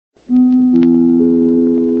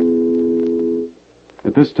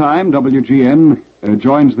At this time, WGN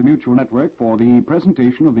joins the Mutual Network for the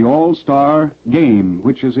presentation of the All-Star Game,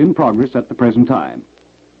 which is in progress at the present time.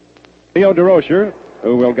 Leo DeRocher,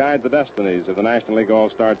 who will guide the destinies of the National League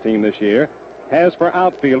All-Star team this year, has for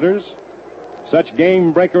outfielders such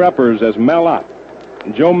game-breaker-uppers as Mel Ott,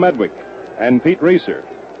 Joe Medwick, and Pete Reeser.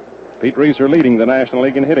 Pete Reeser leading the National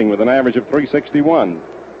League in hitting with an average of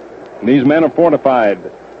 .361. These men are fortified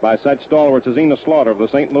by such stalwarts as Enos Slaughter of the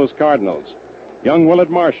St. Louis Cardinals, young Willard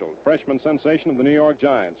Marshall, freshman sensation of the New York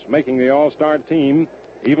Giants, making the All-Star team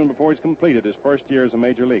even before he's completed his first year as a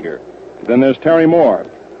major leaguer. Then there's Terry Moore,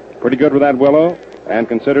 pretty good with that willow, and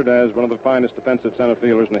considered as one of the finest defensive center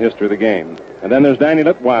fielders in the history of the game. And then there's Danny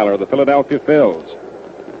Litweiler of the Philadelphia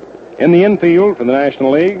Phils. In the infield for the National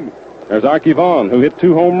League, there's Archie Vaughan, who hit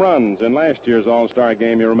 2 home runs in last year's All-Star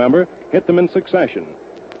game, you remember, hit them in succession.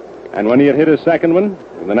 And when he had hit his second one,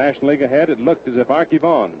 with the National League ahead, it looked as if Archie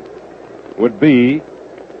Vaughan would be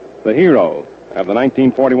the hero of the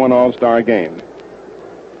 1941 All-Star game.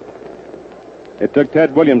 It took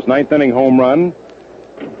Ted Williams' ninth-inning home run,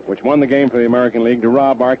 which won the game for the American League, to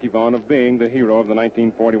rob Archie Vaughan of being the hero of the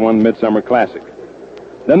 1941 Midsummer Classic.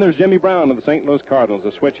 Then there's Jimmy Brown of the St. Louis Cardinals,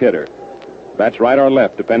 a switch hitter. Bats right or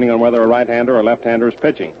left, depending on whether a right-hander or left-hander is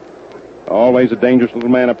pitching. Always a dangerous little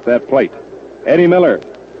man up to that plate. Eddie Miller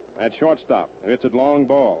at shortstop, who hits a long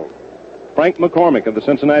ball. Frank McCormick of the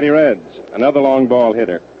Cincinnati Reds, another long ball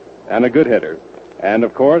hitter and a good hitter. And,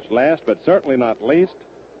 of course, last but certainly not least,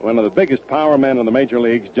 one of the biggest power men in the major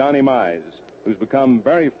leagues, Johnny Mize, who's become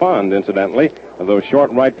very fond, incidentally, of those short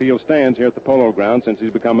right field stands here at the Polo Grounds since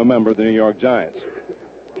he's become a member of the New York Giants.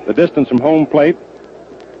 The distance from home plate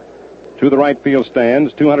to the right field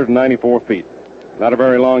stands, 294 feet. Not a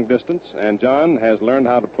very long distance, and John has learned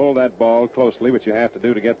how to pull that ball closely, which you have to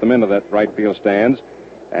do to get them into that right field stands,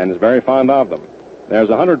 and is very fond of them. There's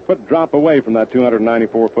a 100-foot drop away from that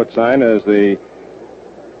 294-foot sign as the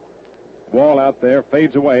wall out there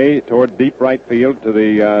fades away toward deep right field to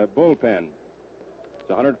the bullpen. It's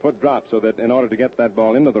a 100-foot drop, so that in order to get that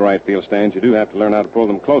ball into the right field stands, you do have to learn how to pull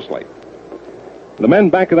them closely. The men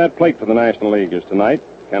back of that plate for the National Leaguers tonight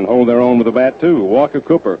can hold their own with a bat, too. Walker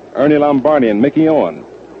Cooper, Ernie Lombardi, and Mickey Owen.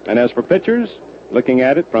 And as for pitchers, looking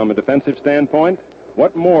at it from a defensive standpoint,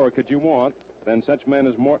 what more could you want than such men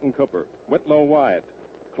as Morton Cooper, Whitlow Wyatt,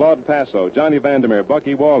 Claude Passo, Johnny Vandermeer,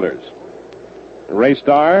 Bucky Walters. Ray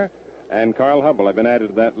Starr and Carl Hubble have been added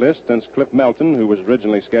to that list since Cliff Melton, who was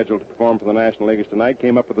originally scheduled to perform for the National Leaguers tonight,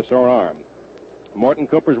 came up with a sore arm. Morton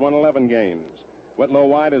Cooper's won 11 games. Whitlow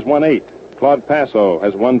Wyatt has won 8. Claude Passo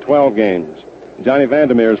has won 12 games. Johnny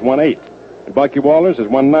Vandermeer has won 8. Bucky Walters has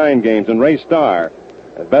won 9 games. And Ray Starr,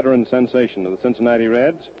 a veteran sensation of the Cincinnati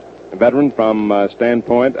Reds, a veteran from a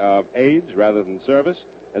standpoint of age rather than service,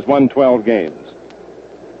 has won 12 games.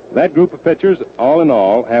 That group of pitchers, all in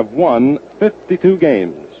all, have won 52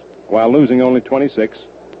 games, while losing only 26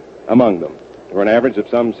 among them, for an average of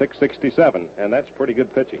some 667, and that's pretty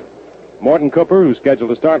good pitching. Morton Cooper, who's scheduled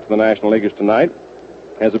to start for the National Leaguers tonight,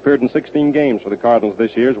 has appeared in 16 games for the Cardinals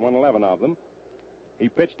this year, has won 11 of them. He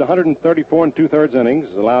pitched 134 and 2/3 innings,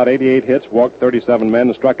 has allowed 88 hits, walked 37 men,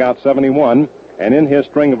 and struck out 71. And in his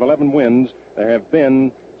string of 11 wins, there have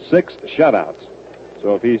been 6 shutouts.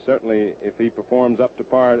 So if he performs up to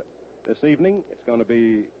par this evening, it's going to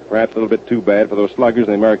be perhaps a little bit too bad for those sluggers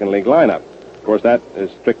in the American League lineup. Of course, that is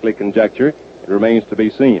strictly conjecture. It remains to be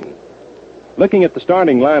seen. Looking at the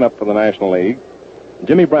starting lineup for the National League,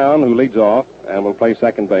 Jimmy Brown, who leads off and will play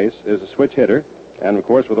second base, is a switch hitter. And, of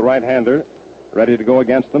course, with a right-hander ready to go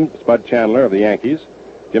against them, Spud Chandler of the Yankees,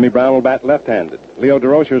 Jimmy Brown will bat left-handed. Leo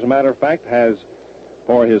DeRocher, as a matter of fact, has,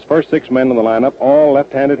 for his first 6 men in the lineup, all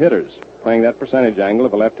left-handed hitters, playing that percentage angle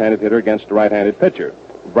of a left-handed hitter against a right-handed pitcher.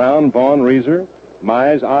 Brown, Vaughn, Reeser,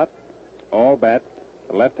 Mize, Ott, all bat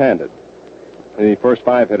left-handed. The first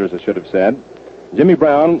 5 hitters, I should have said. Jimmy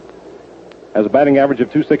Brown has a batting average of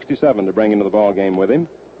 .267 to bring into the ball game with him.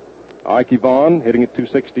 Archie Vaughan hitting at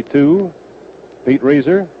 .262. Pete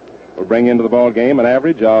Reeser will bring into the ball game an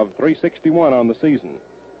average of .361 on the season.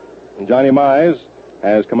 And Johnny Mize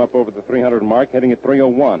has come up over the 300 mark, hitting at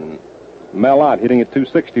 .301. Mel Ott hitting at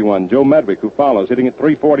 .261. Joe Medwick, who follows, hitting at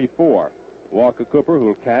 .344. Walker Cooper, who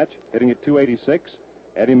will catch, hitting at .286.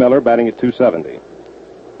 Eddie Miller batting at .270.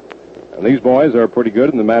 And these boys are pretty good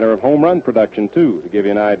in the matter of home run production, too, to give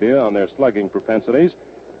you an idea on their slugging propensities.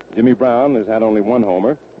 Jimmy Brown has had only 1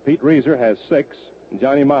 homer. Pete Reeser has 6. And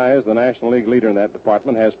Johnny Mize, the National League leader in that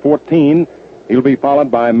department, has 14. He'll be followed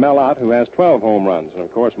by Mel Ott, who has 12 home runs. And,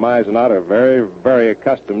 of course, Mize and Ott are very, very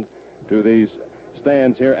accustomed to these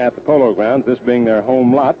stands here at the Polo Grounds, this being their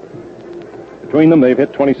home lot. Between them, they've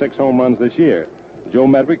hit 26 home runs this year. Joe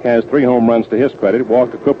Medwick has 3 home runs to his credit,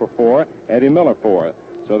 Walker Cooper 4, Eddie Miller 4,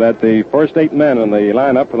 so that the first 8 men in the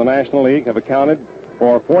lineup for the National League have accounted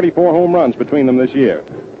for 44 home runs between them this year.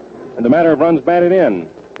 In the matter of runs batted in,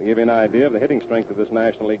 to give you an idea of the hitting strength of this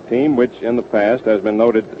National League team, which in the past has been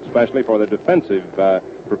noted especially for their defensive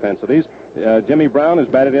propensities, Jimmy Brown has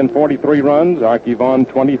batted in 43 runs, Archie Vaughan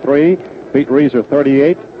 23, Pete Reeser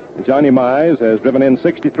 38, and Johnny Mize has driven in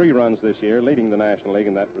 63 runs this year, leading the National League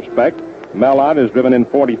in that respect. Mel Ott has driven in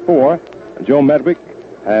 44, and Joe Medwick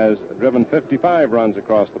has driven 55 runs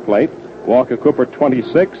across the plate, Walker Cooper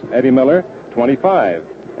 26, Eddie Miller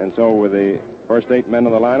 25. And so with the first 8 men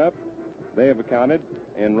in the lineup, they have accounted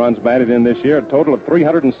in runs batted in this year a total of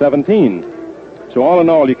 317. So all in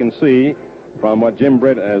all, you can see from what Jim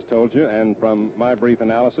Britt has told you and from my brief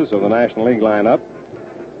analysis of the National League lineup,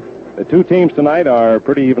 the 2 teams tonight are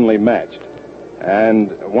pretty evenly matched.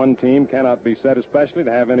 And one team cannot be said especially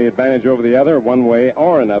to have any advantage over the other one way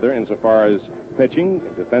or another insofar as pitching,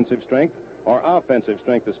 defensive strength, or offensive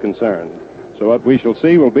strength is concerned. So what we shall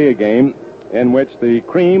see will be a game in which the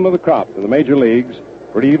cream of the crop of the major leagues,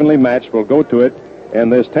 pretty evenly matched, will go to it in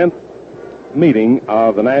this 10th meeting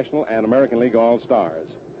of the National and American League All-Stars.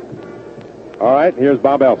 All right, here's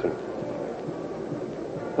Bob Elson.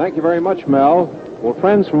 Thank you very much, Mel. Well,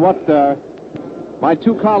 friends, from what my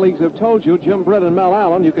 2 colleagues have told you, Jim Britt and Mel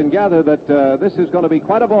Allen, you can gather that this is going to be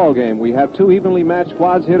quite a ball game. We have 2 evenly matched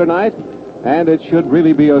squads here tonight, and it should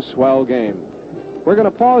really be a swell game. We're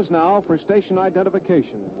going to pause now for station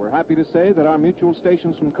identification. We're happy to say that our mutual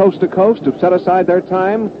stations from coast to coast have set aside their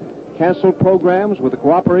time, canceled programs with the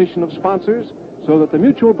cooperation of sponsors, so that the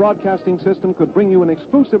Mutual Broadcasting System could bring you an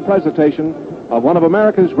exclusive presentation of one of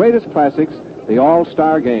America's greatest classics, the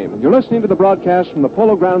All-Star Game. You're listening to the broadcast from the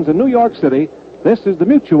Polo Grounds in New York City. This is the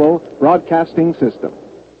Mutual Broadcasting System.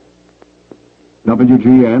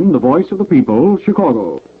 WGN, the voice of the people,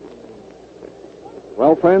 Chicago.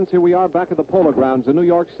 Well, friends, here we are back at the Polo Grounds in New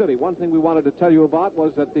York City. One thing we wanted to tell you about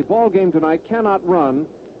was that the ball game tonight cannot run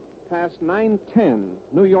past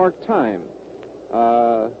 9:10 New York time.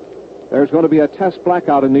 There's going to be a test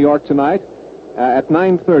blackout in New York tonight at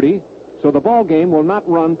 9:30, so the ball game will not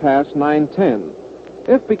run past 9:10.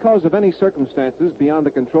 If because of any circumstances beyond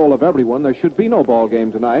the control of everyone there should be no ball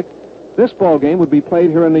game tonight, this ball game would be played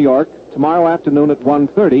here in New York tomorrow afternoon at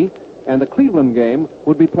 1:30, and the Cleveland game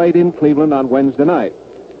would be played in Cleveland on Wednesday night.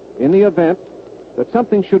 In the event that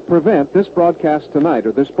something should prevent this broadcast tonight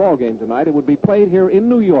or this ball game tonight, it would be played here in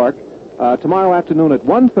New York tomorrow afternoon at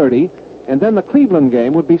 1:30, and then the Cleveland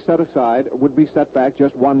game would be set back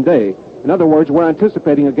just one day. In other words, we're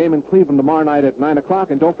anticipating a game in Cleveland tomorrow night at 9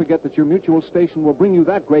 o'clock, and don't forget that your mutual station will bring you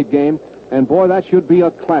that great game, and boy, that should be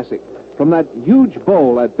a classic. From that huge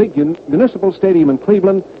bowl at big Municipal Stadium in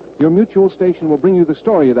Cleveland, your mutual station will bring you the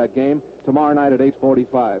story of that game tomorrow night at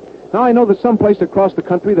 8:45. Now, I know that someplace across the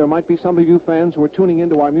country there might be some of you fans who are tuning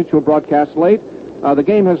into our mutual broadcast late. The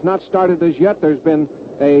game has not started as yet. There's been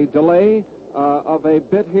a delay of a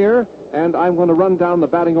bit here, and I'm going to run down the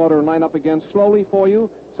batting order and line up again slowly for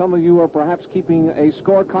you. Some of you are perhaps keeping a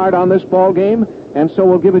scorecard on this ball game, and so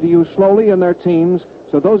we'll give it to you slowly in their teams.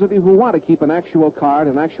 So those of you who want to keep an actual card,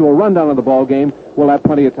 an actual rundown of the ball game, will have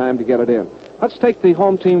plenty of time to get it in. Let's take the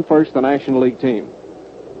home team first, the National League team.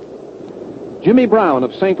 Jimmy Brown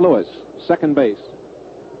of St. Louis, second base.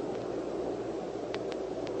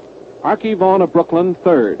 Archie Vaughan of Brooklyn,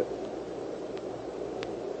 third.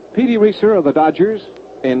 Petey Reeser of the Dodgers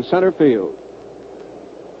in center field.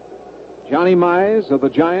 Johnny Mize of the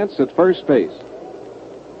Giants at first base.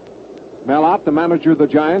 Mel Ott, the manager of the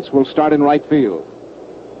Giants, will start in right field.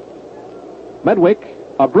 Medwick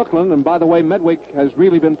of Brooklyn, and by the way, Medwick has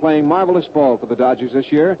really been playing marvelous ball for the Dodgers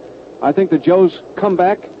this year. I think that Joe's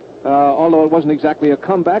comeback, although it wasn't exactly a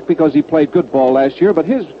comeback because he played good ball last year, but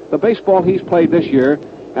the baseball he's played this year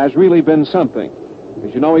has really been something.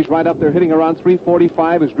 As you know, he's right up there hitting around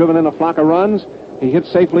 345, has driven in a flock of runs. He hit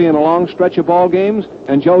safely in a long stretch of ball games,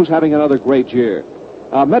 and Joe's having another great year.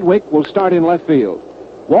 Medwick will start in left field.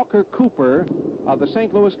 Walker Cooper of the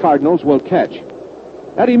St. Louis Cardinals will catch.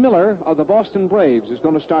 Eddie Miller of the Boston Braves is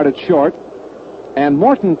going to start at short, and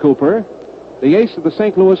Morton Cooper, the ace of the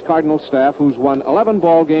St. Louis Cardinals staff, who's won 11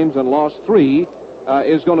 ball games and lost 3,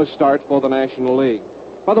 is going to start for the National League.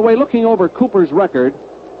 By the way, looking over Cooper's record,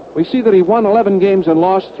 we see that he won 11 games and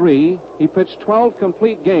lost 3. He pitched 12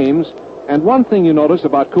 complete games, and one thing you notice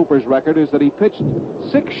about Cooper's record is that he pitched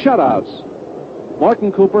 6 shutouts.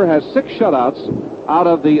 Morton Cooper has 6 shutouts out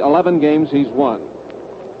of the 11 games he's won.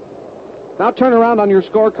 Now turn around on your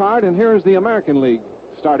scorecard, and here is the American League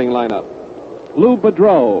starting lineup. Lou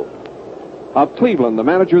Boudreau of Cleveland, the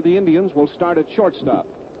manager of the Indians, will start at shortstop.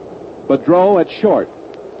 Boudreau at short.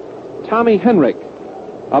 Tommy Henrich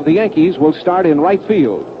of the Yankees will start in right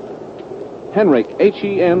field. Henrich,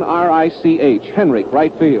 Henrich, Henrich,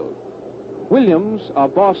 right field. Williams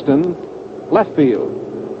of Boston, left field.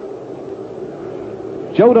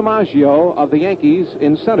 Joe DiMaggio of the Yankees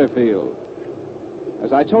in center field.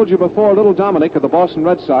 As I told you before, little Dominic of the Boston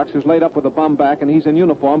Red Sox is laid up with a bum back, and he's in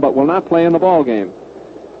uniform but will not play in the ball game.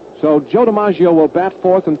 So Joe DiMaggio will bat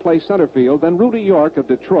fourth and play center field. Then Rudy York of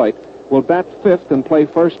Detroit will bat fifth and play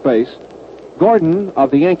first base. Gordon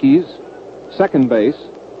of the Yankees, second base.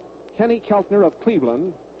 Kenny Keltner of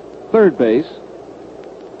Cleveland, third base.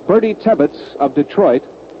 Bertie Tebbetts of Detroit,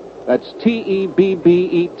 that's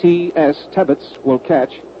Tebbets, Tebbetts, will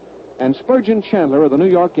catch. And Spurgeon Chandler of the New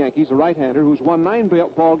York Yankees, a right-hander who's won 9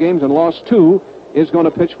 ball games and lost 2, is going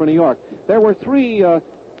to pitch for New York. There were three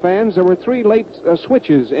late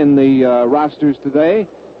switches in the rosters today.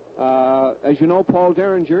 As you know, Paul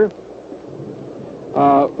Derringer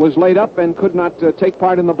was laid up and could not take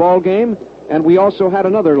part in the ball game. And we also had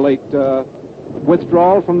another late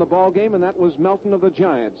withdrawal from the ball game, and that was Melton of the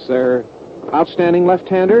Giants, their outstanding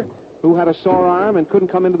left-hander who had a sore arm and couldn't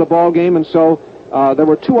come into the ball game. And so there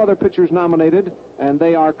were 2 other pitchers nominated, and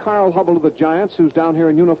they are Carl Hubbell of the Giants, who's down here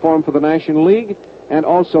in uniform for the National League, and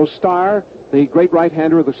also Starr, the great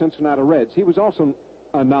right-hander of the Cincinnati Reds. He was also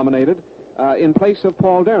nominated in place of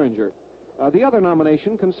Paul Derringer. The other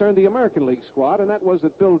nomination concerned the American League squad, and that was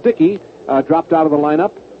that Bill Dickey dropped out of the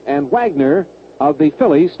lineup, and Wagner of the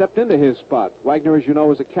Phillies stepped into his spot. Wagner, as you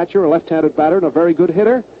know, is a catcher, a left-handed batter, and a very good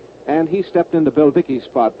hitter, and he stepped into Bill Dickey's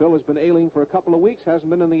spot. Bill has been ailing for a couple of weeks, hasn't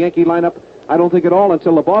been in the Yankee lineup, I don't think at all,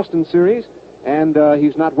 until the Boston series, and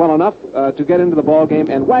he's not well enough to get into the ball game,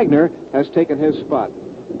 and Wagner has taken his spot.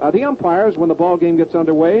 The umpires, when the ball game gets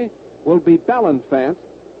underway, will be Ballanfant,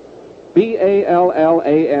 Ballanfant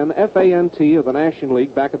of the National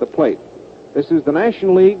League, back at the plate. This is the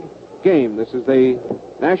National League game. The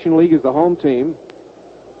National League is the home team.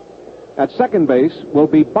 At second base will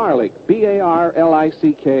be Barlick,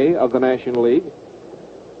 Barlick of the National League.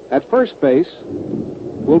 At first base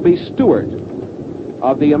will be Stewart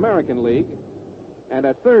of the American League. And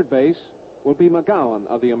at third base will be McGowan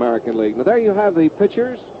of the American League. Now, there you have the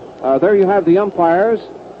pitchers. There you have the umpires.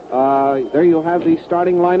 There you have the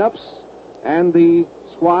starting lineups and the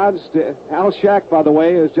squads. Al Shack, by the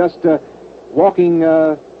way, is just walking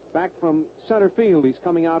back from center field. He's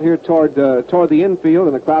coming out here toward the infield,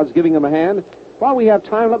 and the crowd's giving him a hand. While we have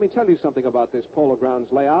time, let me tell you something about this Polo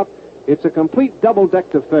Grounds layout. It's a complete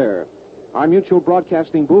double-decked affair. Our Mutual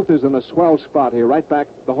Broadcasting booth is in a swell spot here, right back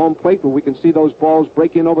at the home plate, where we can see those balls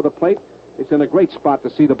break in over the plate. It's in a great spot to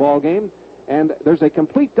see the ball game. And there's a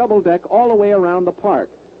complete double deck all the way around the park.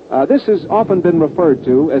 This has often been referred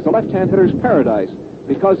to as the left-hand hitter's paradise,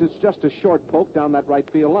 because it's just a short poke down that right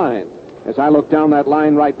field line. As I look down that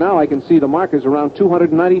line right now, I can see the mark is around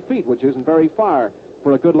 290 feet, which isn't very far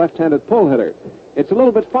for a good left-handed pull hitter. It's a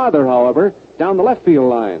little bit farther, however, down the left field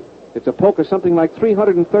line. It's a poke of something like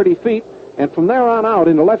 330 feet, and from there on out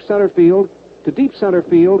into left center field, to deep center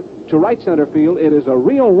field, to right center field, it is a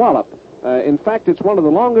real wallop. In fact, it's one of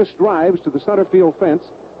the longest drives to the center field fence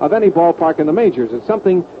of any ballpark in the majors. It's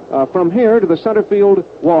something from here to the center field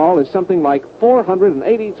wall is something like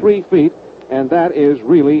 483 feet, and that is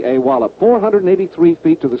really a wallop. 483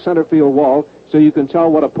 feet to the center field wall, so you can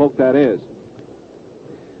tell what a poke that is.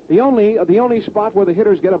 The only spot where the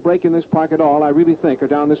hitters get a break in this park at all, I really think, are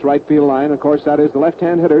down this right field line. Of course, that is the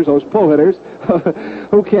left-hand hitters, those pull hitters,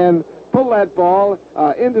 who can pull that ball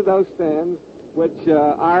into those stands, which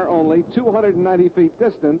are only 290 feet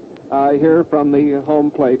distant here from the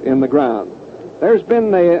home plate in the ground. There's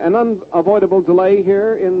been an unavoidable delay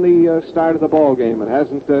here in the start of the ball game. It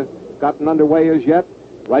hasn't gotten underway as yet.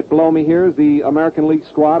 Right below me here is the American League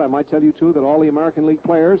squad. I might tell you, too, that all the American League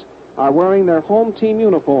players are wearing their home team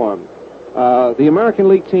uniform. The American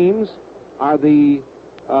League teams are the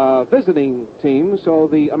visiting teams, so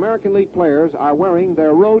the American League players are wearing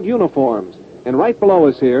their road uniforms. And right below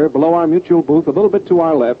us here, below our mutual booth, a little bit to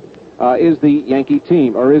our left, is the Yankee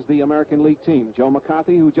team, or is the American League team. Joe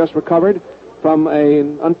McCarthy, who just recovered from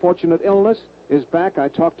an unfortunate illness, is back. I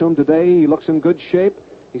talked to him today. He looks in good shape.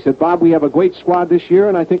 He said, Bob, we have a great squad this year,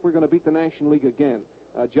 and I think we're going to beat the National League again.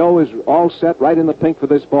 Joe is all set, right in the pink for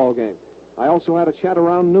this ball game. I also had a chat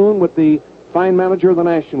around noon with the fine manager of the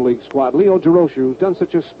National League squad, Leo Durocher, who's done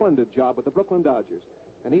such a splendid job with the Brooklyn Dodgers.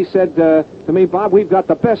 And he said to me, Bob, we've got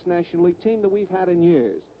the best National League team that we've had in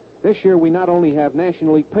years. This year we not only have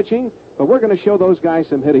National League pitching, but we're going to show those guys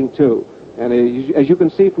some hitting, too. And as you can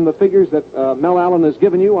see from the figures that Mel Allen has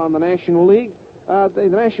given you on the National League, the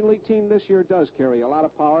National League team this year does carry a lot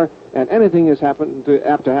of power, and anything is apt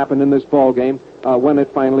to happen in this ball game when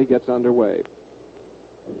it finally gets underway.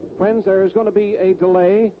 Friends, there is going to be a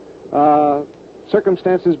delay.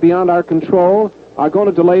 Circumstances beyond our control are going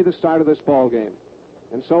to delay the start of this ball game.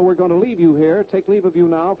 And so we're going to leave you here, take leave of you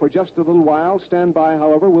now for just a little while. Stand by,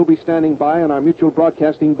 however. We'll be standing by in our Mutual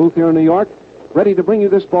Broadcasting booth here in New York, ready to bring you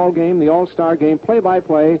this ball game, the All-Star game,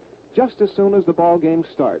 play-by-play, just as soon as the ball game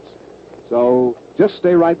starts. So just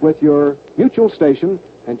stay right with your Mutual station,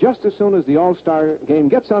 and just as soon as the All-Star game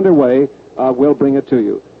gets underway, we'll bring it to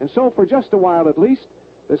you. And so for just a while at least,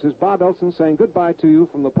 this is Bob Elson saying goodbye to you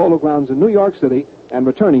from the Polo Grounds in New York City and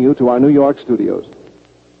returning you to our New York studios.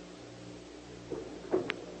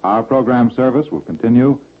 Our program service will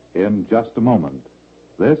continue in just a moment.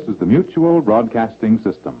 This is the Mutual Broadcasting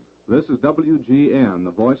System. This is WGN,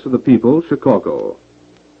 the voice of the people, Chicago.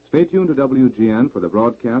 Stay tuned to WGN for the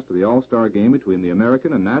broadcast of the All-Star game between the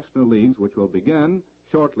American and National Leagues, which will begin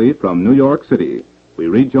shortly from New York City. We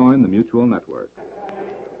rejoin the Mutual Network.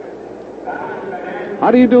 How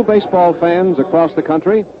do you do, baseball fans across the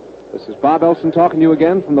country? This is Bob Elson talking to you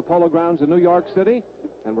again from the Polo Grounds in New York City,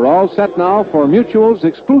 and we're all set now for Mutual's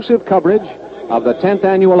exclusive coverage of the 10th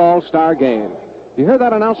Annual All-Star Game. You hear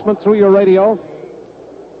that announcement through your radio?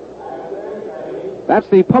 That's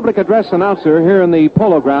the public address announcer here in the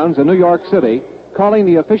Polo Grounds in New York City, calling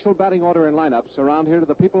the official batting order and lineups around here to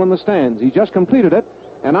the people in the stands. He just completed it,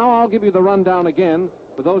 and now I'll give you the rundown again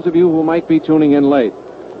for those of you who might be tuning in late.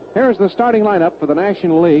 Here's the starting lineup for the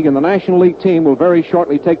National League, and the National League team will very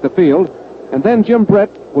shortly take the field. And then Jim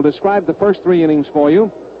Britt will describe the first 3 innings for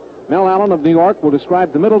you. Mel Allen of New York will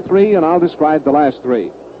describe the middle 3, and I'll describe the last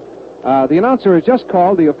 3. The announcer has just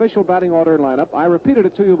called the official batting order and lineup. I repeated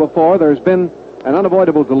it to you before. There's been an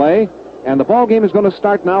unavoidable delay, and the ball game is going to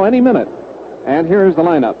start now any minute. And here's the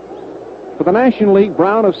lineup. For the National League,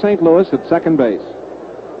 Brown of St. Louis at second base.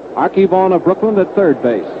 Archie Vaughan of Brooklyn at third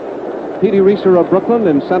base. Petey Reeser of Brooklyn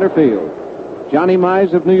in center field. Johnny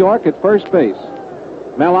Mize of New York at first base.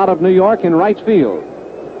 Mel Ott of New York in right field.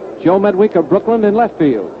 Joe Medwick of Brooklyn in left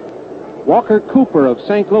field. Walker Cooper of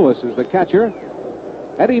St. Louis is the catcher.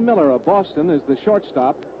 Eddie Miller of Boston is the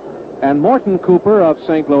shortstop. And Morton Cooper of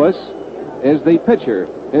St. Louis is the pitcher.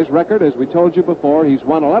 His record, as we told you before, he's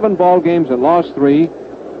won 11 ball games and lost 3.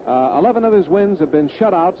 11 of his wins have been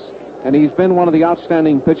shutouts, and he's been one of the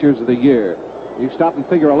outstanding pitchers of the year. You stop and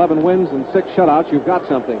figure 11 wins and 6 shutouts, you've got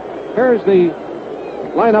something. Here's the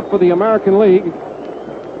lineup for the American League.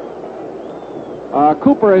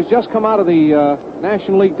 Cooper has just come out of the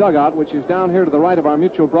National League dugout, which is down here to the right of our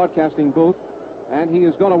Mutual Broadcasting booth, and he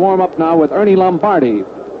is going to warm up now with Ernie Lombardi.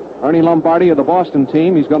 Ernie Lombardi of the Boston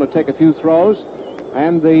team. He's going to take a few throws,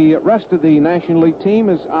 and the rest of the National League team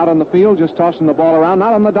is out on the field just tossing the ball around.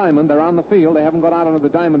 Not on the diamond, they're on the field. They haven't gone out onto the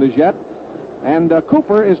diamond as yet. And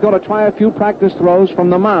Cooper is going to try a few practice throws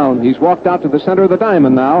from the mound. He's walked out to the center of the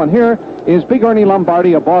diamond now. And here is Big Ernie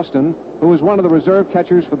Lombardi of Boston, who is one of the reserve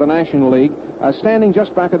catchers for the National League, standing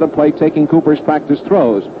just back of the plate taking Cooper's practice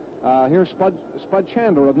throws. Here's Spud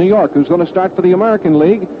Chandler of New York, who's going to start for the American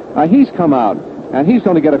League. He's come out, and he's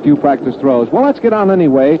going to get a few practice throws. Well, let's get on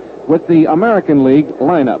anyway with the American League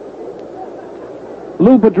lineup.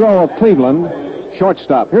 Lou Boudreau of Cleveland,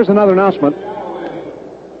 shortstop. Here's another announcement.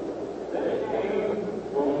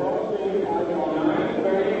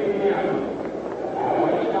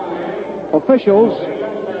 Officials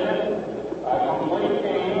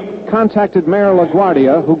contacted Mayor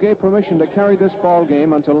LaGuardia, who gave permission to carry this ball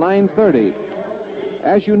game until 9:30.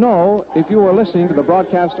 As you know, if you were listening to the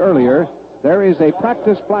broadcast earlier, there is a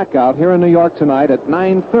practice blackout here in New York tonight at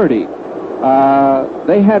 9:30.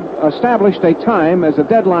 They had established a time as a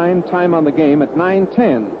deadline time on the game at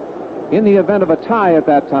 9:10. In the event of a tie at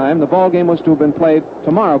that time, the ball game was to have been played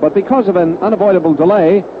tomorrow, but because of an unavoidable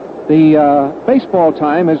delay, the baseball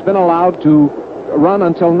time has been allowed to run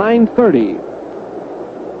until 9:30.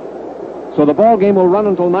 So the ball game will run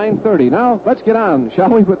until 9:30. Now, let's get on, shall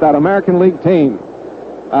we, with that American League team.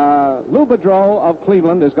 Lou Boudreau of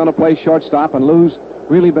Cleveland is going to play shortstop, and Lou's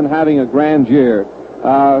really been having a grand year.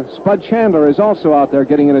 Spud Chandler is also out there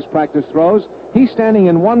getting in his practice throws. He's standing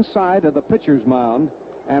in one side of the pitcher's mound,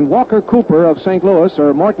 and Walker Cooper of St. Louis,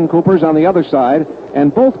 or Morton Cooper's on the other side,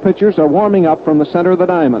 and both pitchers are warming up from the center of the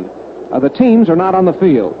diamond. The teams are not on the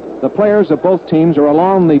field. The players of both teams are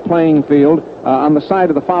along the playing field on the side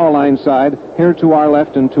of the foul line side, here to our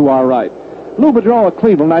left and to our right. Lou Boudreau of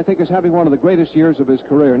Cleveland, I think, is having one of the greatest years of his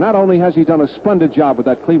career. Not only has he done a splendid job with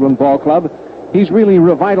that Cleveland ball club, he's really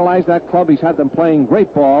revitalized that club. He's had them playing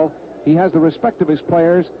great ball, He has the respect of his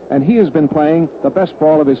players, and he has been playing the best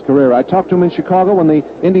ball of his career. I talked to him in Chicago when the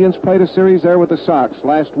Indians played a series there with the Sox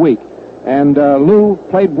last week, and Lou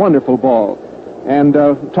played wonderful ball. And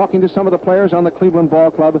talking to some of the players on the Cleveland Ball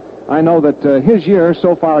Club, I know that his year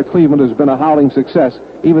so far at Cleveland has been a howling success,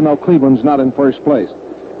 even though Cleveland's not in first place.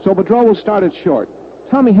 So Boudreau will start it short.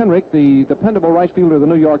 Tommy Henrich, the dependable right fielder of the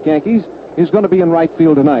New York Yankees, is going to be in right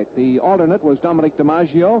field tonight. The alternate was Dominic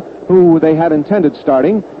DiMaggio, who they had intended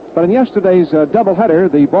starting. But in yesterday's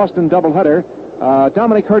doubleheader, the Boston doubleheader,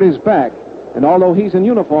 Dominic hurt his back. And although he's in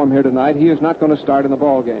uniform here tonight, he is not going to start in the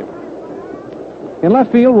ball game. In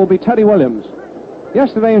left field will be Teddy Williams.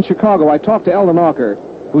 Yesterday in Chicago, I talked to Eldon Auker,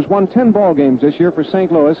 who's won 10 ball games this year for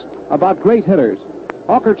St. Louis, about great hitters.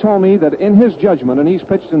 Auker told me that in his judgment, and he's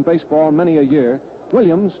pitched in baseball many a year,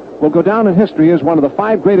 Williams will go down in history as one of the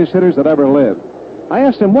 5 greatest hitters that ever lived. I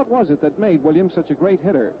asked him what was it that made Williams such a great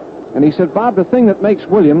hitter. And he said, Bob, the thing that makes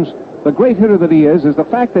Williams the great hitter that he is the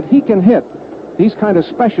fact that he can hit these kind of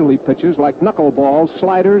specialty pitches like knuckleballs,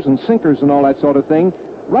 sliders, and sinkers and all that sort of thing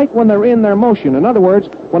right when they're in their motion. In other words,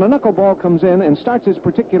 when a knuckleball comes in and starts its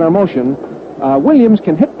particular motion, Williams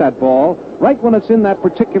can hit that ball right when it's in that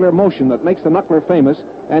particular motion that makes the knuckler famous,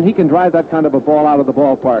 and he can drive that kind of a ball out of the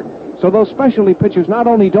ballpark. So those specialty pitches not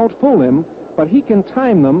only don't fool him, but he can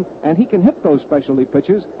time them, and he can hit those specialty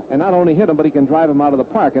pitches, and not only hit them, but he can drive them out of the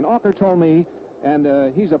park. And Auker told me,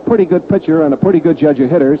 and he's a pretty good pitcher and a pretty good judge of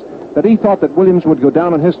hitters, that he thought that Williams would go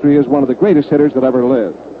down in history as one of the greatest hitters that ever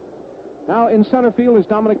lived. Now, in center field is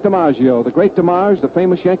Dominic DiMaggio. The great DiMars, the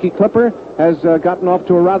famous Yankee Clipper, has gotten off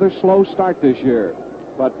to a rather slow start this year.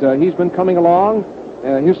 But he's been coming along.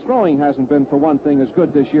 His throwing hasn't been, for one thing, as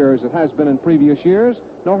good this year as it has been in previous years,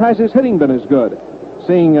 nor has his hitting been as good.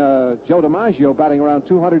 Seeing Joe DiMaggio batting around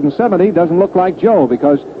 270 doesn't look like Joe,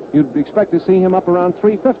 because you'd expect to see him up around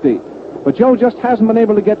 350. But Joe just hasn't been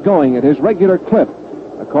able to get going at his regular clip.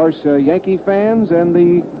 Of course, Yankee fans and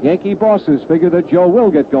the Yankee bosses figure that Joe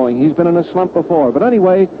will get going. He's been in a slump before. But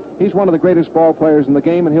anyway, he's one of the greatest ball players in the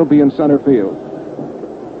game, and he'll be in center field.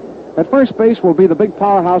 At first base will be the big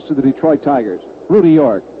powerhouse of the Detroit Tigers, Rudy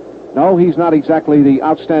York. No, he's not exactly the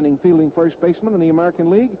outstanding fielding first baseman in the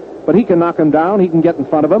American League, but he can knock him down, he can get in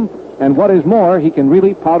front of him, and what is more, he can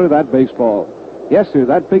really powder that baseball. Yes, sir,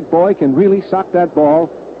 that big boy can really sock that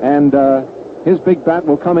ball, and his big bat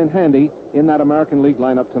will come in handy in that American League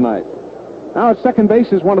lineup tonight. Now at second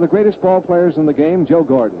base is one of the greatest ball players in the game, Joe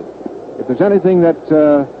Gordon. If there's anything that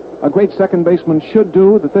a great second baseman should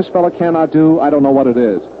do that this fella cannot do, I don't know what it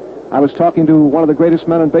is. I was talking to one of the greatest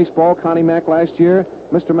men in baseball, Connie Mack, last year.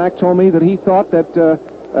 Mr. Mack told me that he thought that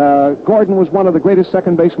Gordon was one of the greatest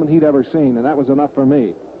second basemen he'd ever seen, and that was enough for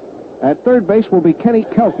me. At third base will be Kenny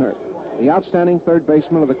Keltner, the outstanding third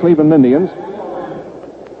baseman of the Cleveland Indians.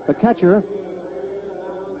 The catcher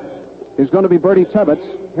is going to be Bertie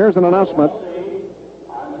Tebbetts. Here's an announcement.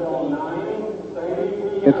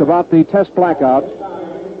 It's about the test blackout.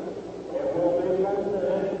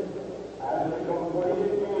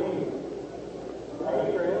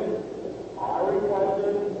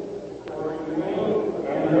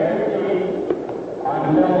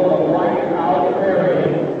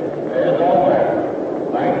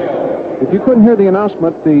 If you couldn't hear the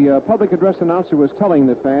announcement, the public address announcer was telling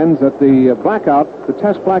the fans that the blackout, the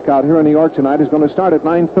test blackout here in New York tonight, is going to start at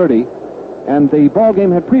 9:30, and the ball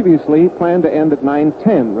game had previously planned to end at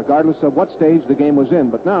 9:10, regardless of what stage the game was in.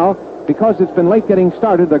 But now, because it's been late getting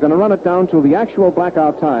started, they're going to run it down to the actual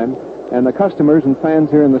blackout time, and the customers and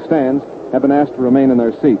fans here in the stands have been asked to remain in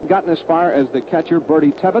their seats. Gotten as far as the catcher,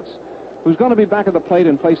 Bertie Tebbetts, who's going to be back at the plate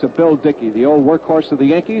in place of Bill Dickey, the old workhorse of the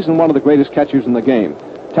Yankees and one of the greatest catchers in the game.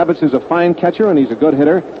 Tebbetts is a fine catcher, and he's a good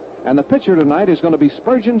hitter. And the pitcher tonight is going to be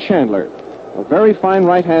Spurgeon Chandler, a very fine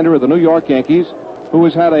right-hander of the New York Yankees, who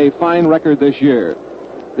has had a fine record this year.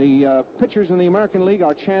 The pitchers in the American League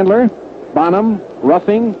are Chandler, Bonham,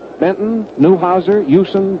 Ruffing, Benton, Newhouser,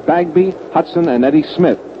 Hewson, Bagby, Hudson, and Eddie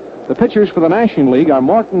Smith. The pitchers for the National League are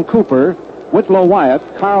Morton Cooper, Whitlow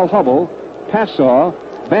Wyatt, Carl Hubble, Passaw,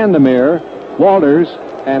 Vandermeer, Walters,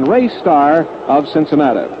 and Ray Starr of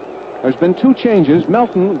Cincinnati. There's been 2 changes.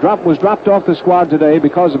 Melton was dropped off the squad today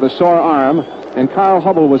because of a sore arm, and Carl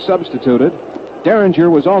Hubble was substituted. Derringer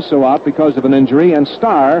was also out because of an injury, and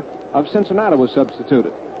Starr of Cincinnati was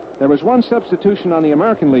substituted. There was 1 substitution on the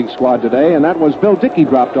American League squad today, and that was Bill Dickey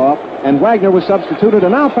dropped off, and Wagner was substituted.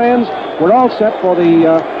 And now, fans, we're all set for the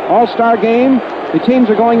All-Star game. The teams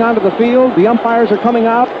are going onto the field. The umpires are coming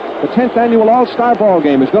out. The 10th annual All-Star Ball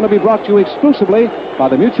Game is going to be brought to you exclusively by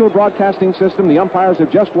the Mutual Broadcasting System. The umpires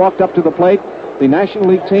have just walked up to the plate. The National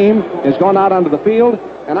League team is gone out onto the field,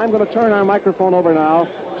 and I'm going to turn our microphone over now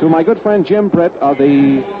to my good friend Jim Britt of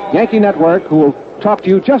the Yankee Network, who will talk to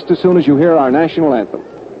you just as soon as you hear our national anthem.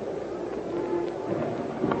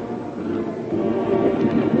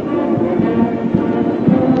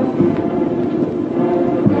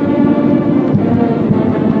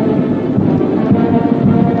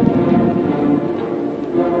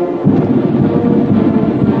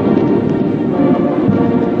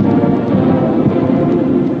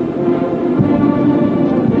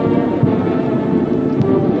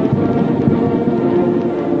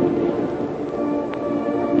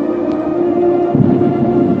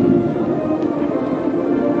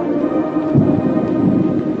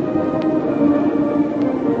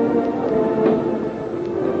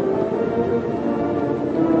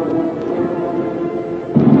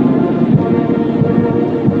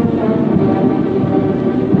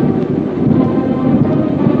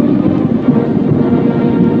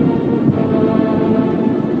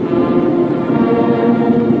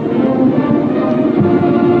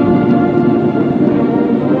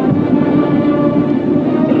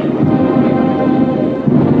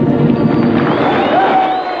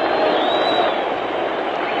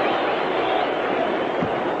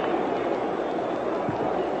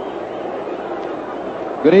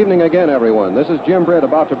 Good evening again, everyone. This is Jim Britt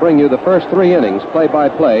about to bring you the first 3 innings,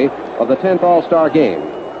 play-by-play, of the 10th All-Star Game.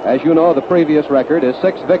 As you know, the previous record is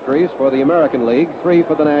 6 victories for the American League, 3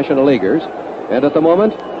 for the National Leaguers. And at the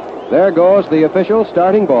moment, there goes the official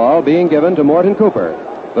starting ball being given to Morton Cooper.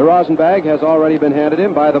 The rosin bag has already been handed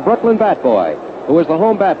him by the Brooklyn Bat Boy, who is the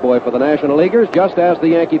home bat boy for the National Leaguers, just as the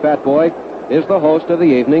Yankee Bat Boy is the host of the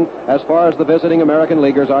evening as far as the visiting American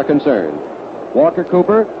Leaguers are concerned. Walker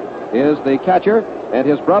Cooper is the catcher, and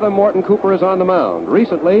his brother Morton Cooper is on the mound.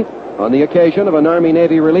 Recently, on the occasion of an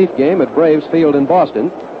Army-Navy relief game at Braves Field in Boston,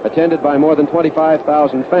 attended by more than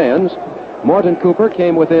 25,000 fans, Morton Cooper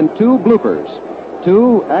came within 2 bloopers,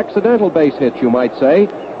 2 accidental base hits, you might say,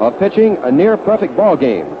 of pitching a near-perfect ball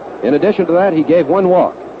game. In addition to that, he gave 1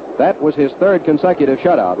 walk. That was his 3rd consecutive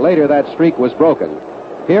shutout. Later, that streak was broken.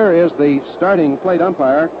 Here is the starting plate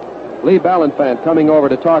umpire, Lee Ballanfant, coming over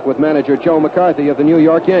to talk with manager Joe McCarthy of the New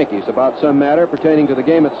York Yankees about some matter pertaining to the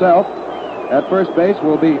game itself. At first base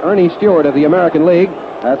will be Ernie Stewart of the American League.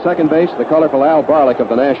 At second base, the colorful Al Barlick of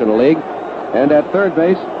the National League. And at third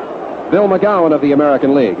base, Bill McGowan of the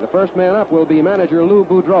American League. The first man up will be manager Lou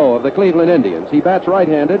Boudreau of the Cleveland Indians. He bats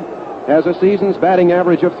right-handed, has a season's batting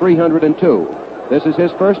average of 302. This is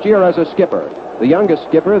his first year as a skipper, the youngest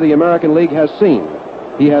skipper the American League has seen.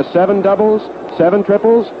 He has 7 doubles, 7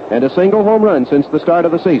 triples, and a single home run since the start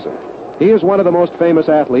of the season. He is one of the most famous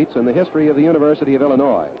athletes in the history of the University of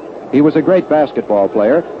Illinois. He was a great basketball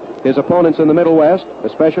player. His opponents in the Middle West,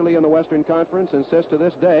 especially in the Western Conference, insist to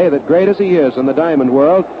this day that great as he is in the diamond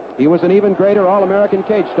world, he was an even greater All-American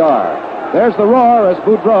cage star. There's the roar as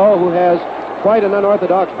Boudreau, who has quite an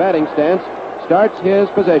unorthodox batting stance, starts his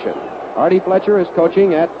position. Artie Fletcher is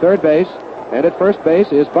coaching at third base, and at first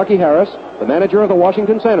base is Bucky Harris, the manager of the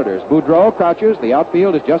Washington Senators. Boudreau crouches. The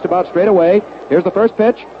outfield is just about straight away. Here's the first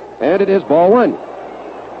pitch, and it is ball 1.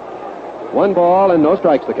 1 ball and no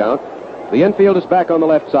strikes the count. The infield is back on the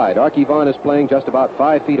left side. Archie Vaughn is playing just about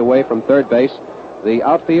 5 feet away from third base. The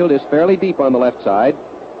outfield is fairly deep on the left side,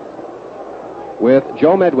 with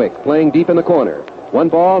Joe Medwick playing deep in the corner. 1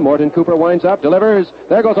 ball, Morton Cooper winds up, delivers.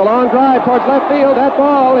 There goes a long drive towards left field. That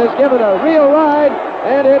ball is given a real ride,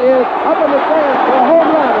 and it is up in the stands for a home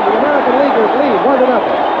run. The American Leaguers lead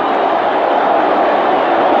 1-0.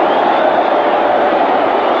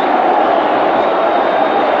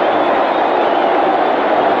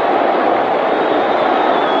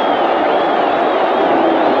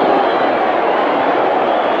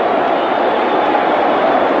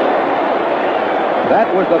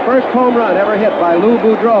 That was the first home run ever hit by Lou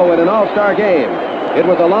Boudreau in an All-Star game. It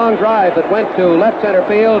was a long drive that went to left center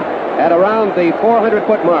field at around the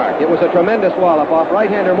 400-foot mark. It was a tremendous wallop off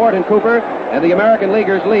right-hander Morton Cooper, and the American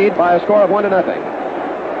Leaguers lead by a score of 1-0.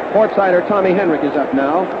 Portsider Tommy Henrik is up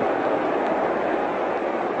now.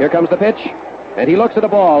 Here comes the pitch, and he looks at the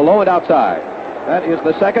ball low and outside. That is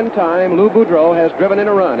the second time Lou Boudreau has driven in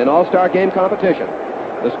a run in All-Star game competition.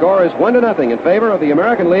 The score is 1-0 in favor of the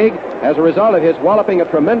American League as a result of his walloping a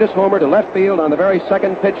tremendous homer to left field on the very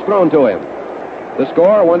second pitch thrown to him. The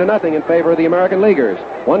score 1-0 in favor of the American Leaguers.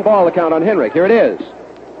 1 ball the count on Henrik. Here it is.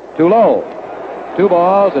 Too low. 2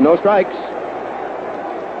 balls and no strikes.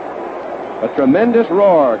 A tremendous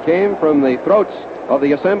roar came from the throats of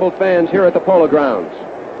the assembled fans here at the Polo Grounds.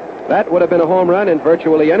 That would have been a home run in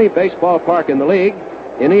virtually any baseball park in the league,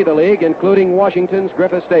 in either league, including Washington's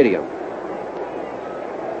Griffith Stadium.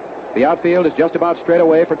 The outfield is just about straight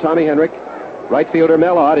away for Tommy Henrik. Right fielder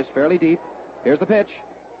Mellott is fairly deep. Here's the pitch.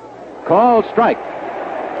 Called strike.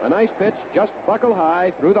 A nice pitch, just buckle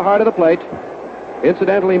high through the heart of the plate.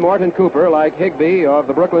 Incidentally, Morton Cooper, like Higbee of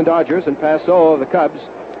the Brooklyn Dodgers and Passau of the Cubs,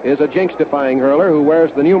 is a jinx-defying hurler who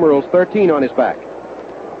wears the numerals 13 on his back.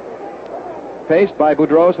 Paced by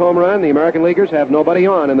Boudreau's home run, the American Leaguers have nobody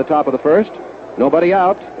on in the top of the first. Nobody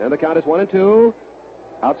out, and the count is 1-2.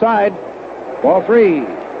 Outside. Ball 3.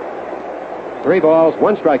 3 balls,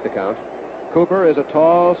 1 strike the count. Cooper is a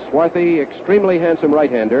tall, swarthy, extremely handsome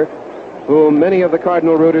right-hander whom many of the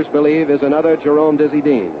Cardinal rooters believe is another Jerome Dizzy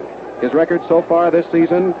Dean. His record so far this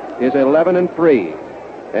season is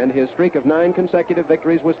 11-3, and his streak of 9 consecutive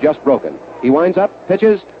victories was just broken. He winds up,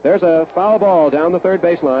 pitches. There's a foul ball down the third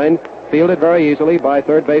baseline, fielded very easily by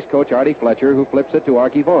third base coach Artie Fletcher, who flips it to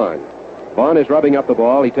Archie Vaughn. Vaughn is rubbing up the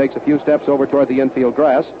ball. He takes a few steps over toward the infield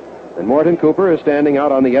grass, and Morton Cooper is standing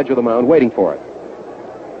out on the edge of the mound waiting for it.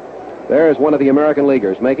 There is one of the American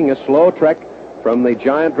Leaguers making a slow trek from the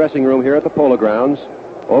giant dressing room here at the Polo Grounds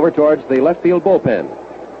over towards the left field bullpen.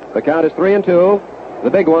 The count is 3-2. The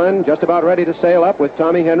big one just about ready to sail up with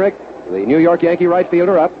Tommy Henrik, the New York Yankee right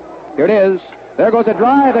fielder, up. Here it is. There goes a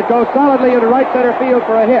drive that goes solidly into right center field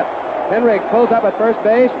for a hit. Henrik pulls up at first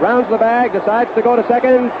base, rounds the bag, decides to go to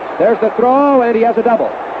second. There's the throw, and he has a double.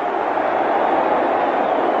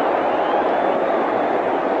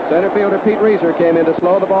 Center fielder Pete Reiser came in to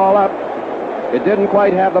slow the ball up. It didn't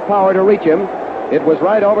quite have the power to reach him. It was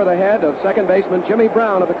right over the head of second baseman Jimmy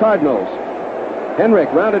Brown of the Cardinals.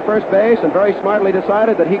 Henrik rounded first base and very smartly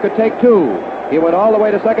decided that he could take 2. He went all the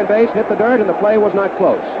way to second base, hit the dirt, and the play was not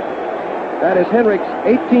close. That is Henrik's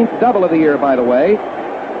 18th double of the year, by the way,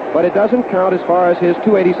 but it doesn't count as far as his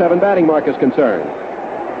 .287 batting mark is concerned.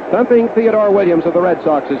 Thumping Theodore Williams of the Red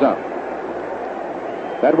Sox is up.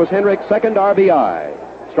 That was Henrik's second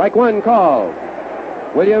RBI. Strike 1 called.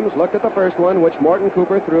 Williams looked at the first one, which Morton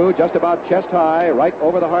Cooper threw just about chest high, right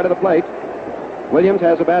over the heart of the plate. Williams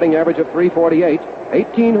has a batting average of .348,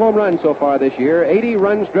 18 home runs so far this year, 80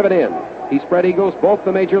 runs driven in. He spread eagles both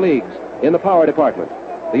the major leagues in the power department.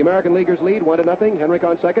 The American Leaguers lead 1-0. Henrik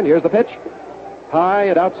on second. Here's the pitch. High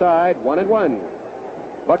and outside,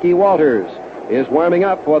 1-1. Bucky Walters is warming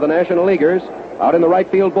up for the National Leaguers out in the right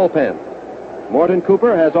field bullpen. Morton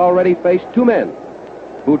Cooper has already faced 2 men.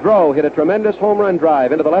 Boudreau hit a tremendous home run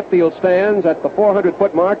drive into the left field stands at the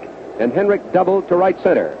 400-foot mark, and Henrik doubled to right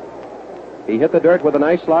center. He hit the dirt with a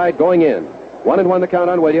nice slide going in. 1-1 the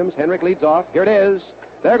count on Williams. Henrik leads off. Here it is.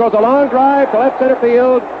 There goes a long drive to left center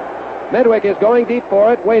field. Medwick is going deep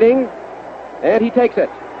for it, waiting, and he takes it.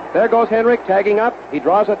 There goes Henrik tagging up. He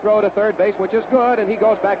draws a throw to third base, which is good, and he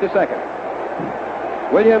goes back to second.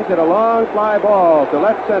 Williams hit a long fly ball to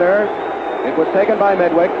left center. It was taken by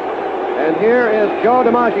Medwick. And here is Joe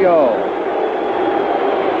DiMaggio.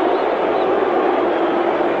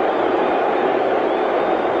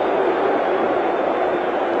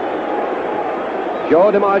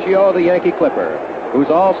 Joe DiMaggio, the Yankee Clipper, whose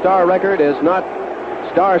all-star record is not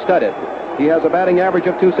star-studded. He has a batting average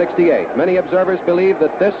of .268. Many observers believe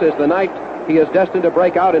that this is the night he is destined to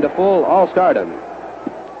break out into full all-stardom.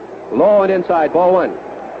 Low and inside, ball 1.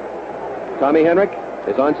 Tommy Henrik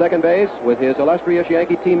is on second base with his illustrious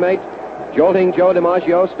Yankee teammate, jolting Joe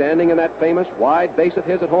DiMaggio, standing in that famous wide base of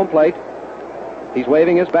his at home plate. He's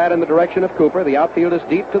waving his bat in the direction of Cooper. The outfield is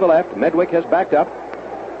deep to the left. Medwick has backed up.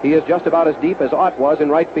 He is just about as deep as Ott was in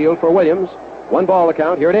right field for Williams. 1 ball the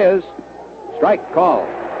count. Here it is. Strike call.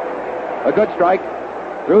 A good strike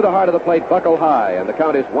through the heart of the plate, buckle high, and the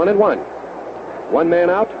count is 1-1. 1 man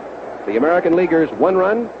out. The American Leaguers 1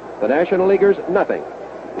 run. The National Leaguers nothing.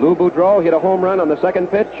 Lou Boudreau hit a home run on the second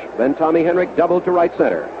pitch. Then Tommy Henrik doubled to right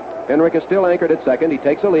center. Henrik is still anchored at second. He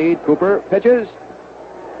takes a lead. Cooper pitches.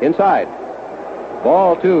 Inside.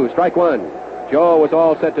 Ball 2, strike 1. Joe was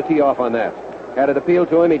all set to tee off on that. Had it appealed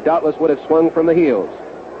to him, he doubtless would have swung from the heels.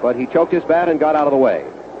 But he choked his bat and got out of the way.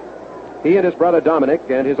 He and his brother Dominic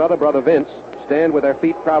and his other brother Vince stand with their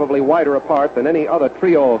feet probably wider apart than any other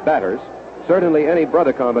trio of batters, certainly any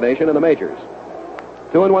brother combination in the majors.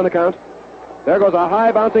 2-1 the count. There goes a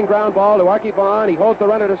high bouncing ground ball to Archie Vaughn. He holds the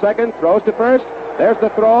runner to second, throws to first. There's the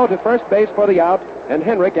throw to first base for the out, and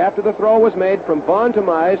Henrik, after the throw was made from Vaughn to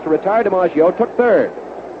Mize to retire DiMaggio, took third.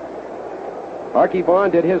 Archie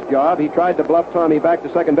Vaughn did his job. He tried to bluff Tommy back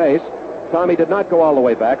to second base. Tommy did not go all the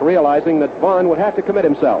way back, realizing that Vaughn would have to commit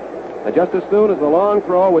himself. And just as soon as the long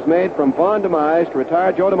throw was made from Vaughn to Mize to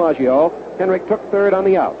retire Joe DiMaggio, Henrik took third on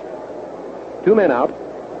the out. 2 men out.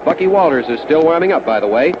 Bucky Walters is still warming up, by the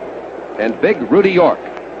way. And big Rudy York,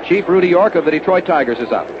 Chief Rudy York of the Detroit Tigers,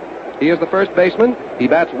 is up. He is the first baseman. He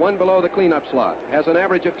bats one below the cleanup slot. Has an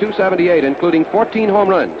average of 278, including 14 home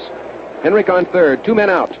runs. Henrik on third, 2 men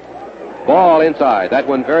out. Ball inside. That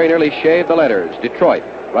one very nearly shaved the letters. Detroit,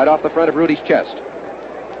 right off the front of Rudy's chest.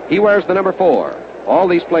 He wears the number 4. All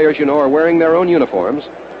these players, you know, are wearing their own uniforms.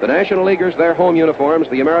 The National Leaguers, their home uniforms.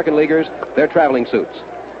 The American Leaguers, their traveling suits.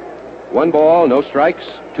 1 ball, no strikes,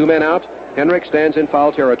 2 men out. Henrik stands in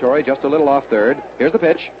foul territory, just a little off third. Here's the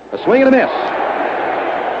pitch. A swing and a miss.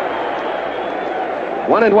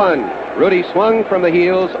 1-1. Rudy swung from the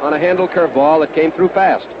heels on a handle curveball that came through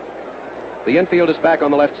fast. The infield is back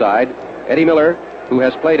on the left side. Eddie Miller, who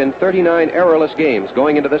has played in 39 errorless games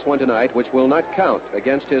going into this one tonight, which will not count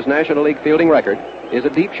against his National League fielding record, is a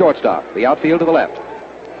deep shortstop. The outfield to the left.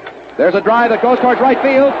 There's a drive that goes towards right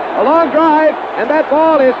field. A long drive, and that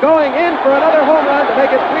ball is going in for another home run to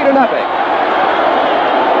make it 3-0.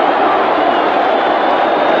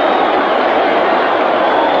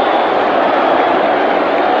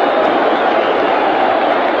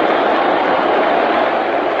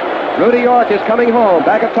 Rudy York is coming home,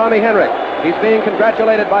 back of Tommy Henrik. He's being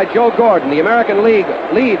congratulated by Joe Gordon. The American League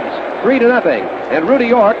leads 3-0. And Rudy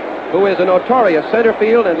York, who is a notorious center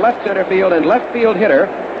field and left field hitter,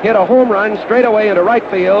 hit a home run straight away into right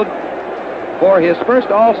field for his first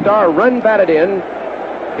All-Star run batted in,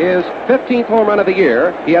 his 15th home run of the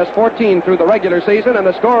year. He has 14 through the regular season, and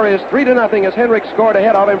the score is 3-0 as Henrik scored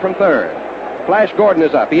ahead of him from third. Flash Gordon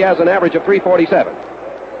is up. He has an average of 347.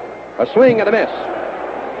 A swing and a miss.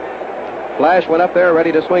 Flash went up there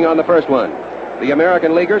ready to swing on the first one. The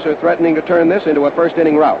American Leaguers are threatening to turn this into a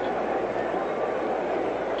first-inning rout.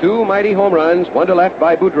 2 mighty home runs, 1 to left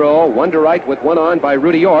by Boudreau, 1 to right with 1 on by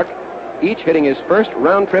Rudy York, each hitting his first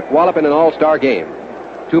round-trip wallop in an All-Star game.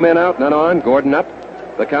 2 men out, none on, Gordon up.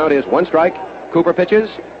 The count is 1 strike. Cooper pitches.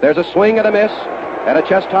 There's a swing and a miss. At a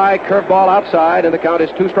chest-high curveball outside, and the count is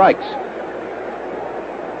 2 strikes.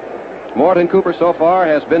 Morton Cooper so far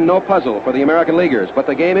has been no puzzle for the American Leaguers, but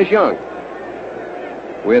the game is young.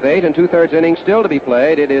 With 8 2/3 innings still to be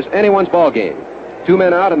played, it is anyone's ball game. 2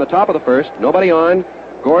 men out in the top of the first, nobody on.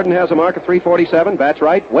 Gordon has a mark of 347, bats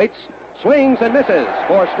right, waits, swings and misses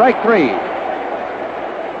for strike 3.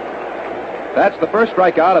 That's the first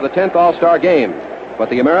strikeout of the 10th All-Star game.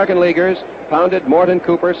 But the American Leaguers pounded Morton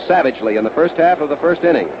Cooper savagely in the first half of the first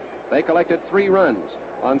inning. They collected 3 runs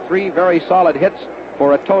on 3 very solid hits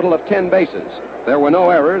for a total of 10 bases. There were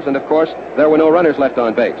no errors, and of course, there were no runners left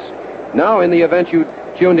on base. Now, in the event you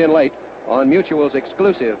tuned in late on Mutual's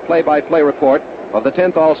exclusive play-by-play report of the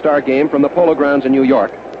 10th All-Star game from the Polo Grounds in New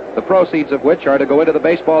York, the proceeds of which are to go into the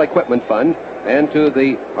Baseball Equipment Fund and to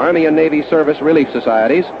the Army and Navy Service Relief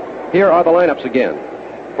Societies, here are the lineups again.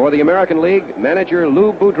 For the American League, manager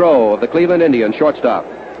Lou Boudreau of the Cleveland Indians, shortstop.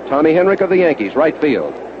 Tommy Henrik of the Yankees, right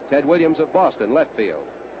field. Ted Williams of Boston, left field.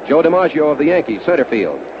 Joe DiMaggio of the Yankees, center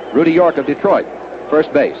field. Rudy York of Detroit,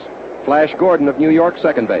 first base. Flash Gordon of New York,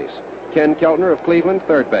 second base. Ken Keltner of Cleveland,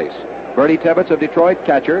 third base. Bertie Tebbetts of Detroit,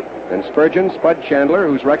 catcher. And Spurgeon Spud Chandler,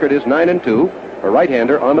 whose record is 9-2, a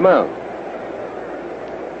right-hander, on the mound.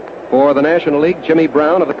 For the National League, Jimmy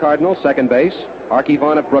Brown of the Cardinals, second base. Archie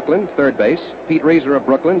Vaughn of Brooklyn, third base. Pete Reeser of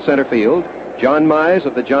Brooklyn, center field. John Mize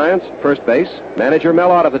of the Giants, first base. Manager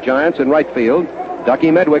Mel Ott of the Giants in right field.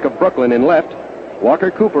 Ducky Medwick of Brooklyn in left.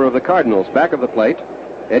 Walker Cooper of the Cardinals, back of the plate.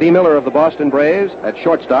 Eddie Miller of the Boston Braves at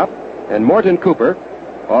shortstop. And Morton Cooper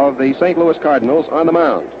of the St. Louis Cardinals on the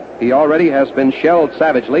mound. He already has been shelled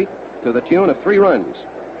savagely to the tune of 3 runs.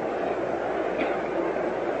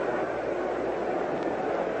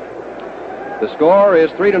 The score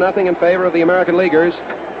is 3-0 in favor of the American Leaguers.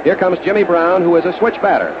 Here comes Jimmy Brown, who is a switch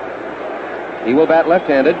batter. He will bat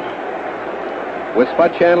left-handed. With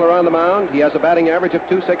Spud Chandler on the mound, he has a batting average of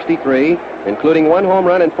 263, including 1 home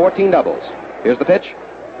run and 14 doubles. Here's the pitch.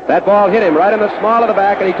 That ball hit him right in the small of the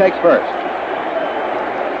back, and he takes first.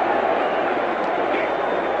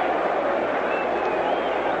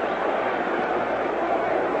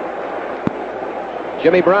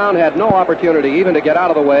 Jimmy Brown had no opportunity even to get out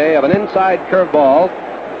of the way of an inside curveball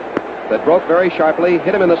that broke very sharply,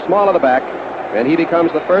 hit him in the small of the back, and he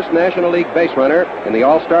becomes the first National League base runner in the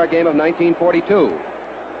All-Star game of 1942.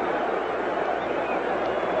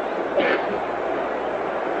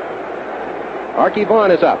 Archie Vaughn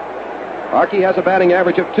is up. Archie has a batting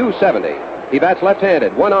average of 270. He bats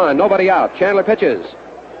left-handed, 1 on, nobody out. Chandler pitches.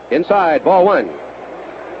 Inside, ball 1.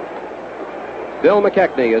 Bill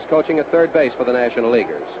McKechnie is coaching at third base for the National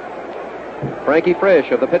Leaguers. Frankie Frisch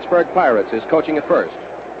of the Pittsburgh Pirates is coaching at first.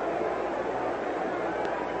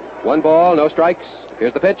 1 ball, no strikes.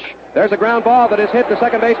 Here's the pitch. There's a ground ball that is hit to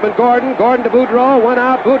second baseman Gordon. Gordon to Boudreau, 1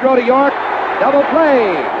 out. Boudreau to York. Double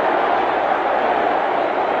play.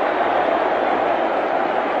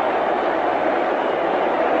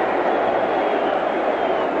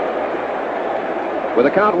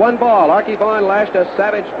 With a count 1 ball, Archie Vaughan lashed a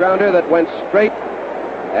savage grounder that went straight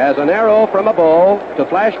as an arrow from a bow to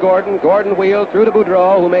Flash Gordon. Gordon wheeled through to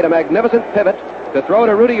Boudreau, who made a magnificent pivot to throw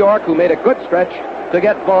to Rudy York, who made a good stretch to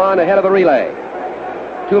get Vaughan ahead of the relay.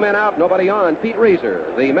 2 men out, nobody on. Pete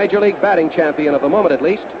Reeser, the Major League batting champion of the moment at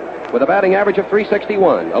least, with a batting average of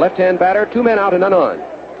 .361. A left-hand batter, 2 men out and none on.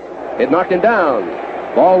 It knocked him down.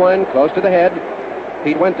 Ball 1, close to the head.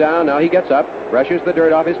 Pete went down, now he gets up, brushes the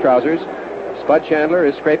dirt off his trousers. Spud Chandler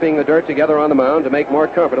is scraping the dirt together on the mound to make more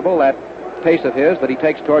comfortable that pace of his that he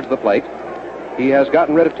takes towards the plate. He has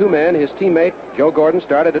gotten rid of 2 men. His teammate, Joe Gordon,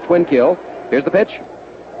 started a twin kill. Here's the pitch.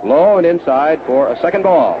 Low and inside for a second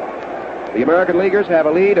ball. The American Leaguers have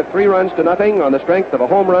a lead of 3-0 on the strength of a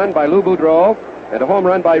home run by Lou Boudreau and a home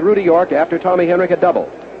run by Rudy York after Tommy Henrik had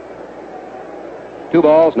doubled. 2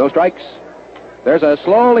 balls, no strikes. There's a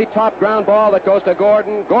slowly topped ground ball that goes to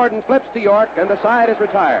Gordon. Gordon flips to York, and the side is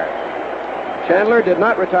retired. Chandler did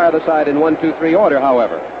not retire the side in 1-2-3 order,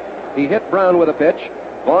 however. He hit Brown with a pitch.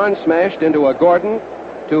 Vaughan smashed into a Gordon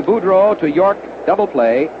to Boudreau to York double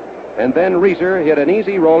play, and then Reeser hit an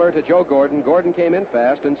easy roller to Joe Gordon. Gordon came in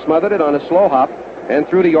fast and smothered it on a slow hop and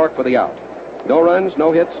threw to York for the out. No runs,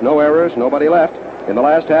 no hits, no errors, nobody left in the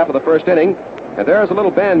last half of the first inning. And there's a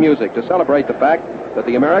little band music to celebrate the fact that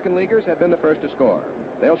the American Leaguers have been the first to score.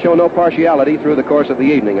 They'll show no partiality through the course of the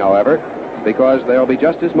evening, however, because there'll be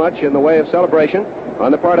just as much in the way of celebration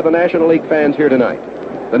on the part of the National League fans here tonight.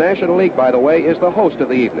 The National League, by the way, is the host of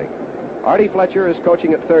the evening. Artie Fletcher is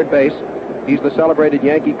coaching at third base. He's the celebrated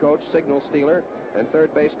Yankee coach, signal stealer, and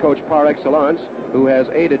third base coach par excellence, who has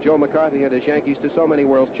aided Joe McCarthy and his Yankees to so many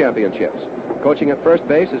World Championships. Coaching at first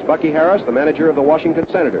base is Bucky Harris, the manager of the Washington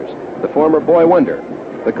Senators, the former boy wonder.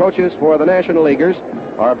 The coaches for the National Leaguers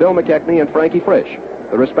are Bill McKechnie and Frankie Frisch.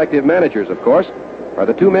 The respective managers, of course, are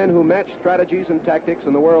the 2 men who matched strategies and tactics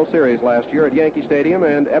in the World Series last year at Yankee Stadium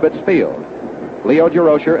and Ebbets Field, Leo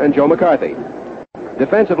Durocher and Joe McCarthy.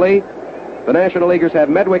 Defensively, the National Leaguers have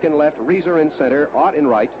Medwick in left, Reeser in center, Ott in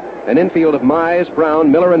right, an infield of Mize,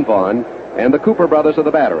 Brown, Miller, and Vaughn, and the Cooper brothers of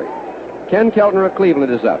the battery. Ken Keltner of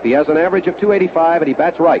Cleveland is up. He has an average of .285, and he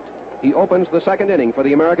bats right. He opens the second inning for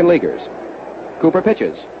the American Leaguers. Cooper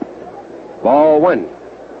pitches. Ball 1.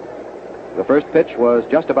 The first pitch was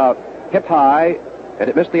just about hip high, and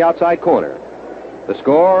it missed the outside corner. The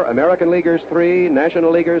score, American Leaguers 3, National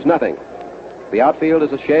Leaguers nothing. The outfield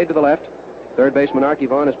is a shade to the left. Third baseman Archie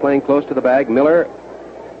Vaughan is playing close to the bag. Miller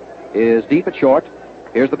is deep at short.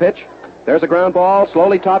 Here's the pitch. There's a ground ball,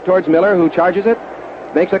 slowly topped towards Miller, who charges it.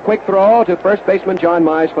 Makes a quick throw to first baseman John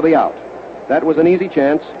Mize for the out. That was an easy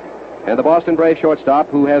chance. And the Boston Brave shortstop,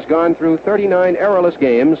 who has gone through 39 errorless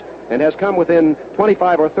games and has come within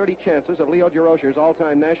 25 or 30 chances of Leo Durocher's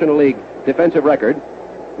all-time National League defensive record,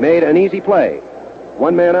 made an easy play.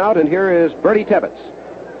 1 man out, and here is Bertie Tebbetts,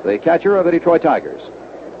 the catcher of the Detroit Tigers.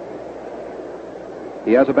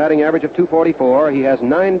 He has a batting average of .244. He has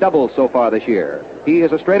 9 doubles so far this year. He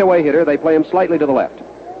is a straightaway hitter. They play him slightly to the left.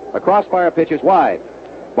 A crossfire pitch is wide.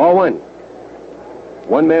 Ball 1.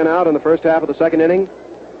 1 man out in the first half of the second inning.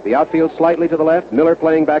 The outfield slightly to the left. Miller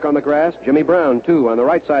playing back on the grass. Jimmy Brown, too, on the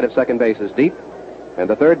right side of second base is deep. And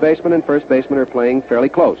the third baseman and first baseman are playing fairly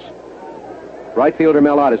close. Right fielder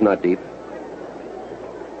Mel Ott is not deep.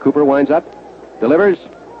 Cooper winds up. Delivers.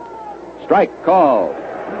 Strike called.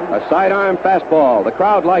 A sidearm fastball. The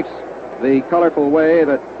crowd likes the colorful way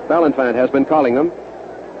that Ballantyne has been calling them,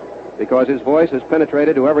 because his voice has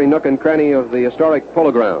penetrated to every nook and cranny of the historic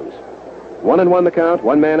Polo Grounds. 1-1 the count,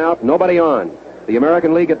 1 man out, nobody on. The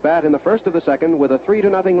American League at bat in the first of the second with a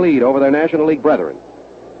 3-0 lead over their National League brethren.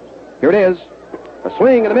 Here it is. A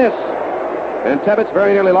swing and a miss. And Tebbetts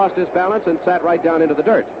very nearly lost his balance and sat right down into the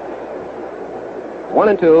dirt.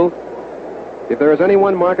 1-2. If there is any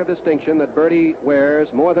one mark of distinction that Bertie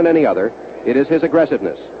wears more than any other, it is his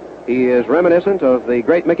aggressiveness. He is reminiscent of the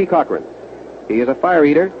great Mickey Cochran. He is a fire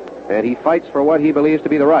eater, and he fights for what he believes to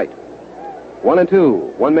be the right.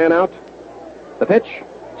 1-2. 1 man out. The pitch.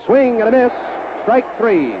 Swing and a miss. Strike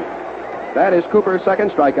 3. That is Cooper's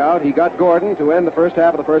second strikeout. He got Gordon to end the first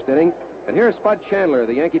half of the first inning. And here's Spud Chandler,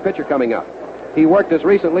 the Yankee pitcher, coming up. He worked as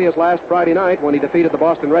recently as last Friday night when he defeated the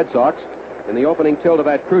Boston Red Sox in the opening tilt of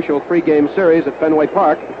that crucial 3-game series at Fenway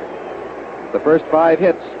Park. The first 5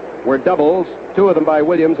 hits were doubles, 2 of them by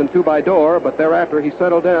Williams and 2 by Dorr, but thereafter he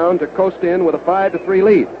settled down to coast in with a 5-3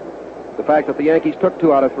 lead. The fact that the Yankees took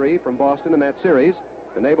 2 out of 3 from Boston in that series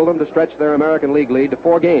enabled them to stretch their American League lead to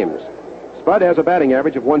 4 games. Spud has a batting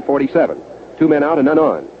average of .147. 2 men out and none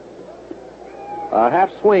on. A half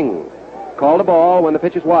swing. Called a ball when the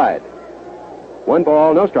pitch is wide. 1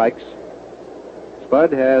 ball, no strikes.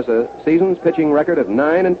 Spud has a season's pitching record of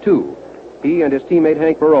 9-2. He and his teammate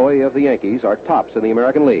Hank Baroe of the Yankees are tops in the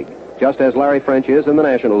American League, just as Larry French is in the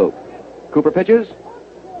National League. Cooper pitches.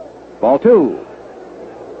 Ball 2.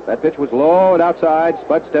 That pitch was low and outside.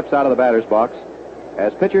 Spud steps out of the batter's box.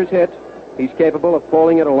 As pitchers hit, he's capable of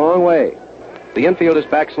pulling it a long way. The infield is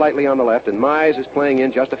back slightly on the left, and Mize is playing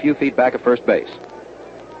in just a few feet back of first base.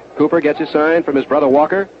 Cooper gets his sign from his brother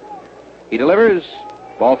Walker. He delivers.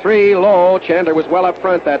 Ball 3, low. Chandler was well up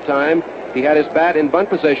front that time. He had his bat in bunt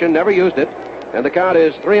position, never used it, and the count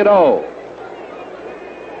is 3-0.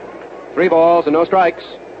 3 balls and no strikes.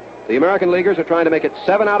 The American Leaguers are trying to make it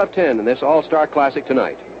 7 out of 10 in this All-Star Classic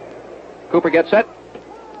tonight. Cooper gets set,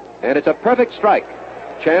 and it's a perfect strike.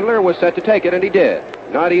 Chandler was set to take it, and he did.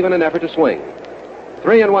 Not even an effort to swing.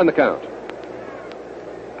 3-1 the count.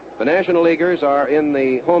 The National Leaguers are in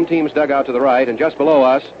the home team's dugout to the right, and just below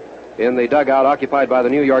us, in the dugout occupied by the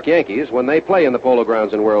New York Yankees, when they play in the Polo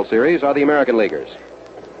Grounds and World Series, are the American Leaguers.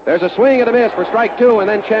 There's a swing and a miss for strike 2, and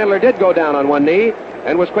then Chandler did go down on one knee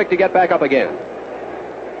and was quick to get back up again.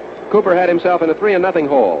 Cooper had himself in a 3-0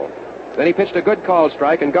 hole. Then he pitched a good called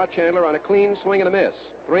strike and got Chandler on a clean swing and a miss.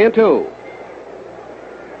 3-2.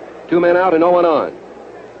 2 men out and no one on.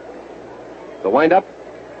 The windup.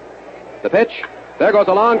 The pitch. There goes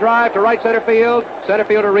a long drive to right center field. Center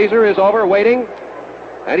fielder Reeser is over, waiting.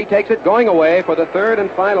 And he takes it going away for the 3rd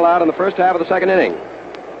and final out in the first half of the 2nd inning.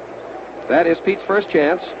 That is Pete's first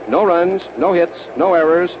chance. No runs, no hits, no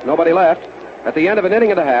errors, nobody left. At the end of an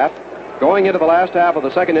inning and a half, going into the last half of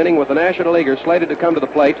the 2nd inning with the National Leaguers slated to come to the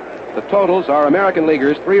plate, the totals are American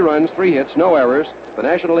Leaguers 3 runs, 3 hits, no errors. The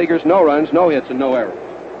National Leaguers no runs, no hits, and no errors.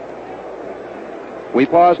 We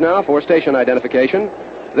pause now for station identification.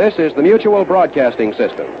 This is the Mutual Broadcasting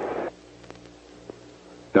System.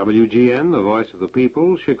 WGN, the voice of the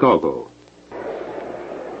people, Chicago.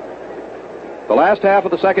 The last half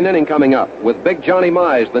of the 2nd inning coming up with Big Johnny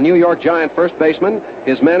Mize, the New York Giant first baseman,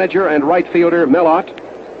 his manager and right fielder Millot,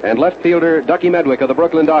 and left fielder Ducky Medwick of the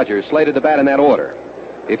Brooklyn Dodgers slated to bat in that order.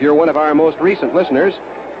 If you're one of our most recent listeners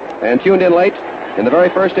and tuned in late, in the very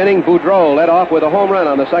first inning, Boudreau led off with a home run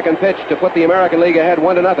on the second pitch to put the American League ahead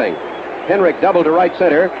 1-0. Henrik doubled to right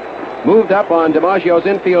center, moved up on DiMaggio's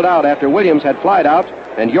infield out after Williams had flied out,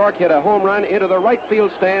 and York hit a home run into the right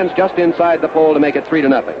field stands just inside the pole to make it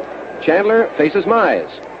 3-0. Chandler faces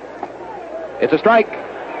Mize. It's a strike.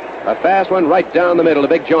 A fast one right down the middle to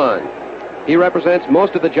Big John. He represents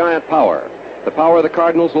most of the Giant power. The power the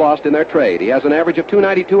Cardinals lost in their trade. He has an average of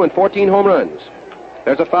 .292 and 14 home runs.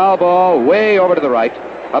 There's a foul ball way over to the right,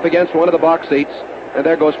 up against one of the box seats, and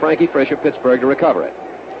there goes Frankie Frisch of Pittsburgh to recover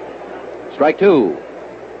it. Strike 2.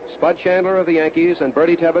 Spud Chandler of the Yankees and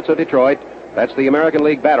Bertie Tebbetts of Detroit. That's the American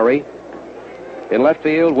League battery. In left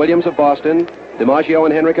field, Williams of Boston, DiMaggio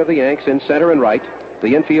and Henrik of the Yanks in center and right.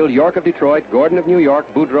 The infield, York of Detroit, Gordon of New York,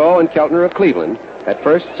 Boudreau and Keltner of Cleveland at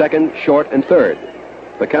first, second, short, and third.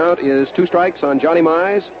 The count is 2 strikes on Johnny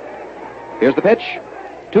Mize. Here's the pitch.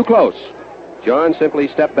 Too close. John simply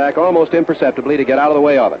stepped back almost imperceptibly to get out of the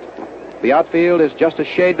way of it. The outfield is just a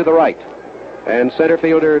shade to the right, and center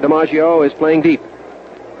fielder DiMaggio is playing deep.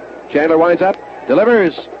 Chandler winds up,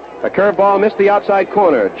 delivers. A curveball missed the outside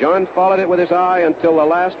corner. John followed it with his eye until the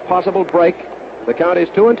last possible break. The count is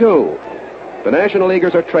 2-2. The National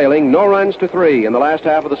Leaguers are trailing, no runs to 3 in the last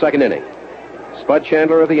half of the 2nd inning. Spud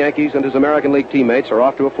Chandler of the Yankees and his American League teammates are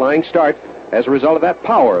off to a flying start as a result of that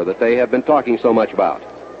power that they have been talking so much about.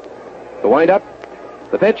 The windup,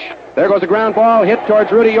 the pitch. There goes a ground ball hit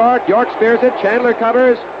towards Rudy York. York spears it. Chandler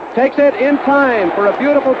covers, takes it in time for a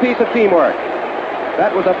beautiful piece of teamwork.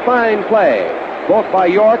 That was a fine play, both by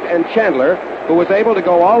York and Chandler, who was able to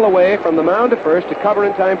go all the way from the mound to first to cover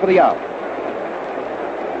in time for the out.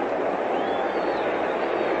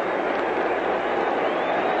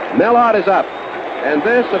 Mellot is up, and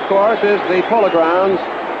this, of course, is the Polo Grounds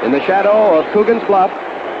in the shadow of Coogan's Bluff,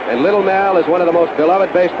 and Little Mel is one of the most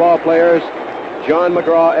beloved baseball players John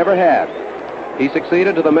McGraw ever had. He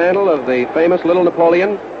succeeded to the mantle of the famous Little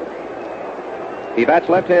Napoleon. He bats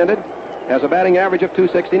left-handed, has a batting average of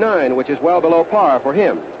 .269, which is well below par for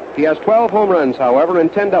him. He has 12 home runs, however,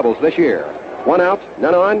 and 10 doubles this year. 1 out,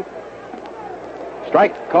 none on.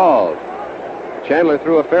 Strike called. Chandler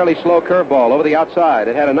threw a fairly slow curveball over the outside.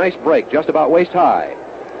 It had a nice break, just about waist high.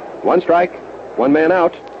 1 strike, 1 man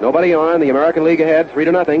out, nobody on. The American League ahead,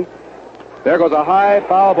 3-0. There goes a high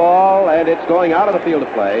foul ball, and it's going out of the field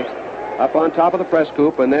of play, up on top of the press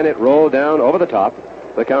coop, and then it rolled down over the top.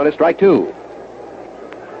 The count is strike 2.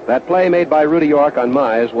 That play made by Rudy York on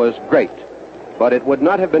Mize was great, but it would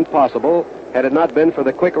not have been possible had it not been for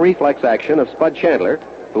the quick reflex action of Spud Chandler,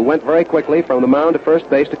 who went very quickly from the mound to first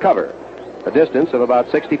base to cover, a distance of about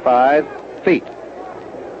 65 feet.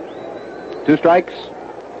 2 strikes.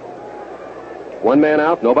 1 man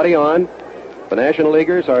out, nobody on. The National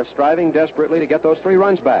Leaguers are striving desperately to get those 3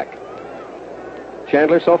 runs back.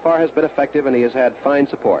 Chandler so far has been effective, and he has had fine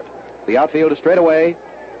support. The outfield is straight away.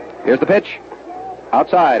 Here's the pitch.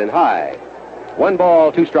 Outside and high. 1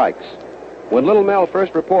 ball, 2 strikes. When Little Mel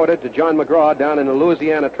first reported to John McGraw down in the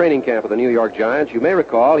Louisiana training camp of the New York Giants, you may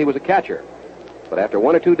recall he was a catcher. But after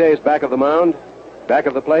 1 or 2 days back of the mound, back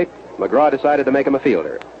of the plate, McGraw decided to make him a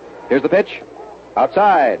fielder. Here's the pitch.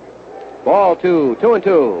 Outside. Ball 2,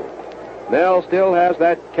 2-2. Mel still has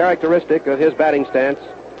that characteristic of his batting stance.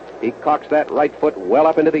 He cocks that right foot well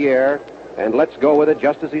up into the air and lets go with it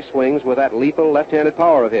just as he swings with that lethal left-handed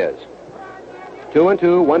power of his.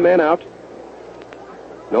 2-2, 1 man out.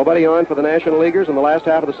 Nobody on for the National Leaguers in the last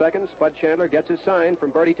half of the second. Spud Chandler gets his sign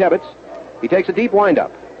from Bertie Tebbetts. He takes a deep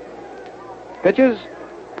windup. Pitches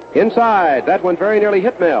inside. That one very nearly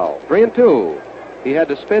hit Mel. 3-2. He had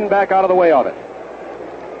to spin back out of the way of it.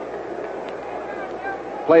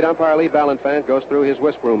 Plate umpire Lee Ballanfant goes through his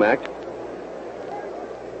whisk room act.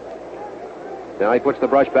 Now he puts the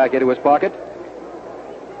brush back into his pocket.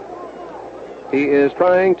 He is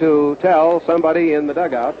trying to tell somebody in the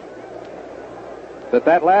dugout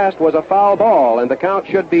that last was a foul ball and the count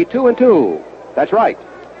should be 2-2. That's right.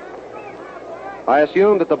 I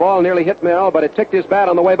assumed that the ball nearly hit Mel, but it ticked his bat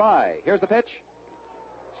on the way by. Here's the pitch.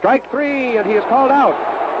 Strike 3, and he is called out.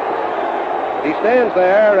 He stands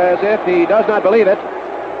there as if he does not believe it.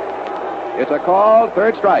 It's a called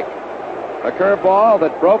 3rd strike. A curveball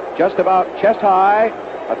that broke just about chest high.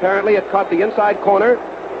 Apparently it caught the inside corner,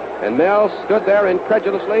 and Mel stood there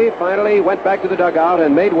incredulously, finally went back to the dugout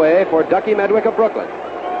and made way for Ducky Medwick of Brooklyn.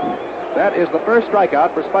 That is the first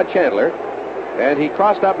strikeout for Spud Chandler, and he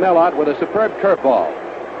crossed up Mel out with a superb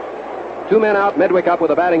curveball. 2 men out, Medwick up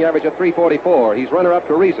with a batting average of .344. He's runner-up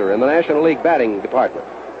to Reeser in the National League batting department.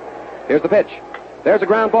 Here's the pitch. There's a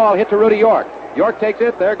ground ball hit to Rudy York. York takes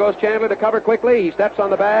it. There goes Chandler to cover quickly. He steps on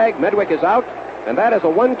the bag. Medwick is out. And that is a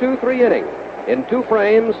 1-2-3 inning. In 2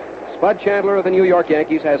 frames, Spud Chandler of the New York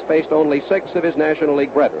Yankees has faced only 6 of his National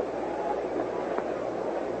League brethren.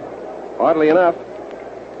 Oddly enough,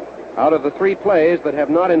 out of the 3 plays that have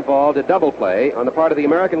not involved a double play on the part of the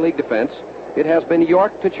American League defense, it has been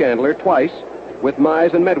York to Chandler twice, with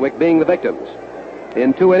Mize and Medwick being the victims.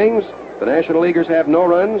 In 2 innings, the National Leaguers have no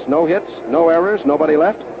runs, no hits, no errors, nobody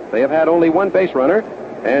left. They have had only 1 base runner,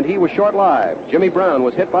 and he was short-lived. Jimmy Brown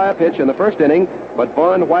was hit by a pitch in the first inning, but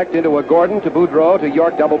Vaughn whacked into a Gordon to Boudreau to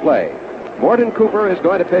York double play. Morton Cooper is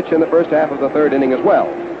going to pitch in the first half of the 3rd inning as well.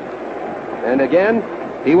 And again,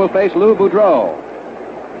 he will face Lou Boudreau.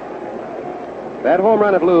 That home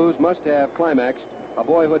run of Lou's must have climaxed a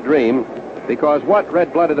boyhood dream, because what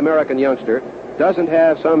red-blooded American youngster doesn't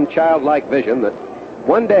have some childlike vision that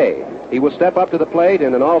one day he will step up to the plate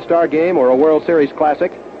in an all-star game or a World Series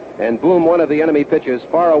Classic and boom one of the enemy pitches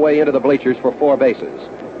far away into the bleachers for 4 bases.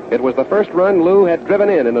 It was the first run Lou had driven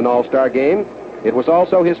in an all-star game. It was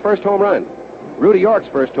also his first home run. Rudy York's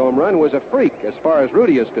first home run was a freak as far as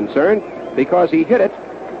Rudy is concerned, because he hit it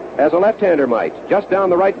as a left-hander might, just down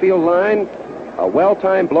the right field line, a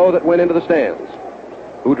well-timed blow that went into the stands.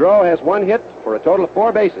 Boudreau has 1 hit for a total of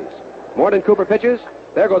 4 bases. Morton Cooper pitches.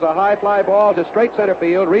 There goes a high fly ball to straight center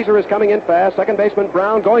field. Reeser is coming in fast. Second baseman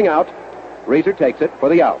Brown going out. Reeser takes it for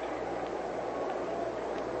the out.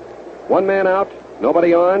 1 man out,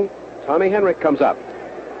 nobody on. Tommy Henrik comes up.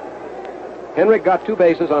 Henrik got 2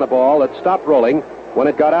 bases on a ball that stopped rolling when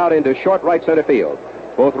it got out into short right center field.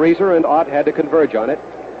 Both Reeser and Ott had to converge on it.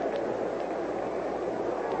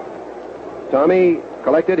 Tommy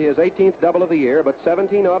collected his 18th double of the year, but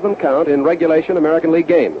 17 of them count in regulation American League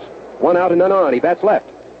games. 1 out and none on. He bats left.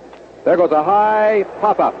 There goes a high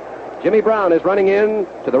pop-up. Jimmy Brown is running in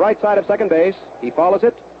to the right side of second base. He follows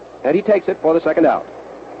it, and he takes it for the 2nd out.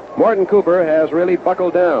 Morton Cooper has really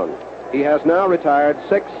buckled down. He has now retired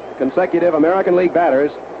 6 consecutive American League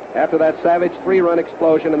batters after that savage 3-run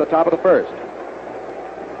explosion in the top of the 1st.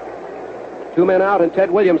 2 men out and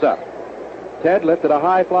Ted Williams up. Ted lifted a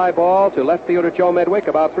high fly ball to left fielder Joe Medwick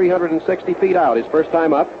about 360 feet out his first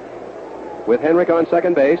time up, with Henrik on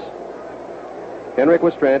second base. Henrik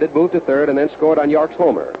was stranded, moved to 3rd, and then scored on York's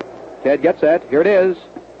homer. Ted gets set. Here it is.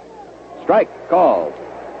 Strike called.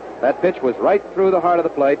 That pitch was right through the heart of the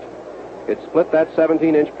plate. It split that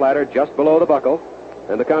 17-inch platter just below the buckle,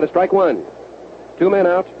 and the count is strike 1. 2 men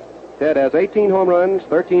out. Ted has 18 home runs,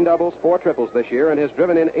 13 doubles, 4 triples this year, and has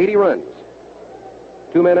driven in 80 runs.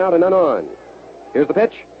 2 men out and none on. Here's the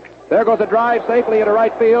pitch. There goes a drive safely into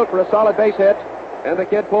right field for a solid base hit, and the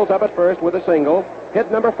kid pulls up at first with a single.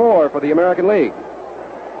 Hit number 4 for the American League.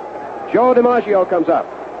 Joe DiMaggio comes up.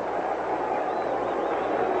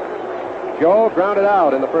 Joe grounded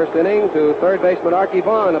out in the first inning to third baseman Archie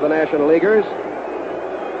Vaughan of the National Leaguers.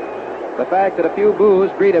 The fact that a few boos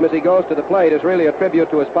greet him as he goes to the plate is really a tribute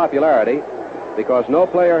to his popularity, because no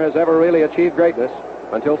player has ever really achieved greatness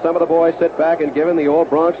until some of the boys sit back and give him the old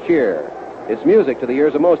Bronx cheer. It's music to the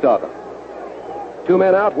ears of most of them. 2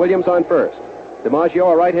 men out, Williams on first.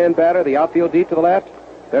 DiMaggio, a right-hand batter, the outfield deep to the left.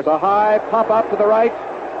 There's a high pop-up to the right.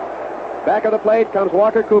 Back of the plate comes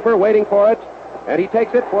Walker Cooper, waiting for it, and he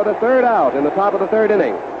takes it for the third out in the top of the third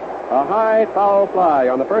inning. A high foul fly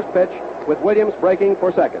on the first pitch, with Williams breaking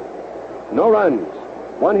for second. No runs,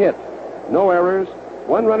 1 hit, no errors,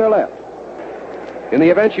 1 runner left. In the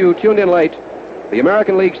event you tuned in late, the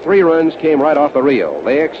American League's 3 runs came right off the reel.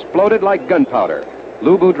 They exploded like gunpowder.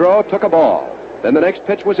 Lou Boudreau took a ball. Then the next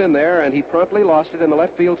pitch was in there, and he promptly lost it in the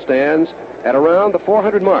left field stands at around the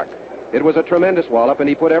 400 mark. It was a tremendous wallop, and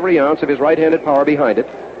he put every ounce of his right-handed power behind it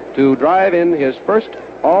to drive in his first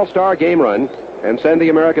All-Star game run and send the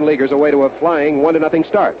American Leaguers away to a flying 1-0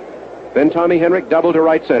 start. Then Tommy Henrich doubled to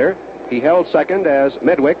right center. He held second as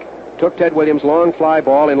Medwick took Ted Williams' long fly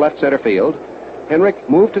ball in left center field. Henrich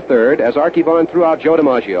moved to third as Archie Vaughan threw out Joe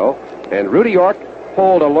DiMaggio, and Rudy York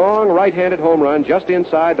holed a long right-handed home run just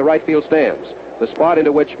inside the right field stands, the spot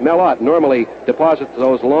into which Mel Ott normally deposits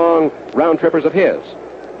those long round trippers of his.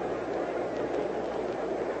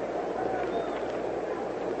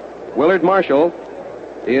 Willard Marshall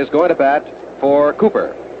is going to bat for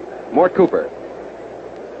Cooper, Mort Cooper.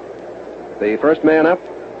 The first man up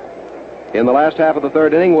in the last half of the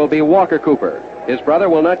third inning will be Walker Cooper. His brother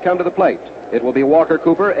will not come to the plate. It will be Walker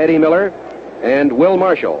Cooper, Eddie Miller, and Will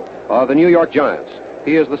Marshall of the New York Giants.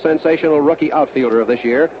 He is the sensational rookie outfielder of this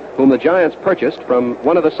year, whom the Giants purchased from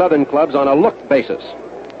one of the Southern clubs on a look basis.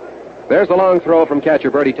 There's the long throw from catcher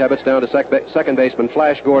Bertie Tebbetts down to second baseman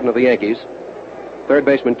Flash Gordon of the Yankees. Third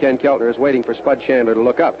baseman Ken Keltner is waiting for Spud Chandler to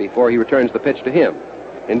look up before he returns the pitch to him.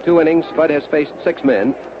 In 2 innings, Spud has faced 6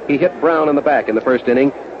 men. He hit Brown in the back in the first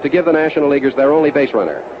inning to give the National Leaguers their only base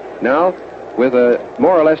runner. Now, with a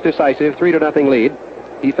more or less decisive 3-0 lead,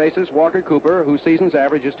 he faces Walker Cooper, whose season's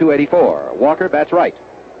average is .284. Walker bats right.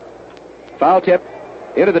 Foul tip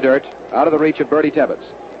into the dirt, out of the reach of Bertie Tebbetts.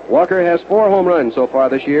 Walker has 4 home runs so far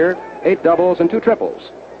this year, 8 doubles and 2 triples.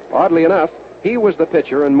 Oddly enough, he was the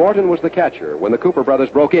pitcher and Morton was the catcher when the Cooper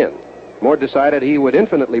brothers broke in. Mort decided he would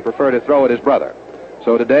infinitely prefer to throw at his brother.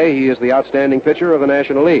 So today he is the outstanding pitcher of the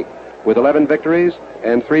National League, with 11 victories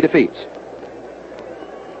and 3 defeats.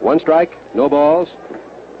 1 strike, no balls,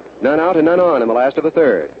 none out and none on in the last of the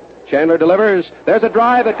third. Chandler delivers. There's a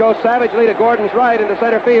drive that goes savagely to Gordon's right into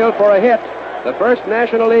center field for a hit. The first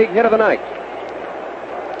National League hit of the night.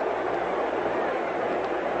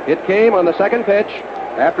 It came on the second pitch.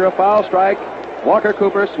 After a foul strike, Walker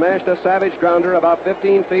Cooper smashed a savage grounder about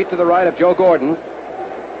 15 feet to the right of Joe Gordon.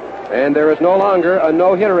 And there is no longer a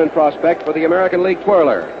no-hitter in prospect for the American League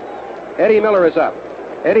twirler. Eddie Miller is up.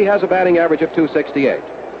 Eddie has a batting average of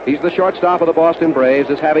 .268. He's the shortstop of the Boston Braves,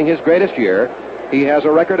 is having his greatest year. He has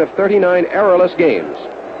a record of 39 errorless games.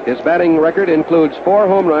 His batting record includes 4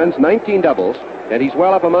 home runs, 19 doubles, and he's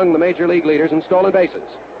well up among the major league leaders in stolen bases.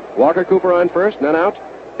 Walker Cooper on first, none out.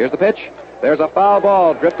 Here's the pitch. There's a foul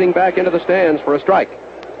ball drifting back into the stands for a strike.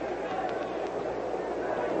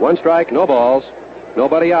 1 strike, no balls.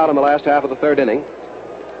 Nobody out in the last half of the third inning.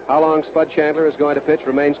 How long Spud Chandler is going to pitch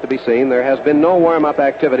remains to be seen. There has been no warm-up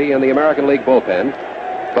activity in the American League bullpen,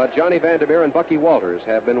 but Johnny Vandermeer and Bucky Walters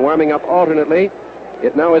have been warming up alternately.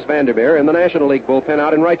 It now is Vandermeer in the National League bullpen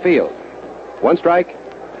out in right field. 1 strike.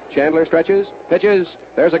 Chandler stretches, pitches.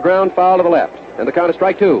 There's a ground foul to the left, and the count is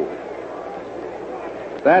strike 2.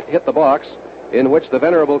 That hit the box in which the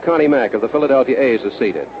venerable Connie Mack of the Philadelphia A's is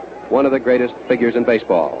seated, one of the greatest figures in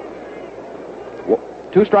baseball.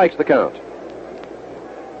 2 strikes the count.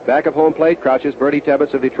 Back of home plate crouches Bertie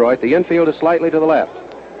Tebbetts of Detroit. The infield is slightly to the left.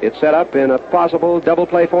 It's set up in a possible double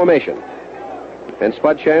play formation. And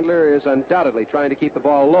Spud Chandler is undoubtedly trying to keep the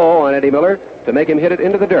ball low on Eddie Miller to make him hit it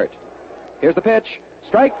into the dirt. Here's the pitch.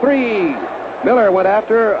 Strike 3. Miller went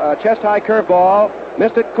after a chest-high curveball,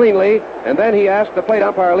 missed it cleanly, and then he asked the plate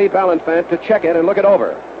umpire, Lee Ballanfant, to check it and look it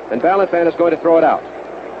over. And Ballanfant is going to throw it out.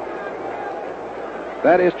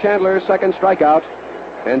 That is Chandler's second strikeout.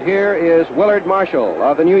 And here is Willard Marshall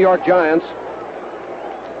of the New York Giants.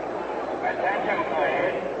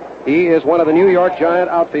 He is one of the New York Giant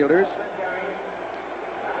outfielders.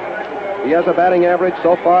 He has a batting average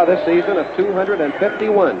so far this season of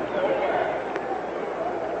 251.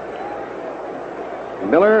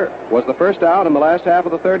 Miller was the first out in the last half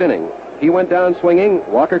of the third inning. He went down swinging.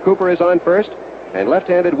 Walker Cooper is on first, and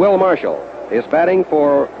left-handed Will Marshall is batting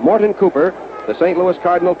for Morton Cooper, the St. Louis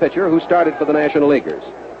Cardinal pitcher who started for the National Leaguers.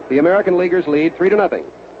 The American Leaguers lead 3-0.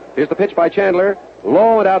 Here's the pitch by Chandler,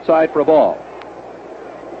 low and outside for a ball.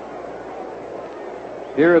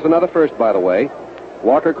 Here is another first, by the way.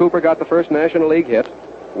 Walker Cooper got the first National League hit.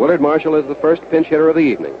 Willard Marshall is the first pinch hitter of the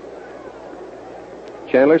evening.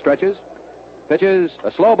 Chandler stretches, pitches.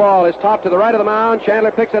 A slow ball is topped to the right of the mound.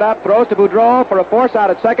 Chandler picks it up, throws to Boudreau for a force out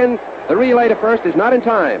at second. The relay to first is not in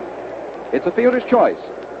time. It's a fielder's choice.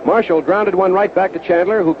 Marshall grounded one right back to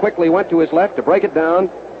Chandler, who quickly went to his left to break it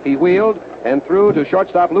down. He wheeled and threw to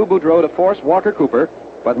shortstop Lou Boudreau to force Walker Cooper,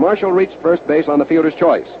 but Marshall reached first base on the fielder's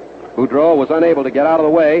choice. Boudreau was unable to get out of the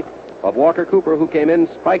way of Walker Cooper, who came in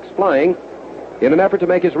spikes flying in an effort to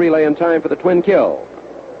make his relay in time for the twin kill.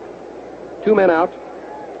 2 men out.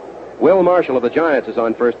 Will Marshall of the Giants is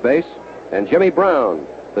on first base, and Jimmy Brown,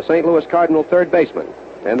 the St. Louis Cardinal third baseman,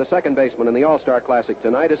 and the second baseman in the All-Star Classic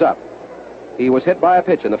tonight, is up. He was hit by a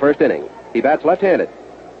pitch in the first inning. He bats left-handed.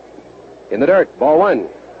 In the dirt, ball one.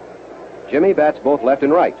 Jimmy bats both left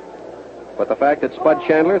and right. But the fact that Spud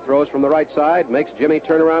Chandler throws from the right side makes Jimmy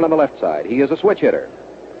turn around on the left side. He is a switch hitter.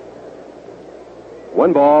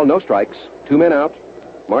 1 ball, no strikes. 2 men out.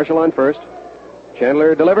 Marshall on first.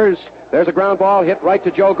 Chandler delivers. There's a ground ball hit right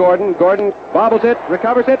to Joe Gordon. Gordon bobbles it,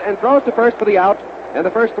 recovers it, and throws to first for the out, and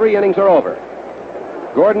the first 3 innings are over.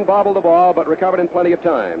 Gordon bobbled the ball, but recovered in plenty of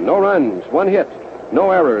time. No runs, 1 hit,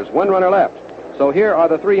 no errors, 1 runner left. So here are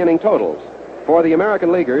the 3-inning totals. For the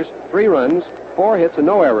American Leaguers, 3 runs, 4 hits, and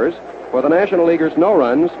no errors. For the National Leaguers, no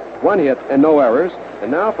runs, 1 hit, and no errors.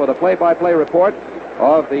 And now for the play-by-play report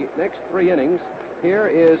of the next 3 innings, here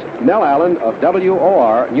is Mel Allen of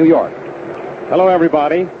WOR, New York. Hello,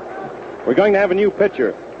 everybody. We're going to have a new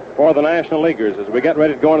pitcher for the National Leaguers as we get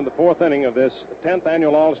ready to go into the 4th inning of this 10th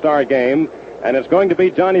annual All-Star game, and it's going to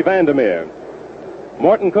be Johnny Vandermeer.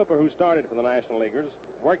 Morton Cooper, who started for the National Leaguers,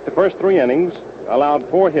 worked the first 3 innings, allowed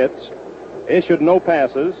 4 hits, issued no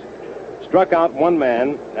passes, struck out 1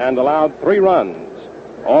 man, and allowed 3 runs,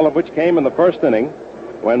 all of which came in the first inning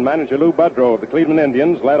when manager Lou Boudreau of the Cleveland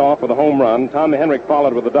Indians led off with a home run. Tommy Henrich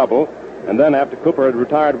followed with a double, and then after Cooper had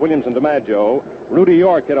retired Williams and DiMaggio, Rudy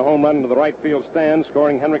York hit a home run into the right field stand,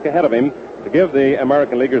 scoring Henrich ahead of him to give the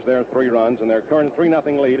American Leaguers their 3 runs and their current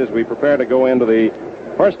 3-0 lead as we prepare to go into the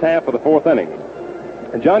first half of the 4th inning.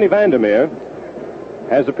 And Johnny Vandermeer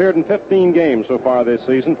has appeared in 15 games so far this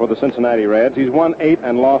season for the Cincinnati Reds. He's won 8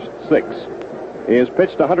 and lost 6. He has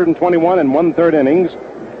pitched 121 and 1/3 innings,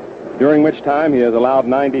 during which time he has allowed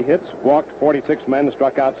 90 hits, walked 46 men, and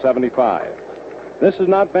struck out 75. This is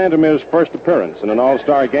not Vandermeer's first appearance in an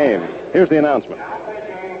All-Star game. Here's the announcement.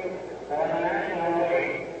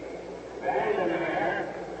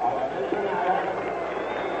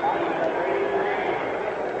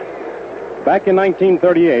 Back in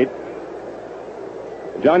 1938,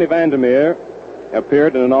 Johnny Vandermeer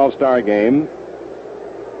appeared in an All-Star game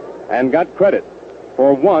and got credit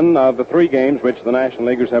for 1 of the 3 games which the National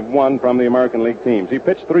Leaguers have won from the American League teams. He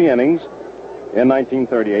pitched 3 innings in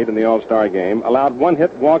 1938 in the All-Star game, allowed 1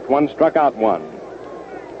 hit, walked 1, struck out 1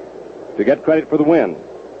 to get credit for the win.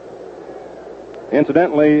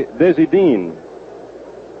 Incidentally, Dizzy Dean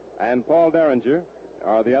and Paul Derringer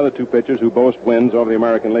are the other 2 pitchers who boast wins over the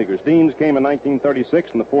American Leaguers. Dean's came in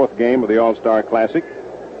 1936 in the 4th game of the All-Star Classic.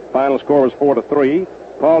 Final score was 4-3.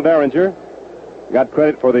 Paul Derringer got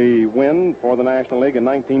credit for the win for the National League in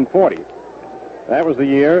 1940. That was the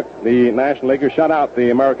year the National Leaguers shut out the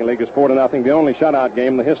American Leaguers 4-0, the only shutout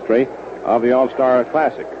game in the history of the All-Star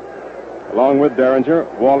Classic. Along with Derringer,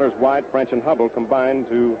 Walters, White, French, and Hubble combined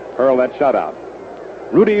to hurl that shutout.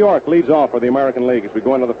 Rudy York leads off for the American League as we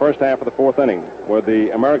go into the first half of the 4th inning, where the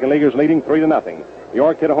American Leaguers leading 3-0.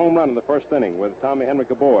 York hit a home run in the first inning with Tommy Henrich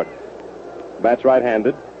aboard. Bats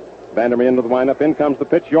right-handed. Vandermeer into the windup. In comes the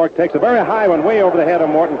pitch. York takes a very high one way over the head of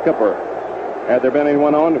Morton Cooper. Had there been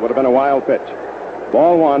anyone on, it would have been a wild pitch.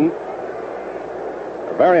 Ball 1.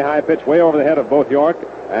 A very high pitch way over the head of both York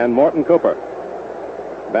and Morton Cooper.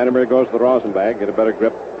 Vandermeer goes to the rosin bag, get a better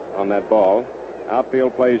grip on that ball.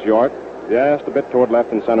 Outfield plays York. Just a bit toward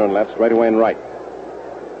left and center and left, straightaway and right.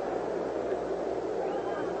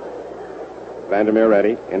 Vandermeer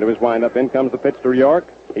ready. Into his windup. In comes the pitch to York.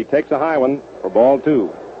 He takes a high one for ball 2.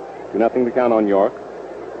 2-0 to count on York.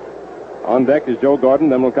 On deck is Joe Gordon.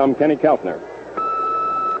 Then will come Kenny Keltner.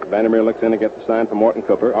 Vandermeer looks in to get the sign from Morton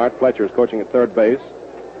Cooper. Art Fletcher is coaching at third base.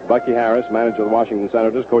 Bucky Harris, manager of the Washington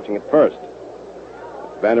Senators, coaching at first.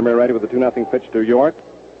 Vandermeer ready with a 2-0 pitch to York.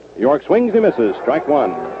 York swings, he misses. Strike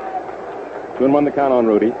 1. 2-1 to count on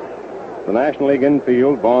Rudy. The National League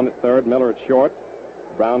infield, Vaughn at third, Miller at short,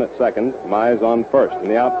 Brown at second, Mize on first. In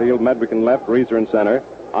the outfield, Medwick in left, Reeser in center,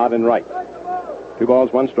 Ott in right. 2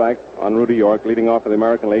 balls, 1 strike on Rudy York, leading off for the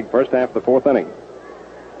American League, first half of the 4th inning.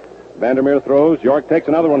 Vandermeer throws. York takes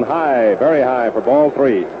another one high, very high for ball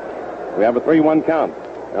 3. We have a 3-1 count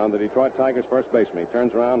on the Detroit Tigers first baseman. He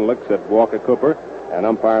turns around and looks at Walker Cooper, and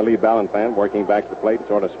umpire Lee Ballantyne working back to the plate,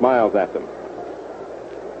 sort of smiles at them.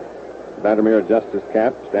 Vandermeer adjusts his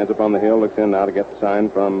cap, stands up on the hill, looks in now to get the sign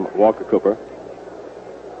from Walker Cooper.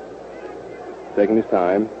 Taking his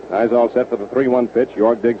time. Eyes all set for the 3-1 pitch.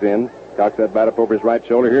 York digs in, cocks that bat up over his right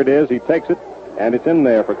shoulder. Here it is. He takes it, and it's in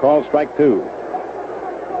there for called strike 2.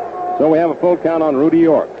 So we have a full count on Rudy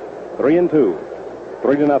York. 3-2.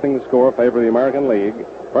 3-0 the score, favor of the American League.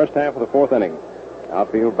 First half of the 4th inning.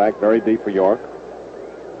 Outfield back very deep for York.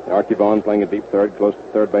 Archie Vaughn playing a deep third, close to the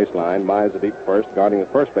third base line. Mize a deep first, guarding the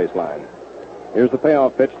first base line. Here's the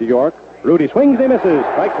payoff pitch to York. Rudy swings, he misses.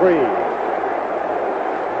 Strike 3.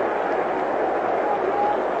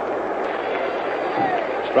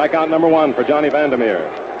 Strikeout number 1 for Johnny Vandermeer,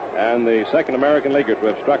 and the second American leaguer to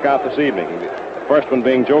have struck out this evening. The first one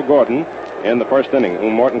being Joe Gordon in the first inning,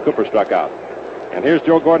 whom Morton Cooper struck out. And here's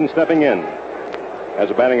Joe Gordon stepping in. Has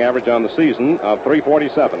a batting average on the season of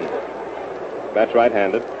 347. Bats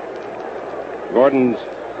right-handed. Gordon's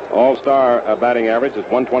all-star batting average is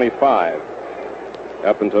 125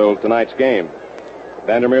 up until tonight's game.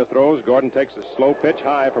 Vandermeer throws. Gordon takes a slow pitch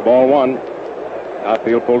high for ball 1.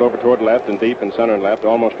 Outfield pulled over toward left and deep in center and left,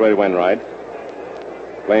 almost straight away and right.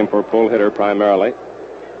 Playing for a pull hitter primarily.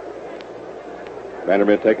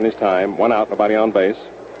 Vandermeer taking his time. 1 out, nobody on base.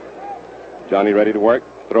 Johnny ready to work.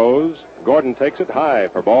 Throws. Gordon takes it high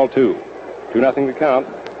for ball 2. 2-0 the count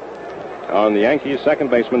on the Yankees' second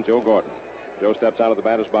baseman, Joe Gordon. Joe steps out of the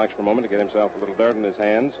batter's box for a moment to get himself a little dirt in his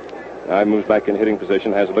hands. Now he moves back in hitting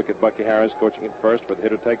position, has a look at Bucky Harris coaching at first for the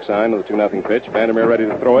hitter take sign of the 2-0 pitch. Vandermeer ready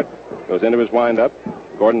to throw it. Goes into his windup.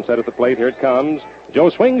 Gordon set at the plate. Here it comes. Joe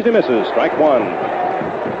swings, he misses. Strike 1.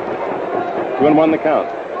 2-1 the count.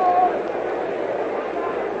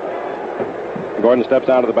 Gordon steps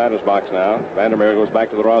out of the batter's box now. Vandermeer goes back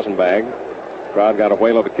to the rosin bag. Crowd got a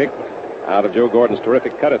whale of a kick out of Joe Gordon's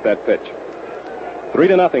terrific cut at that pitch.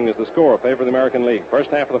 3-0 is the score, favor of the American League. First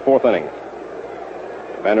half of the 4th inning.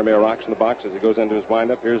 Vandermeer rocks in the box as he goes into his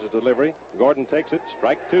windup. Here's his delivery. Gordon takes it.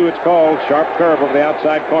 Strike 2, it's called. Sharp curve over the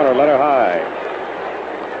outside corner. Letter high.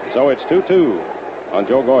 So it's 2-2 on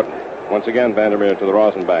Joe Gordon. Once again, Vandermeer to the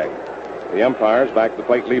rosin bag. The umpires back to the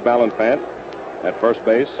plate, Lee Ballantyne. At first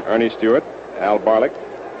base, Ernie Stewart. Al Barlick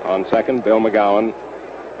on second. Bill McGowan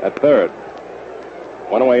at third.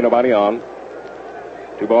 1 away, nobody on.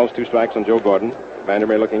 2 balls, 2 strikes on Joe Gordon.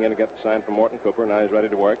 Vandermeer looking in to get the sign from Morton Cooper. Now he's ready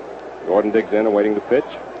to work. Gordon digs in, awaiting the pitch.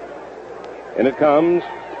 In it comes.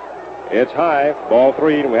 It's high. Ball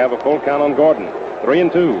 3. We have a full count on Gordon.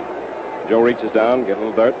 3-2. Joe reaches down, gets a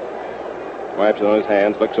little dirt. Wipes it on his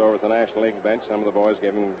hands, looks over at the National League bench. Some of the boys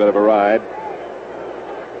gave him a bit of a ride.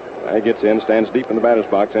 He gets in, stands deep in the batter's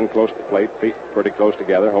box, in close to the plate, feet pretty close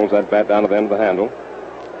together, holds that bat down to the end of the handle.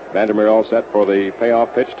 Vandermeer all set for the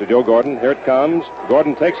payoff pitch to Joe Gordon. Here it comes.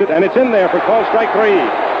 Gordon takes it, and it's in there for called strike 3.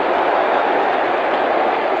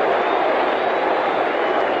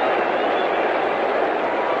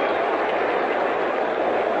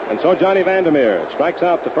 And so Johnny Vandermeer strikes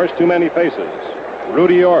out the first too many faces,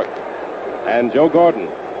 Rudy York and Joe Gordon.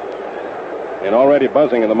 And already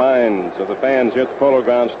buzzing in the minds of the fans here at the Polo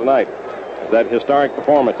Grounds tonight is that historic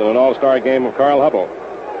performance in an all-star game of Carl Hubbell.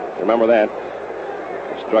 Remember that.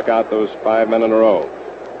 He struck out those 5 men in a row.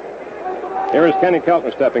 Here is Kenny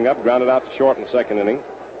Keltner stepping up, grounded out to short in the second inning.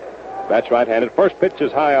 Bats right-handed. First pitch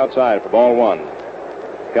is high outside for ball 1.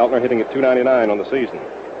 Keltner hitting at .299 on the season.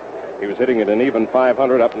 He was hitting at an even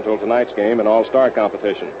 .500 up until tonight's game in all-star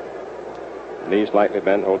competition. Knee slightly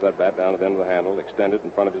bent, holds that bat down at the end of the handle, extended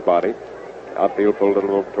in front of his body. Outfield pulled a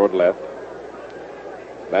little over toward the left.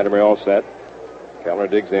 Vandermeer all set. Keltner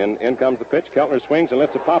digs in. In comes the pitch. Keltner swings and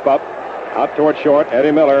lifts a pop-up. Out toward short.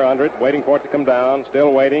 Eddie Miller under it, waiting for it to come down.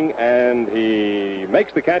 Still waiting, and he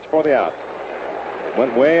makes the catch for the out. It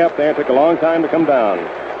went way up there. Took a long time to come down.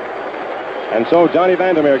 And so Johnny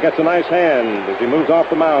Vandermeer gets a nice hand as he moves off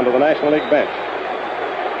the mound to the National League bench.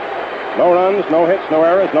 No runs, no hits, no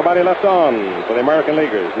errors, nobody left on for the American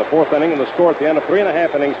Leaguers in the 4th inning, and the score at the end of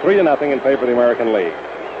 3.5 innings, 3-0 in favor of the American League.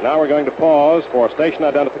 Now we're going to pause for station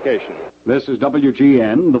identification. This is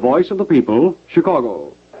WGN, the voice of the people,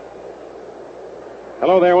 Chicago.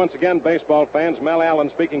 Hello there once again, baseball fans. Mel Allen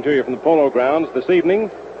speaking to you from the Polo Grounds. This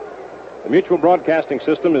evening, the Mutual Broadcasting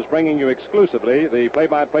System is bringing you exclusively the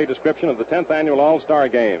play-by-play description of the 10th Annual All-Star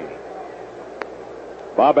Game.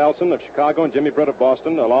 Bob Elson of Chicago and Jimmy Britt of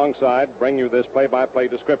Boston alongside bring you this play-by-play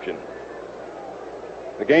description.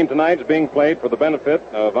 The game tonight is being played for the benefit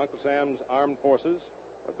of Uncle Sam's Armed Forces,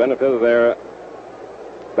 for the benefit of their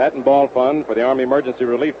Bat and Ball Fund, for the Army Emergency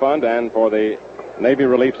Relief Fund, and for the Navy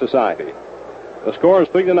Relief Society. The score is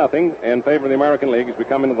 3-0 in favor of the American League as we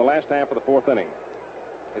come into the last half of the fourth inning.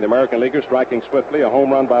 The American leaguers striking swiftly, a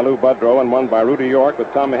home run by Lou Budrow and one by Rudy York,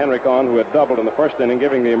 with Tommy Henrik on, who had doubled in the first inning,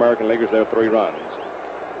 giving the American leaguers their 3 runs.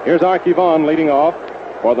 Here's Archie Vaughan leading off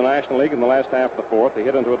for the National League in the last half of the fourth. He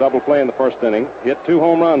hit into a double play in the first inning. He hit 2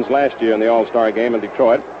 home runs last year in the All-Star game in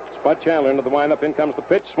Detroit. Spud Chandler into the windup. In comes the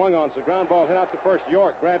pitch. Swung on. It's a ground ball hit out to first.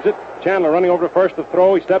 York grabs it. Chandler running over to first to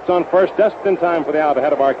throw. He steps on first just in time for the out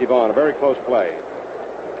ahead of Archie Vaughan. A very close play.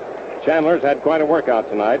 Chandler's had quite a workout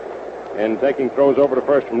tonight in taking throws over to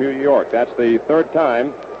first from New York. That's the 3rd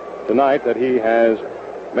time tonight that he has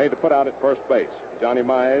made the put out at first base. Johnny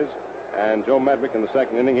Mize and Joe Medwick in the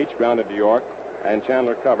second inning each grounded to York, and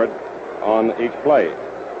Chandler covered on each play.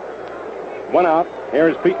 1 out. Here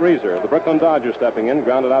is Pete Reiser, the Brooklyn Dodger, stepping in,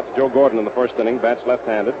 grounded out to Joe Gordon in the first inning. Bats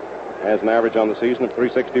left-handed, has an average on the season of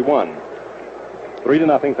 .361.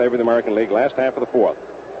 3-0 favor the American League, last half of the fourth.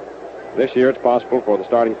 This year it's possible for the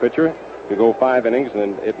starting pitcher to go 5 innings,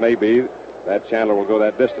 and it may be that Chandler will go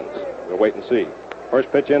that distance. We'll wait and see.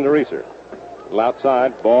 First pitch into Reiser. A little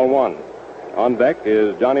outside, ball 1. On deck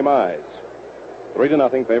is Johnny Mize.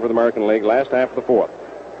 3-0 favor the American League, last half of the fourth.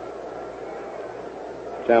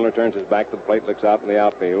 Chandler turns his back to the plate, looks out in the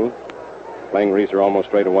outfield, playing Reiser almost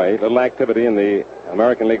straight away. Little activity in the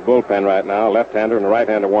American League bullpen right now. Left-hander and a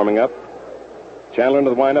right-hander warming up. Chandler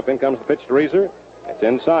into the windup. In comes the pitch to Reiser. It's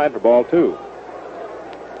inside for ball 2.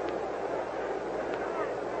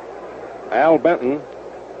 Al Benton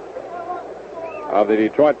of the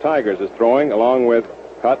Detroit Tigers is throwing, along with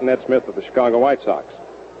Cotton Ed Smith of the Chicago White Sox.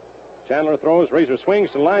 Chandler throws. Reiser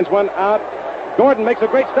swings to lines one out. Gordon makes a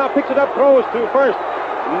great stop, picks it up, throws to first,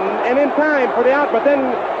 and in time for the out, but then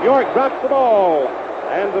York drops the ball,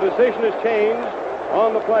 and the decision is changed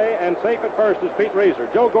on the play, and safe at first is Pete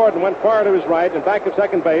Reiser. Joe Gordon went far to his right and back of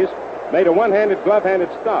second base, made a one-handed, glove-handed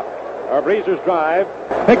stop of Reiser's drive,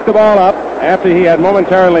 picked the ball up after he had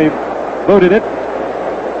momentarily booted it,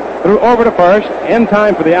 threw over to first, in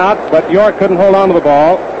time for the out, but York couldn't hold on to the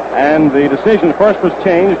ball, and the decision first was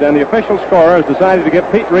changed, and the official scorer has decided to give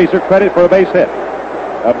Pete Reiser credit for a base hit.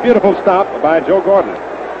 A beautiful stop by Joe Gordon.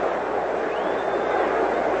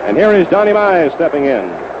 And here is Johnny Mize stepping in.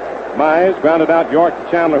 Mize grounded out York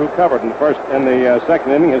to Chandler, who covered in the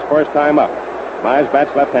second inning, his first time up. Mize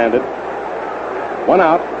bats left-handed. 1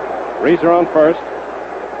 out. Reiser on first.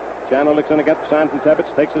 Chandler looks in to get the sign from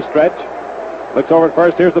Tebbets, takes a stretch. Looks over at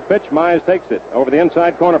first. Here's the pitch. Mize takes it over the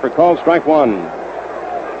inside corner for called strike 1.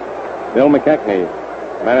 Bill McKechnie,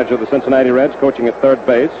 manager of the Cincinnati Reds, coaching at third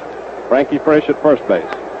base. Frankie Frisch at first base.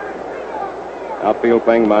 Outfield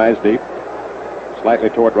playing Mize deep. Slightly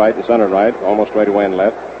toward right and center right, almost straight away and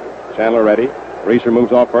left. Chandler ready. Reiser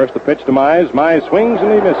moves off first. The pitch to Mize. Mize swings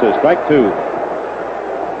and he misses. Strike 2.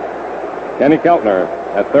 Kenny Keltner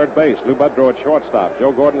at third base. Lou Budrow at shortstop.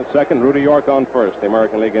 Joe Gordon at second. Rudy York on first. The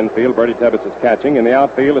American League infield. Bertie Tebbets is catching. In the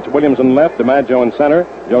outfield, it's Williams in left. DiMaggio in center.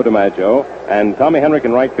 Joe DiMaggio. And Tommy Henrik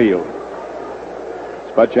in right field.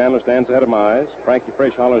 Spud Chandler stands ahead of Mize. Frankie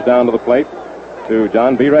Frisch hollers down to the plate to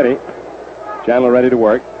John B. Ready. Chandler ready to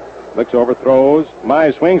work. Looks over, throws.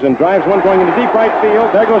 Mize swings and drives one going into deep right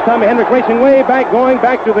field. There goes Tommy Henrik racing way back, going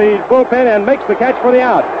back to the bullpen and makes the catch for the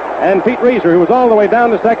out. And Pete Reiser, who was all the way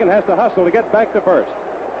down to second, has to hustle to get back to first.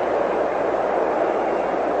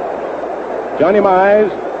 Johnny Mize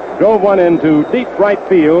drove one into deep right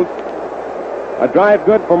field. A drive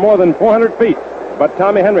good for more than 400 feet. But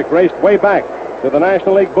Tommy Henrik raced way back to the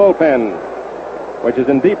National League bullpen, which is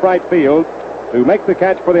in deep right field, to make the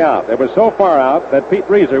catch for the out. It was so far out that Pete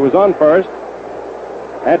Reiser, who was on first,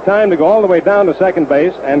 had time to go all the way down to second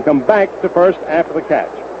base and come back to first after the catch.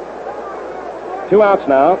 2 outs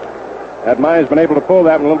now. Had Mize been able to pull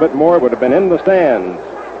that one a little bit more, it would have been in the stands.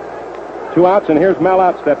 2 outs, and here's Mal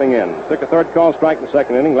Ott stepping in. Took a third call strike in the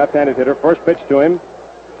second inning. Left-handed hitter. First pitch to him.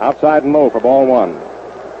 Outside and low for ball 1.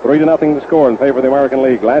 3-0 the score in favor of the American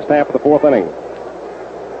League. Last half of the fourth inning.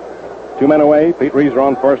 2 men away. Pete Reiser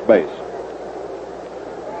on first base.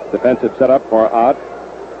 Defensive setup for Ott,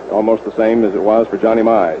 almost the same as it was for Johnny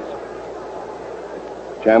Mize.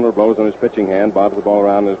 Chandler blows on his pitching hand, bobs the ball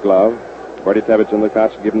around his glove. Bertie Tebbets in the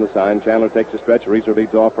couch to give him the sign. Chandler takes a stretch. Reiser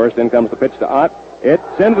leads off first. In comes the pitch to Ott.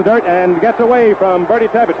 It's in the dirt and gets away from Bertie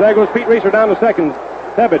Tebbets. There goes Pete Reiser down to second.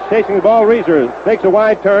 Tebbets chasing the ball. Reiser takes a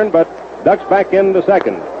wide turn, but ducks back into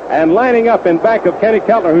second. And lining up in back of Kenny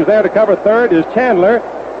Keltner, who's there to cover third, is Chandler,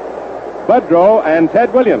 Budrow, and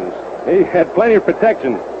Ted Williams. He had plenty of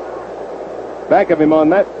protection. Back of him on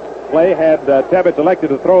that play had Tebbets elected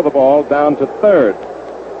to throw the ball down to third.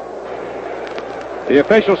 The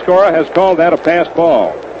official scorer has called that a pass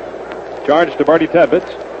ball. Charge to Bertie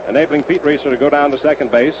Tebbetts, enabling Pete Reeser to go down to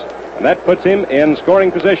second base, and that puts him in scoring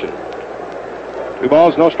position. 2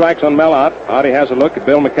 balls, no strikes on Mel Ott. Oddie has a look at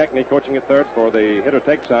Bill McKechnie coaching at third for the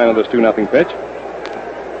hit-or-take sign of this 2-0 pitch.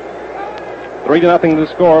 3-0 the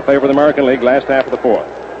score, favor the American League, last half of the fourth.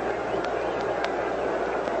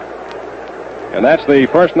 And that's the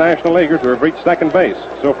first National Leaguer to have reached second base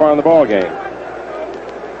so far in the ball game.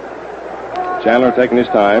 Chandler taking his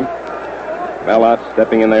time. Mel Ott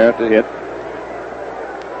stepping in there to hit.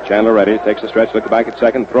 Chandler ready, takes the stretch, looks back at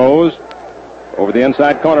second, throws over the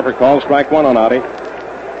inside corner for call, strike 1 on Oddie.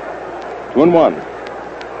 2-1.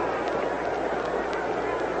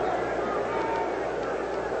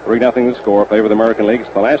 3-0 the score, favor the American League.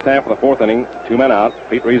 It's the last half of the fourth inning, 2 men out.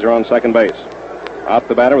 Pete Reeser on second base. Out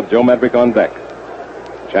the batter with Joe Medrick on deck.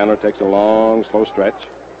 Chandler takes a long, slow stretch,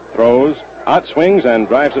 throws, Ott swings and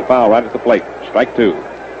drives it foul right at the plate. Strike 2.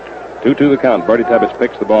 2-2 the count. Bertie Tebbetts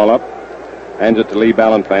picks the ball up, hands it to Lee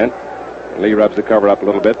Ballanfant. Lee rubs the cover up a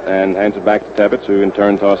little bit and hands it back to Tebbetts, who in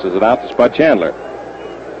turn tosses it out to Spud Chandler.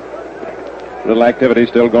 Little activity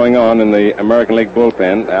still going on in the American League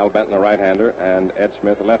bullpen. Al Benton, a right-hander, and Ed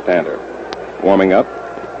Smith, a left-hander. Warming up.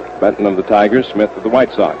 Benton of the Tigers, Smith of the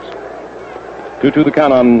White Sox. 2-2 the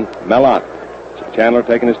count on Mel Ott. Chandler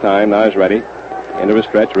taking his time. Now he's ready. Into his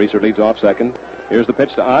stretch. Reeser leads off second. Here's the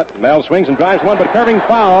pitch to Ott. Mel swings and drives one, but curving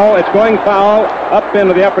foul. It's going foul up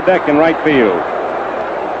into the upper deck in right field.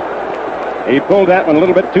 He pulled that one a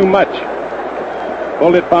little bit too much.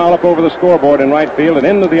 Pulled it foul up over the scoreboard in right field and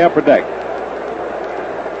into the upper deck.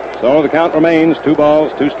 So the count remains 2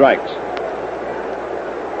 balls, 2 strikes.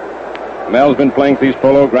 Mel's been playing these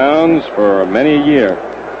Polo Grounds for many a year.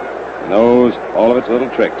 Knows all of its little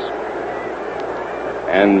tricks.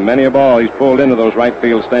 And many a ball he's pulled into those right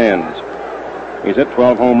field stands. He's hit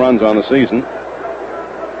 12 home runs on the season.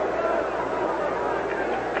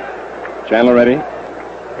 Chandler ready.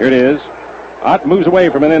 Here it is. Ott moves away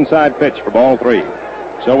from an inside pitch for ball 3.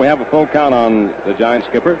 So we have a full count on the Giant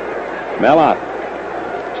skipper. Mel Ott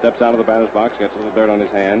steps out of the batter's box, gets a little dirt on his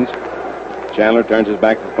hands. Chandler turns his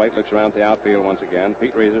back to the plate, looks around the outfield once again.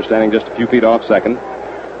 Pete Reeser standing just a few feet off second.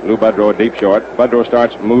 Lou Budrow deep short. Budrow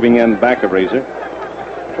starts moving in back of Reeser,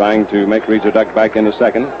 trying to make Reeser duck back into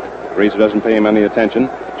second. Reeser doesn't pay him any attention.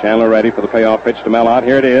 Chandler ready for the payoff pitch to Mel Ott.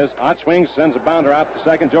 Here it is. Ott swings, sends a bounder out to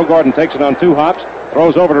second. Joe Gordon takes it on 2 hops,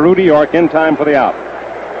 throws over to Rudy York in time for the out.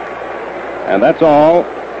 And that's all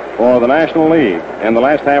for the National League in the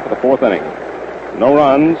last half of the fourth inning. No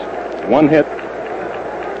runs, 1 hit,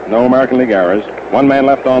 no American League errors, 1 man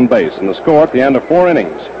left on base. And the score at the end of 4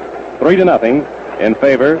 innings, 3-0 in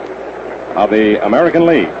favor of the American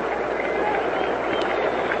League.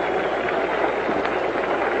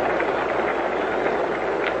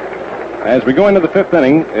 As we go into the 5th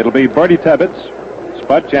inning, it'll be Bertie Tebbetts,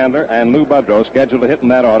 Spud Chandler, and Lou Budrow scheduled to hit in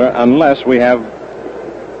that order unless we have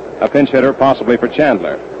a pinch hitter possibly for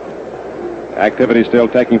Chandler. Activity still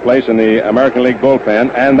taking place in the American League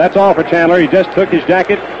bullpen, and that's all for Chandler. He just took his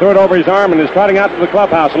jacket, threw it over his arm, and is trotting out to the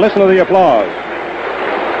clubhouse. And listen to the applause.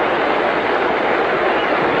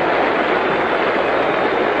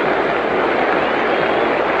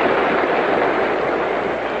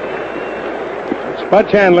 Spud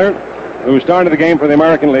Chandler, who started the game for the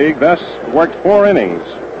American League, thus worked 4 innings,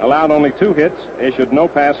 allowed only 2 hits, issued no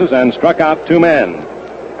passes, and struck out 2 men.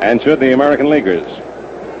 And should the American Leaguers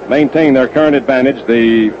maintain their current advantage,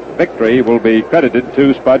 the victory will be credited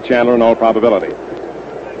to Spud Chandler in all probability.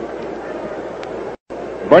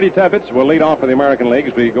 Bertie Tebbetts will lead off for the American League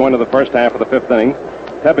as we go into the first half of the 5th inning.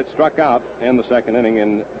 Tebbetts struck out in the 2nd inning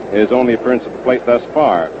in his only appearance at the plate thus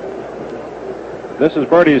far. This is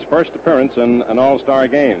Bertie's first appearance in an all-star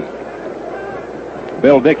game.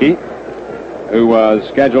 Bill Dickey, who was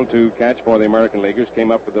scheduled to catch for the American Leaguers, came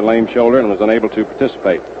up with a lame shoulder and was unable to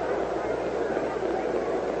participate.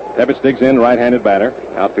 Tebbetts digs in, right-handed batter.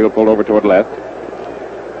 Outfield pulled over toward left.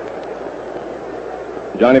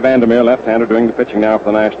 Johnny Vandermeer, left-hander, doing the pitching now for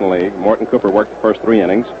the National League. Morton Cooper worked the first 3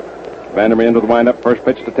 innings. Vandermeer into the windup, first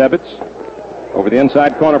pitch to Tebbetts. Over the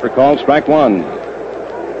inside corner for call, strike 1.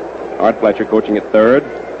 Art Fletcher coaching at third.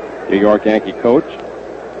 New York Yankee coach.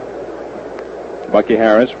 Bucky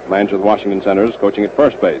Harris, manager of the Washington Senators, coaching at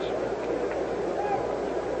first base.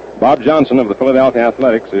 Bob Johnson of the Philadelphia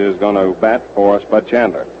Athletics is going to bat for Spud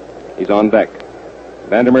Chandler. He's on deck.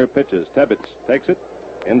 Vandermeer pitches. Tebbetts takes it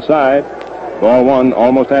inside. Ball 1,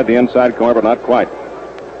 almost had the inside corner, but not quite.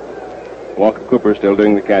 Walker Cooper still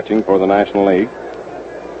doing the catching for the National League.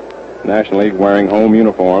 National League wearing home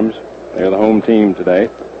uniforms. They're the home team today.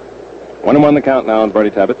 1-1 the count now on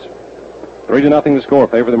Bertie Tebbetts. 3-0 the score,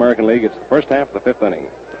 favor the American League. It's the first half of the fifth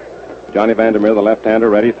inning. Johnny Vandermeer, the left-hander,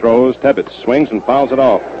 ready, throws. Tebbetts swings and fouls it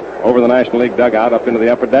off over the National League dugout up into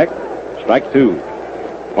the upper deck. Strike 2.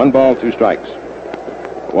 1 ball, 2 strikes.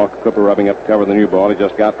 Walker Cooper rubbing up to cover the new ball he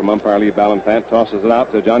just got from umpire Lee Ballanfant. Tosses it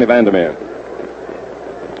out to Johnny Vandermeer.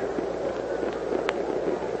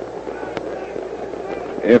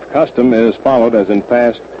 If custom is followed, as in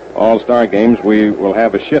past All-Star games, we will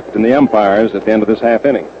have a shift in the umpires at the end of this half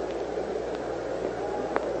inning.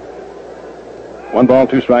 1 ball,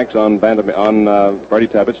 2 strikes on Bertie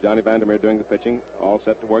Tebbetts. Johnny Vandermeer doing the pitching. All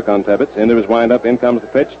set to work on Tebbetts. Into his windup. In comes the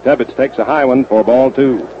pitch. Tebbetts takes a high one for ball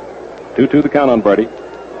 2. 2-2 the count on Bertie.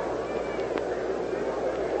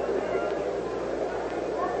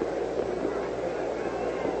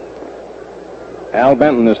 Al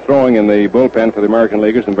Benton is throwing in the bullpen for the American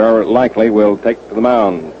Leaguers and very likely will take to the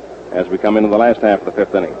mound as we come into the last half of the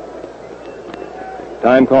fifth inning.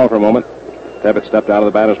 Time call for a moment. Tebbetts stepped out of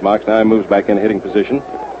the batter's box. Now he moves back in hitting position.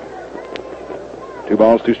 2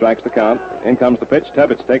 balls, 2 strikes the count. In comes the pitch.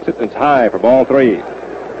 Tebbetts takes it. It's high for ball 3.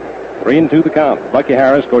 3-2 the count. Bucky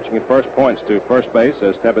Harris, coaching at first, points to first base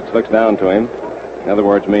as Tebbetts looks down to him. In other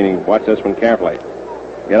words, meaning watch this one carefully.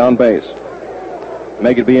 Get on base.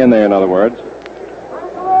 Make it be in there, in other words.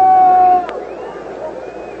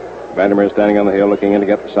 Vandermeer standing on the hill looking in to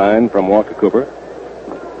get the sign from Walker Cooper.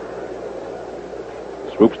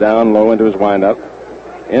 Swoops down low into his windup.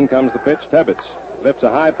 In comes the pitch. Tebbetts lifts a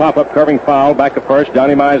high pop-up curving foul back to first.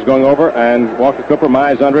 Johnny Mize going over, and Walker Cooper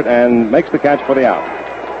Mize under it and makes the catch for the out.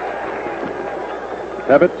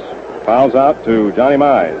 Tebbetts fouls out to Johnny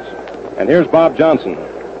Mize. And here's Bob Johnson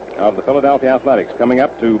of the Philadelphia Athletics coming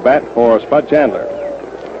up to bat for Spud Chandler.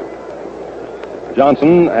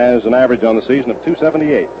 Johnson has an average on the season of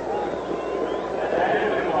 .278.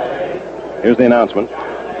 Here's the announcement.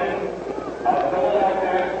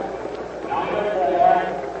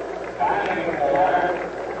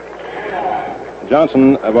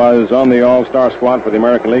 Johnson was on the All-Star squad for the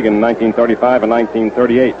American League in 1935 and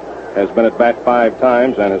 1938. Has been at bat 5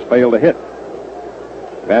 times and has failed to hit.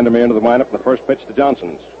 Vandermeer into the windup and the first pitch to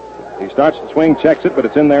Johnson's. He starts to swing, checks it, but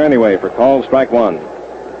it's in there anyway for called strike 1.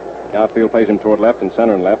 Outfield plays him toward left and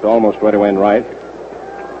center and left, almost right away and right.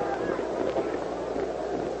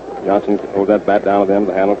 Johnson holds that bat down with him.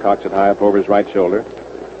 The handle cocks it high up over his right shoulder.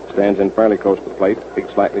 Stands in fairly close to the plate. Feet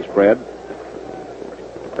slightly spread.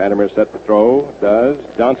 Vandermeer set to throw. Does.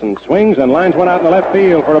 Johnson swings and lines one out in the left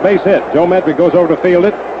field for a base hit. Joe Medrick goes over to field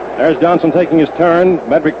it. There's Johnson taking his turn.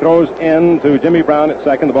 Medrick throws in to Jimmy Brown at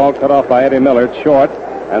second. The ball cut off by Eddie Miller. It's short.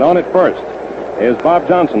 And on at first is Bob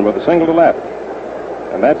Johnson with a single to left.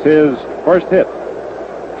 And that's his first hit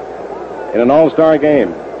in an All-Star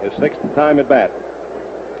game. His 6th time at bat.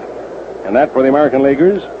 And that for the American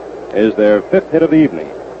Leaguers is their 5th hit of the evening.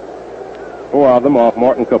 4 of them off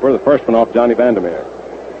Morton Cooper, the first one off Johnny Vandermeer.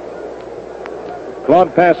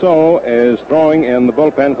 Claude Passot is throwing in the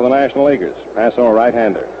bullpen for the National Leaguers. Passot,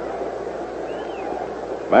 right-hander.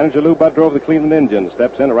 Manager Lou Budrow of the Cleveland Indians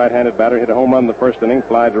steps in. A right-handed batter hit a home run in the first inning,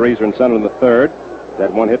 fly to Reeser and center in the third.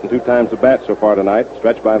 That one hit in 2 times the bat so far tonight.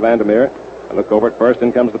 Stretched by Vandermeer. A look over at first.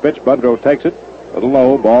 In comes the pitch. Budrow takes it. A little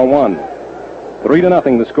low. Ball 1.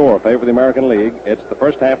 3-0 the score. Favor the American League. It's the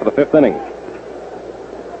first half of the 5th inning.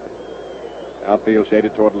 Outfield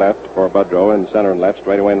shaded toward left for Budrow, and center and left,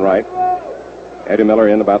 straight away and right. Eddie Miller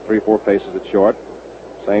in about 3-4 paces at short.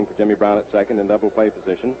 Same for Jimmy Brown at second in double play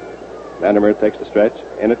position. Vandermeer takes the stretch.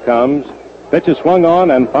 In it comes. Pitch is swung on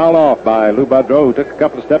and fouled off by Lou Budrow, who took a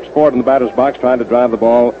couple of steps forward in the batter's box, trying to drive the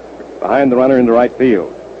ball behind the runner into right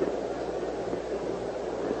field.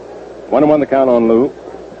 1-1 the count on Lou.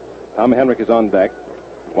 Tom Henrik is on deck.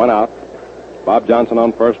 1 out. Bob Johnson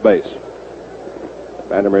on first base.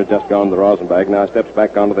 Vandermeer just gone to the Rosenbag. Now steps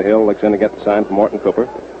back onto the hill, looks in to get the sign from Morton Cooper.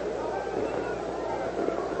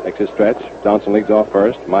 Takes his stretch. Johnson leads off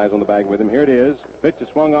first. Mize on the bag with him. Here it is. Pitch is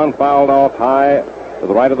swung on, fouled off high to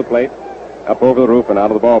the right of the plate, up over the roof and out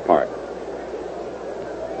of the ballpark.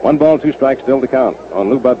 1 ball, 2 strikes still to count on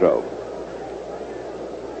Lou Budrow.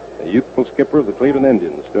 The youthful skipper of the Cleveland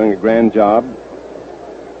Indians, doing a grand job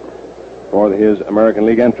for his American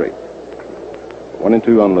League entry.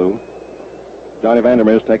 1-2 on Lou. Johnny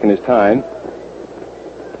Vandermeer's taking his time.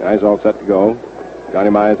 Now he's all set to go. Johnny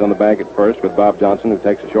Mize on the bag at first with Bob Johnson, who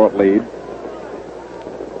takes a short lead.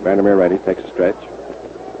 Vandermeer ready, takes a stretch.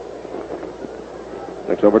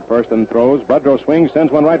 Looks over at first and throws. Budrow swings, sends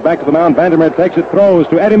one right back to the mound. Vandermeer takes it, throws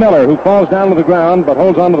to Eddie Miller, who falls down to the ground but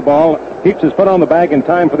holds onto the ball, keeps his foot on the bag in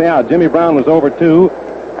time for the out. Jimmy Brown was over too,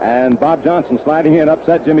 and Bob Johnson sliding in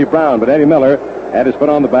upset Jimmy Brown, but Eddie Miller had his foot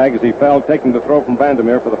on the bag as he fell, taking the throw from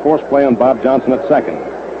Vandermeer for the forced play on Bob Johnson at second.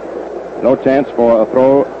 No chance for a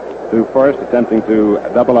throw to first, attempting to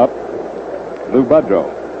double up Lou Budrow.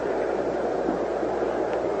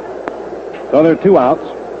 So there are 2 outs.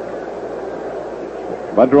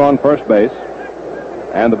 Budrow on first base.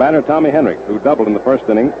 And the batter, Tommy Henrik, who doubled in the first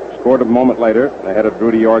inning, scored a moment later ahead of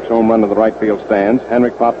Rudy York's home run to the right field stands.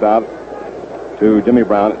 Henrik popped out to Jimmy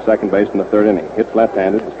Brown at second base in the 3rd inning. Hits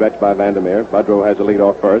left-handed, stretched by Vandermeer. Budrow has a lead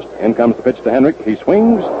off first. In comes the pitch to Henrik. He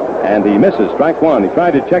swings, and he misses. Strike 1. He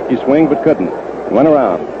tried to check his swing, but couldn't. Went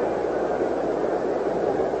around.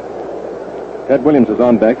 Ted Williams is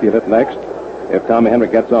on deck. He'll hit next if Tommy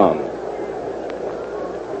Henrik gets on.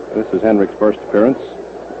 This is Henrik's first appearance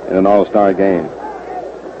in an all-star game.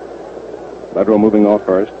 Budrow moving off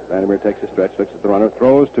first. Vandermeer takes a stretch, looks at the runner,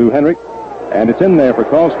 throws to Henrik, and it's in there for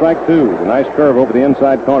call strike 2. A nice curve over the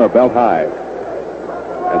inside corner, belt high.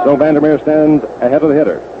 And so Vandermeer stands ahead of the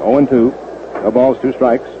hitter. 0-2. No balls, 2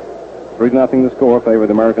 strikes. 3-0 the score, favor of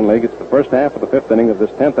the American League. It's the first half of the 5th inning of this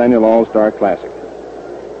 10th annual All-Star Classic.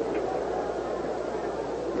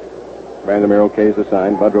 Vandermeer okays the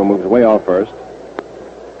sign. Budrow moves way off first.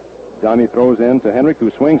 Johnny throws in to Henrik,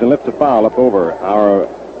 who swings and lifts a foul up over our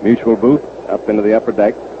mutual booth, up into the upper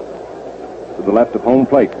deck, to the left of home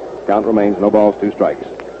plate. Count remains, no balls, 2 strikes.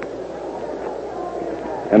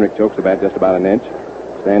 Henrik chokes the bat just about an inch.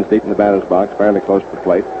 Stands deep in the batter's box, fairly close to the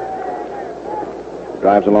plate.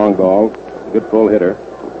 Drives a long ball. Good full hitter.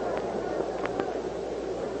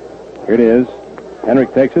 Here it is.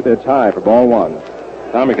 Henrik takes it. It's high for ball 1.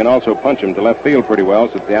 Tommy can also punch him to left field pretty well,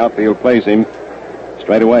 since the outfield plays him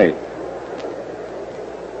straight away.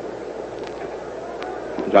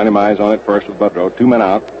 Johnny Mize on it first with Budrow. 2 men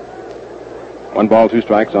out. 1 ball, 2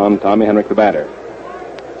 strikes on Tommy Henrik, the batter.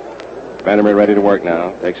 Vandermeer ready to work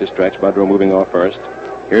now. Takes his stretch. Budrow moving off first.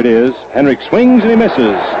 Here it is. Henrik swings and he misses.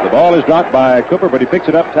 The ball is dropped by Cooper, but he picks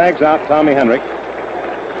it up, tags out Tommy Henrik.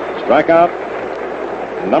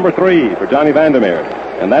 Strikeout number 3 for Johnny Vandermeer.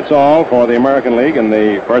 And that's all for the American League in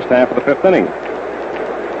the first half of the 5th inning.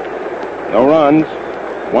 No runs,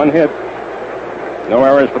 1 hit, no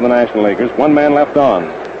errors for the National Leaguers. 1 man left on.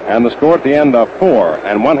 And the score at the end of 4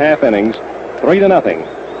 1/2 innings,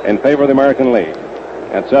 3-0 in favor of the American League.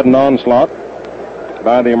 That sudden onslaught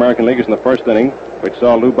by the American Leaguers in the first inning, which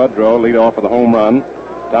saw Lou Budrow lead off with a home run,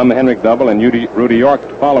 Tommy Henrik double, and Rudy York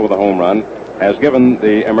to follow with a home run, has given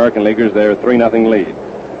the American Leaguers their 3-0 lead.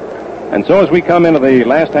 And so as we come into the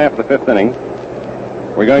last half of the 5th inning,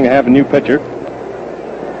 we're going to have a new pitcher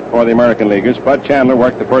for the American Leaguers. Bud Chandler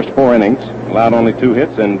worked the first 4 innings, allowed only 2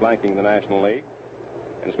 hits in blanking the National League.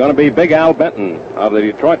 And it's going to be Big Al Benton of the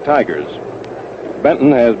Detroit Tigers.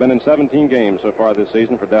 Benton has been in 17 games so far this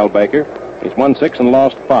season for Del Baker. He's won 6 and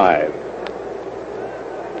lost 5.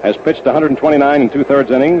 Has pitched 129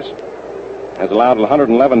 2/3 innings. Has allowed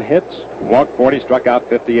 111 hits, walked 40, struck out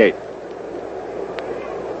 58.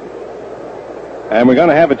 And we're going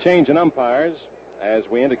to have a change in umpires, as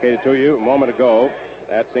we indicated to you a moment ago.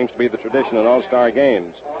 That seems to be the tradition in all-star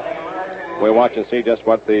games. We'll watch and see just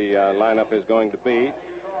what the lineup is going to be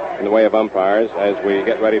in the way of umpires as we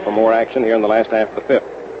get ready for more action here in the last half of the 5th.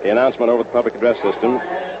 The announcement over the public address system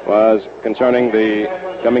was concerning the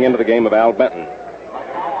coming into the game of Al Benton.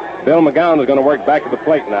 Bill McGowan is going to work back to the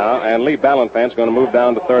plate now, and Lee Ballanfant's going to move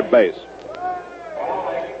down to third base.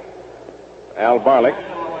 Al Barlick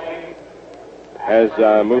has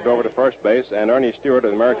moved over to first base, and Ernie Stewart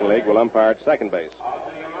of the American League will umpire at second base.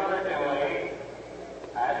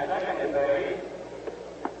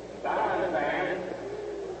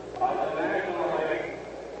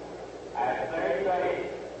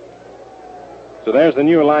 So there's the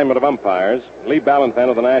new alignment of umpires. Lee Ballanfant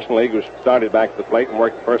of the National League, who started back at the plate and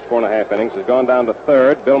worked the first 4 1/2 innings, has gone down to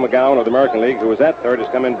third. Bill McGowan of the American League, who was at third, has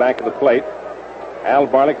come in back to the plate. Al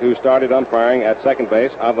Barlick, who started umpiring at second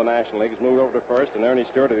base of the National League, has moved over to first, and Ernie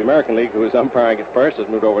Stewart of the American League, who is umpiring at first, has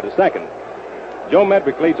moved over to second. Joe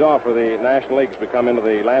Medwick leads off for the National League as we come into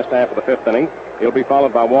the last half of the 5th inning. He'll be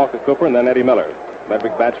followed by Walker Cooper and then Eddie Miller.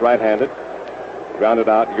 Medwick bats right-handed. Grounded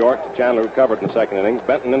out York to Chandler, who covered in the second innings.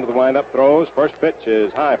 Benton into the windup, throws. First pitch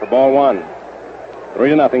is high for ball 1.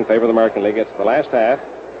 3-0 favor of the American League. It's the last half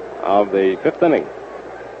of the 5th inning.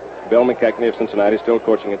 Bill McKechnie of Cincinnati still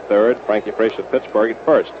coaching at third. Frankie Frisch of Pittsburgh at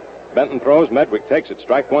first. Benton throws. Medwick takes it.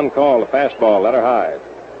 Strike 1 call. A fastball. Let her high.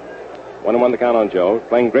 1-1 the count on Joe.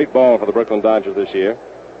 Playing great ball for the Brooklyn Dodgers this year.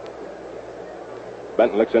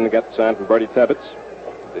 Benton looks in to get the sign from Bertie Tebbetts.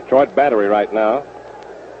 Detroit battery right now.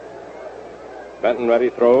 Benton ready,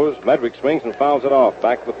 throws. Medwick swings and fouls it off.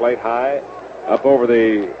 Back to the plate, high, up over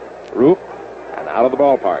the roof, and out of the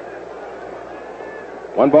ballpark.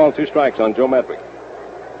 1 ball, 2 strikes on Joe Medwick.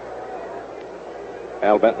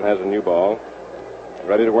 Al Benton has a new ball.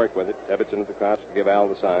 ready to work with it. Tebbets into the crouch to give Al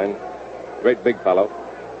the sign. Great big fellow.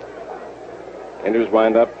 Into his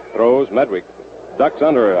windup, throws. Medwick ducks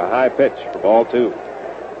under a high pitch for ball 2.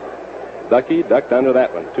 Ducky ducked under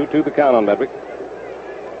that one. 2-2 the count on Medwick.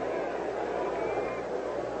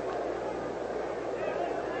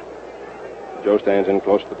 Joe stands in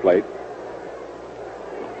close to the plate.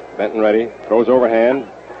 Benton ready. Throws overhand.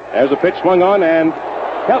 There's a pitch swung on, and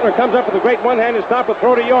Keltner comes up with a great one-handed stop with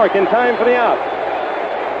throw to York in time for the out.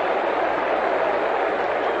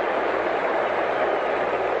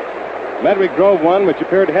 Medwick drove one which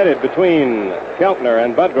appeared headed between Keltner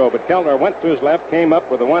and Budrow, but Keltner went to his left, came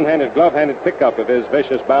up with a one-handed, glove-handed pickup of his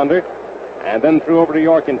vicious bounder, and then threw over to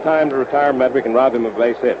York in time to retire Medwick and rob him of a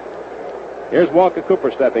base hit. Here's Walker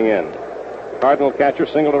Cooper stepping in. Cardinal catcher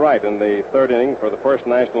single to right in the third inning for the first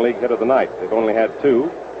National League hit of the night. They've only had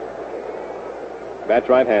 2. Bats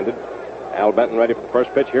right-handed. Al Benton ready for the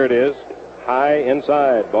first pitch. Here it is. High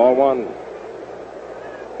inside. Ball 1.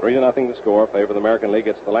 3-0 the score. Favor the American League.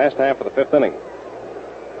 It's the last half of the 5th inning.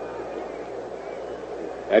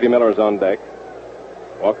 Eddie Miller is on deck.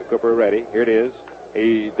 Walker Cooper ready. Here it is.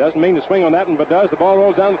 He doesn't mean to swing on that one, but does. The ball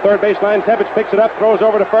rolls down the third baseline. Tebbets picks it up, throws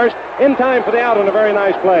over to first. In time for the out on a very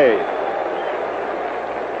nice play.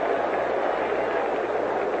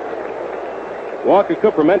 Walker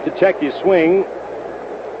Cooper meant to check his swing.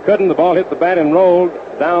 Couldn't. The ball hit the bat and rolled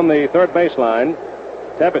down the third baseline.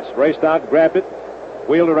 Tebbets raced out, grabbed it,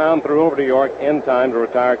 wheeled around, threw over to York in time to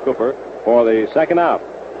retire Cooper for the second out.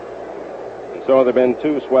 And so there have been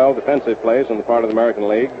 2 swell defensive plays on the part of the American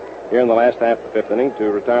League here in the last half of the 5th inning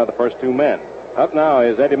to retire the first 2 men. Up now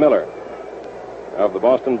is Eddie Miller of the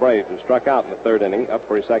Boston Braves, who struck out in the 3rd inning, up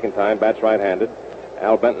for his second time, bats right-handed.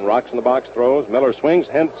 Al Benton rocks in the box, throws. Miller swings,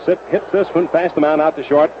 hits this one past the mound out to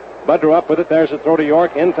short. Budrow up with it. There's a throw to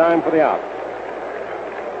York in time for the out.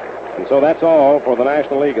 And so that's all for the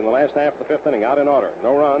National League in the last half of the 5th inning. Out in order.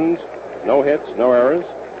 No runs, no hits, no errors,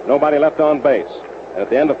 nobody left on base. And at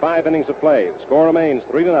the end of 5 innings of play, the score remains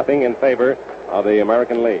 3-0 in favor of the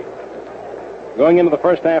American League. Going into the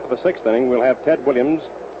first half of the 6th inning, we'll have Ted Williams,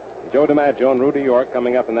 Joe DiMaggio, and Rudy York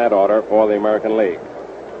coming up in that order for the American League.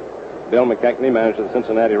 Bill McKechnie, manager of the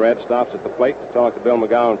Cincinnati Reds, stops at the plate to talk to Bill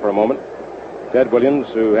McGowan for a moment. Ted Williams,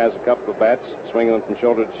 who has a couple of bats, swinging them from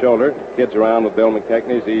shoulder to shoulder, kids around with Bill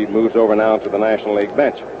McKechnie as he moves over now to the National League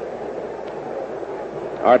bench.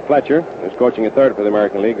 Art Fletcher, who's coaching at third for the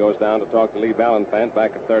American League, goes down to talk to Lee Ballanfant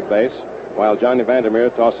back at third base, while Johnny Vandermeer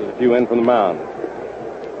tosses a few in from the mound.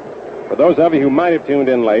 For those of you who might have tuned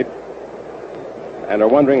in late and are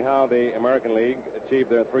wondering how the American League achieved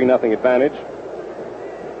their 3-0 advantage,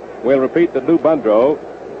 we'll repeat that Lou Budrow,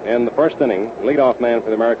 in the first inning, leadoff man for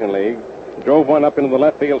the American League, drove one up into the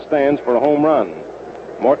left field stands for a home run.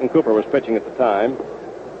 Morton Cooper was pitching at the time.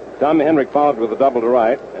 Tommy Henrik followed with a double to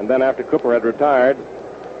right, and then after Cooper had retired,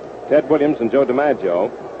 Ted Williams and Joe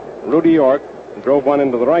DiMaggio, Rudy York drove one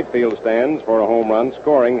into the right field stands for a home run,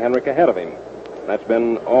 scoring Henrik ahead of him. That's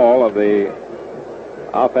been all of the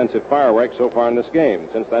offensive fireworks so far in this game.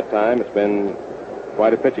 Since that time, it's been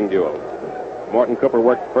quite a pitching duel. Morton Cooper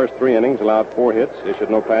worked the first 3 innings, allowed 4 hits, issued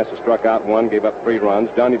no passes, struck out 1, gave up 3 runs.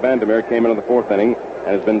 Johnny Vandermeer came into the 4th inning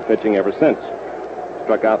and has been pitching ever since.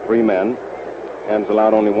 Struck out 3 men and has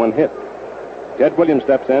allowed only 1 hit. Ted Williams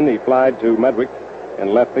steps in. He flied to Medwick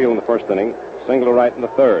in left field in the 1st inning, single to right in the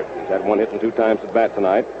 3rd. He's had 1 hit and 2 times at bat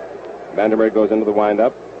tonight. Vandermeer goes into the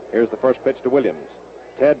windup. Here's the first pitch to Williams.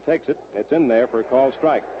 Ted takes it. It's in there for a called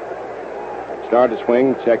strike. Started to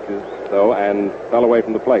swing, checked his though, and fell away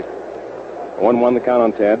from the plate. 1-1 the count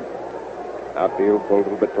on Ted. Outfield pulled a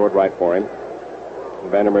little bit toward right for him.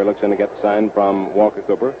 Vandermeer looks in to get the sign from Walker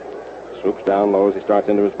Cooper. Swoops down low as he starts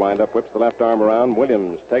into his windup, whips the left arm around.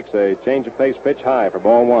 Williams takes a change of pace pitch high for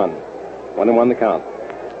ball 1. 1-1 the count.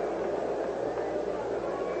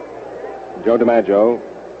 Joe DiMaggio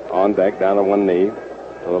on deck, down on one knee,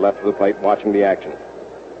 to the left of the plate, watching the action.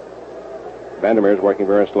 Vandermeer's working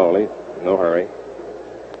very slowly, no hurry.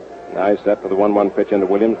 Now he's set for the 1-1 pitch into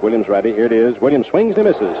Williams. Williams ready. Here it is. Williams swings and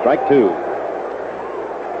misses. Strike 2.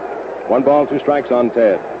 1 ball, 2 strikes on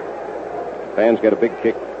Ted. Fans get a big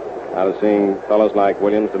kick out of seeing fellows like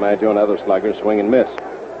Williams, DiMaggio, and other sluggers swing and miss.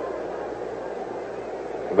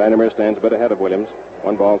 Vandermeer stands a bit ahead of Williams.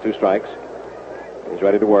 1 ball, 2 strikes. He's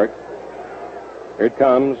ready to work. Here it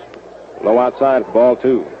comes. Low outside for ball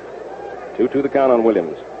 2. 2-2 the count on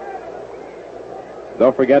Williams.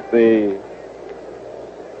 Don't forget the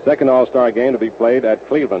second All-Star game to be played at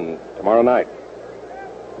Cleveland tomorrow night,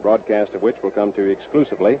 broadcast of which will come to you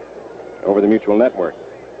exclusively over the Mutual Network.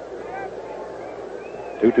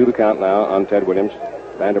 2-2 the count now on Ted Williams.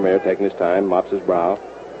 Vandermeer taking his time, mops his brow.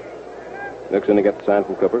 Looks in to get the sign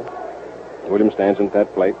from Cooper. Williams stands in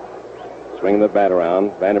that plate, swinging the bat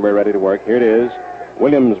around. Vandermeer ready to work. Here it is.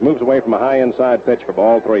 Williams moves away from a high inside pitch for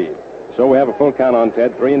ball 3. So we have a full count on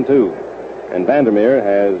Ted, 3-2. And Vandermeer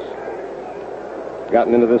has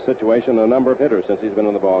gotten into this situation a number of hitters since he's been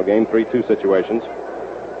in the ball game, 3-2 situations.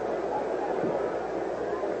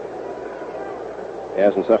 He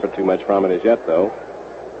hasn't suffered too much from it as yet, though.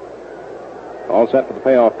 All set for the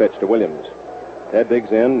payoff pitch to Williams. Ted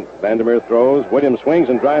digs in. Vandermeer throws. Williams swings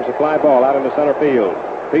and drives a fly ball out into center field.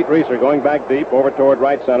 Pete Reeser going back deep over toward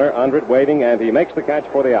right center. Undred waiting, and he makes the catch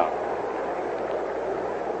for the out.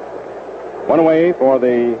 One away for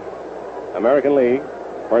the American League.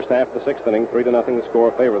 First half of the 6th inning, 3-0 the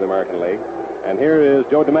score in favor of the American League. And here is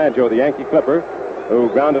Joe DiMaggio, the Yankee Clipper, who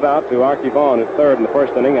grounded out to Archie Vaughan at third in the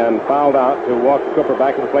first inning and fouled out to walk Cooper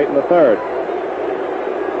back to the plate in the third.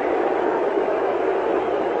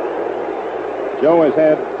 Joe has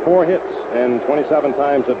had 4 hits and 27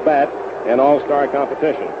 times at bat in all-star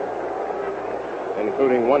competition,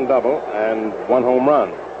 including 1 double and 1 home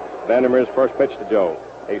run. Vandermeer's first pitch to Joe.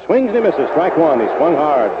 He swings and he misses. Strike 1. He swung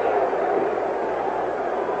hard.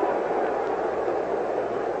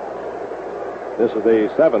 This is the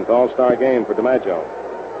 7th all-star game for DiMaggio.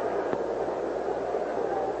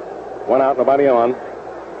 1 out, nobody on.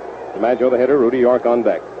 DiMaggio the hitter, Rudy York on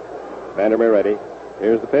deck. Vandermeer ready.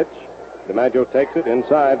 Here's the pitch. DiMaggio takes it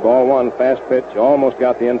inside. Ball 1, fast pitch. Almost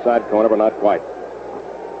got the inside corner, but not quite.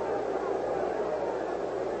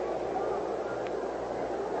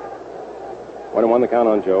 One the count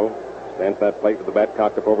on Joe. Stands that plate with the bat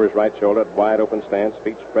cocked up over his right shoulder. Wide open stance.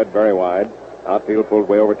 Feet spread very wide. Outfield pulled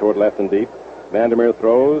way over toward left and deep. Vandermeer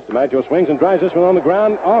throws. DiMaggio swings and drives this one on the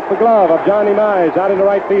ground. Off the glove of Johnny Mize. Out into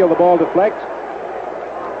right field. The ball deflects.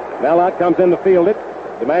 Now out comes in to field it.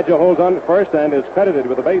 DiMaggio holds on to first and is credited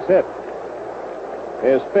with a base hit.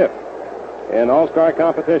 His 5th in all-star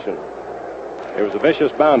competition. It was a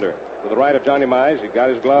vicious bounder to the right of Johnny Mize. He got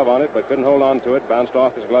his glove on it, but couldn't hold on to it. Bounced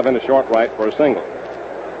off his glove into short right for a single.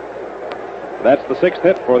 That's the 6th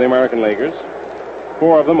hit for the American Leaguers.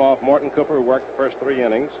 4 of them off Morton Cooper, who worked the first 3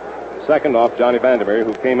 innings. Second off Johnny Vandermeer,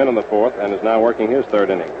 who came in the 4th and is now working his 3rd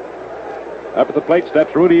inning. Up at the plate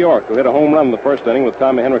steps Rudy York, who hit a home run in the first inning with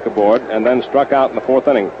Tommy Henrik aboard, and then struck out in the 4th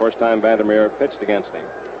inning, first time Vandermeer pitched against him.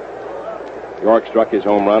 York struck his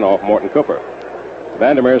home run off Morton Cooper.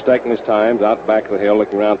 Vandermeer's taking his time, out back of the hill,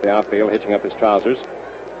 looking around at the outfield, hitching up his trousers.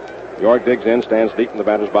 York digs in, stands deep in the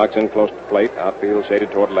batter's box, in close to the plate, outfield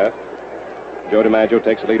shaded toward left. Joe DiMaggio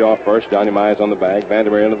takes the lead off first. Johnny Mize on the bag.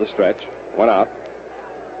 Vandermeer into the stretch. 1 out.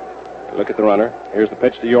 Look at the runner. Here's the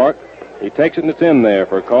pitch to York. He takes it and it's in there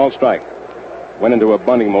for a called strike. Went into a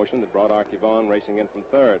bunting motion that brought Archie Vaughan racing in from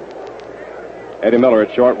third. Eddie Miller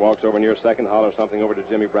at short walks over near second, hollers something over to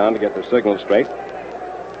Jimmy Brown to get the signal straight.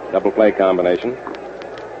 Double play combination.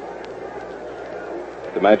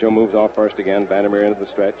 DiMaggio moves off first again. Vandermeer into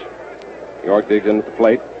the stretch. York digs into the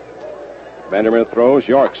plate. Vandermeer throws.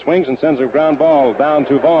 York swings and sends a ground ball down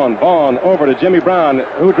to Vaughan. Vaughan over to Jimmy Brown,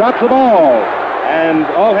 who drops the ball. And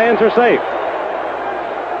all hands are safe.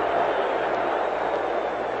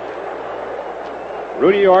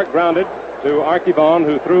 Rudy York grounded to Archie Vaughan,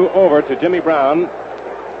 who threw over to Jimmy Brown.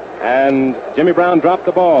 And Jimmy Brown dropped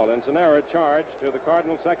the ball. And it's an error charge to the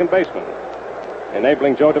Cardinal second baseman,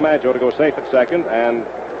 enabling Joe DiMaggio to go safe at second. And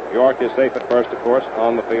York is safe at first, of course,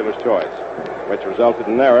 on the fielder's choice, which resulted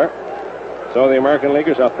in an error. So the American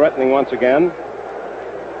Leaguers are threatening once again.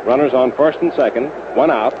 Runners on first and second.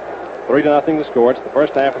 1 out. 3-0 the score. It's the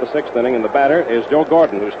first half of the 6th inning, and the batter is Joe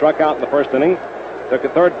Gordon, who struck out in the first inning, took a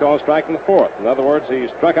 3rd call strike in the 4th. In other words, he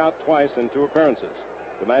struck out twice in 2 appearances.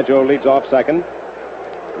 DiMaggio leads off second.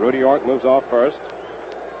 Rudy York moves off first.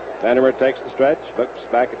 Vandermeer takes the stretch, looks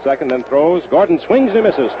back at second, then throws. Gordon swings and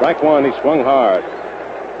misses. Strike 1. He swung hard.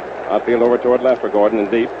 Outfield over toward left for Gordon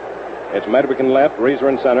and deep. It's Medwick in left, Reeser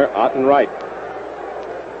in center, Ott in right.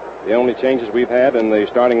 The only changes we've had in the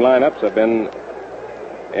starting lineups have been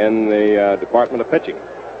in the department of pitching.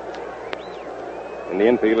 In the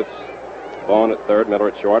infield, it's Vaughan at third, Miller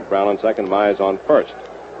at short, Brown on second, Mize on first.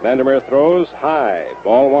 Vandermeer throws high.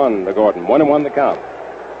 Ball 1 to Gordon. 1-1 the count.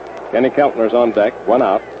 Kenny Keltner's on deck. 1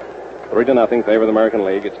 out. 3-0 favor the American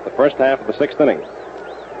League. It's the first half of the 6th inning.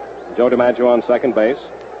 Joe DiMaggio on second base.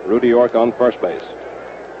 Rudy York on first base.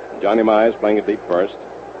 Johnny Mize playing it deep first.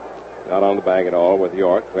 Not on the bag at all with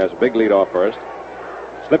York, who has a big lead off first.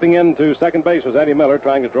 Slipping into second base was Eddie Miller,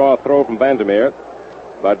 trying to draw a throw from Vandermeer.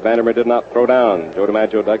 But Vandermeer did not throw down. Joe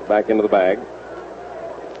DiMaggio ducked back into the bag.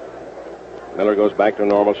 Miller goes back to a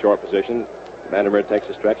normal short position. Vandermeer takes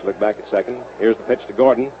a stretch, look back at second. Here's the pitch to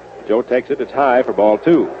Gordon. Joe takes it. It's high for ball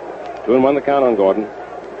 2. 2-1 the count on Gordon.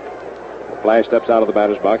 Flash steps out of the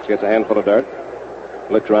batter's box, gets a handful of dirt,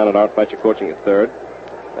 looks around at Art Fletcher coaching at third,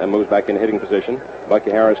 and moves back in hitting position.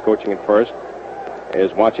 Bucky Harris coaching at first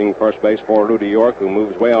is watching first base for Rudy York, who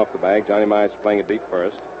moves way off the bag. Johnny Mize playing it deep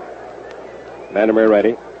first. Vandermeer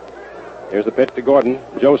ready. Here's the pitch to Gordon.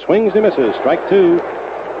 Joe swings and misses. Strike two.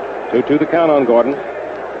 2-2 the count on Gordon.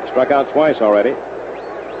 Struck out twice already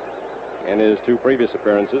in his two previous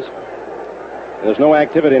appearances. There's no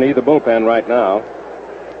activity in either bullpen right now.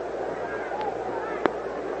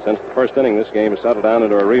 Since the first inning, this game has settled down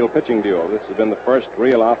into a real pitching duel. This has been the first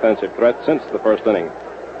real offensive threat since the first inning,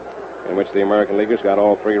 in which the American Leaguers got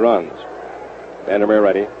all 3 runs. Vandermeer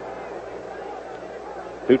ready.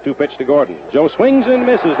 2-2 pitch to Gordon. Joe swings and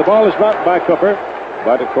misses. The ball is dropped by Cooper,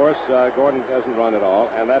 but of course Gordon doesn't run at all,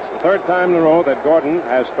 and that's the third time in a row that Gordon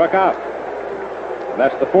has struck out. And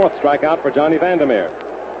that's the 4th strikeout for Johnny Vandermeer.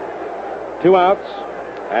 2 outs,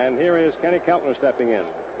 and here is Kenny Keltner stepping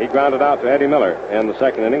in. He grounded out to Eddie Miller in the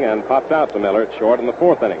second inning and popped out to Miller at short in the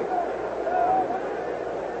 4th inning.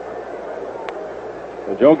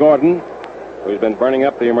 And Joe Gordon, who's been burning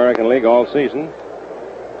up the American League all season,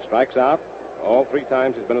 strikes out all 3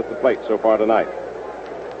 times he's been at the plate so far tonight.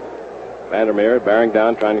 Vandermeer bearing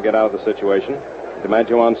down, trying to get out of the situation.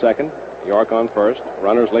 DiMaggio on second, York on first.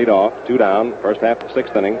 Runners lead off, 2 down, first half of the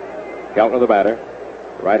 6th inning. Keltner the batter,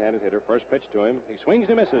 right-handed hitter. First pitch to him. He swings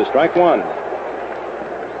and misses. Strike 1.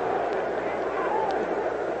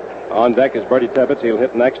 On deck is Bertie Tebbetts. He'll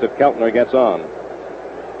hit next if Keltner gets on.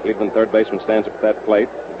 Cleveland third baseman stands up at that plate,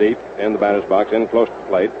 deep in the batter's box, in close to the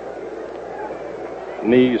plate.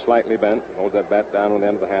 Knee slightly bent, holds that bat down on the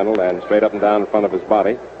end of the handle and straight up and down in front of his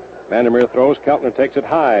body. Vandermeer throws. Keltner takes it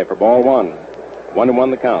high for ball 1. 1-1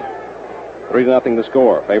 the count. 3-0 the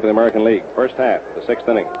score. Favor the American League. First half, the 6th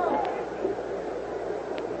inning.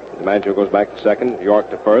 DiMaggio goes back to second. York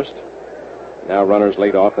to first. Now runners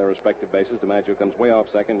lead off their respective bases. DiMaggio comes way off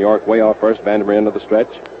second. York way off first. Vandermeer into the stretch.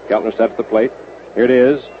 Keltner set at the plate. Here it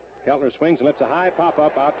is. Keltner swings and lets a high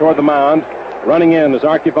pop-up out toward the mound. Running in is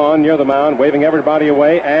Archie Vaughan near the mound, waving everybody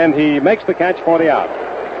away, and he makes the catch for the out.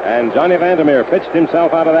 And Johnny Vandermeer pitched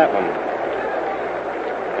himself out of that one.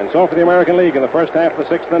 And so for the American League in the first half of the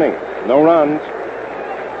 6th inning. No runs.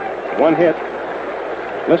 1 hit.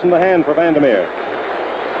 Listen to the hand for Vandermeer.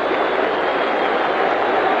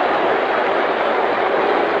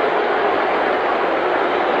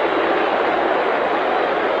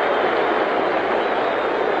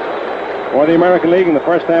 For the American League in the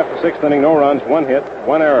first half of the 6th inning, no runs, 1 hit,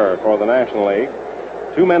 1 error for the National League.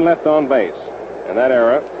 2 men left on base. And that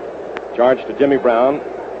error, charged to Jimmy Brown,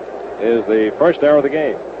 is the first error of the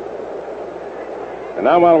game. And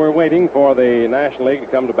now while we're waiting for the National League to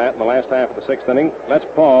come to bat in the last half of the 6th inning, let's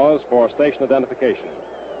pause for station identification.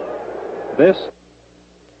 This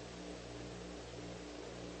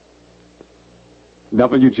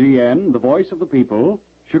WGN, the voice of the people,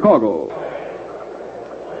 Chicago.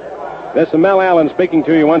 This is Mel Allen speaking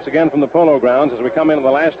to you once again from the Polo Grounds as we come into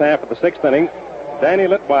the last half of the 6th inning. Danny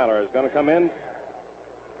Litweiler is going to come in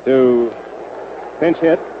to pinch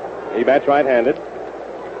hit. He bats right-handed.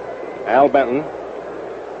 Al Benton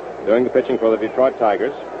doing the pitching for the Detroit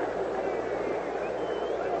Tigers.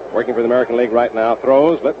 Working for the American League right now.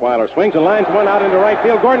 Throws. Litweiler swings and lines one out into right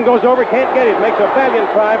field. Gordon goes over, can't get it. Makes a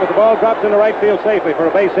valiant try, but the ball drops into right field safely for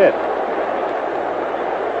a base hit.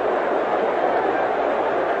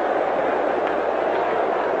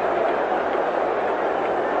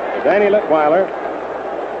 Danny Litweiler,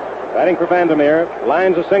 batting for Vandermeer,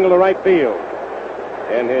 lines a single to right field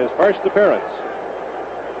in his first appearance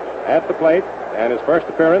at the plate and his first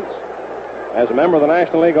appearance as a member of the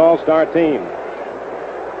National League All-Star team.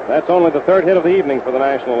 That's only the 3rd hit of the evening for the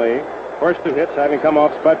National League. First 2 hits having come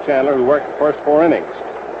off Spud Chandler, who worked the first 4 innings.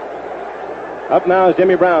 Up now is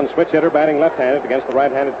Jimmy Brown, switch hitter, batting left-handed against the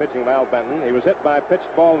right-handed pitching of Al Benton. He was hit by a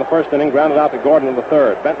pitched ball in the first inning, grounded out to Gordon in the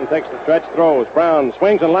 3rd. Benton takes the stretch, throws. Brown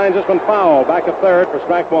swings and lines this one foul. Back of 3rd for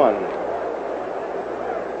strike 1.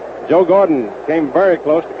 Joe Gordon came very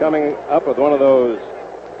close to coming up with one of those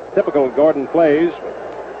typical Gordon plays.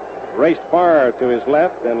 Raced far to his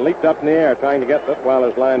left and leaped up in the air trying to get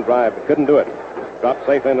Litweiler's line drive, but couldn't do it. Dropped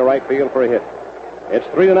safely into right field for a hit. It's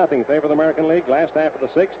 3-0 favor the American League. Last half of the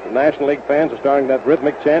 6th. The National League fans are starting that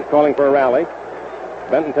rhythmic chant calling for a rally.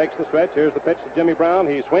 Benton takes the stretch. Here's the pitch to Jimmy Brown.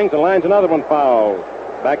 He swings and lines another one foul.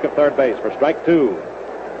 Back of 3rd base for strike 2.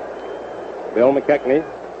 Bill McKechnie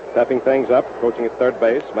stepping things up, coaching at 3rd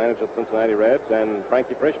base, manager of the Cincinnati Reds, and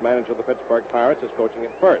Frankie Frisch, manager of the Pittsburgh Pirates, is coaching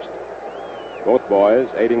at 1st. Both boys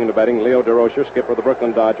aiding and abetting Leo DeRocher, skipper of the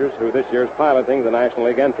Brooklyn Dodgers, who this year is piloting the National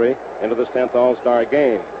League entry into this 10th All-Star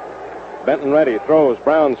game. Benton ready, throws.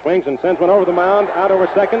 Brown swings and sends one over the mound, out over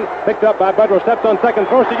second. Picked up by Budrow, steps on second,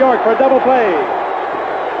 throws to York for a double play.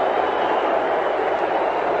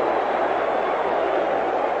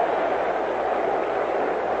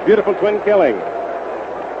 Beautiful twin killing.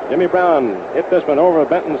 Jimmy Brown hit this one over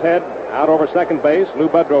Benton's head, out over second base. Lou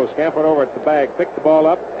Budrow scampered over at the bag, picked the ball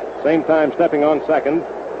up, same time stepping on second,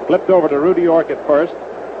 flipped over to Rudy York at first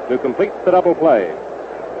to complete the double play.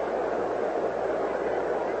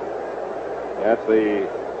 That's the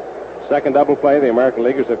second double play the American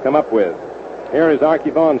Leaguers have come up with. Here is Archie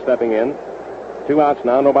Vaughn stepping in. 2 outs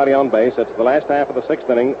now, nobody on base. It's the last half of the 6th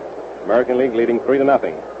inning. American League leading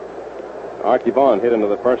 3-0. Archie Vaughn hit into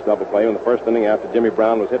the first double play in the first inning after Jimmy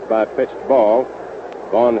Brown was hit by a pitched ball.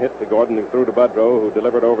 Vaughn hit to Gordon, who threw to Budrow, who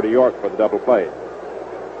delivered over to York for the double play.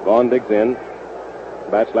 Vaughn digs in,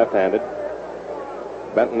 bats left-handed.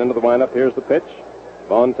 Benton into the windup. Here's the pitch.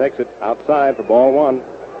 Vaughn takes it outside for ball 1.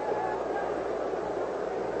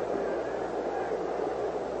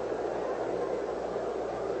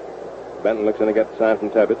 Benton looks in to get the sign from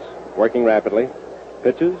Tebbets, working rapidly.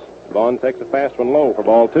 Pitches. Vaughn takes a fast one low for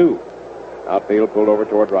ball 2. Outfield pulled over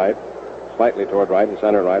toward right, slightly toward right and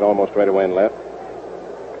center right, almost straight away and left.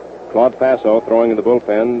 Claude Passo throwing in the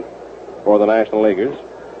bullpen for the National Leaguers.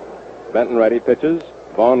 Benton ready, pitches.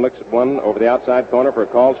 Vaughn looks at one over the outside corner for a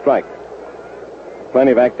called strike.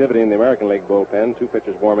 Plenty of activity in the American League bullpen. 2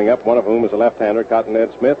 pitchers warming up, one of whom is a left-hander, Cotton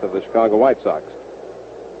Ed Smith of the Chicago White Sox.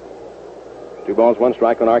 2 balls, 1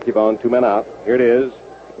 strike on Archie Vaughn, 2 men out. Here it is.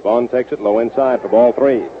 Vaughn takes it low inside for ball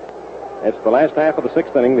 3. It's the last half of the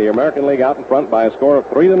 6th inning. The American League out in front by a score of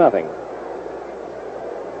 3-0.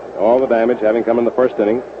 All the damage having come in the first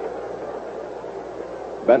inning.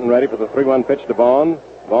 Benton ready for the 3-1 pitch to Vaughn.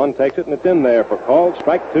 Vaughn takes it, and it's in there for called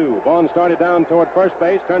strike 2. Vaughn started down toward first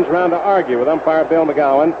base, turns around to argue with umpire Bill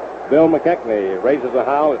McGowan. Bill McKechnie raises a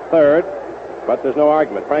howl at third, but there's no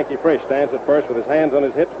argument. Frankie Frisch stands at first with his hands on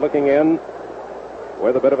his hips, looking in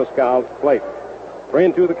with a bit of a scowl at the plate.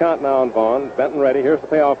 3-2 the count now on Vaughn. Benton ready. Here's the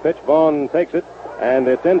payoff pitch. Vaughn takes it, and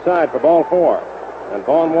it's inside for ball 4. And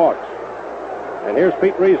Vaughn walks. And here's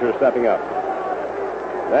Pete Reiser stepping up.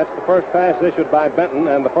 That's the first pass issued by Benton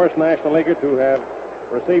and the first National Leaguer to have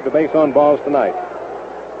received a base on balls tonight.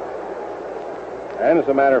 And as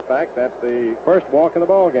a matter of fact, that's the first walk in the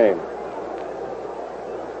ball game.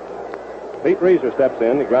 Pete Reiser steps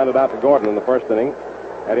in. He grounded out to Gordon in the first inning.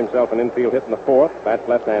 Had himself an infield hit in the 4th. Bats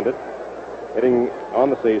left-handed. Hitting on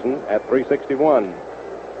the season at .361.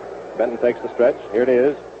 Benton takes the stretch. Here it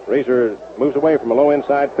is. Reiser moves away from a low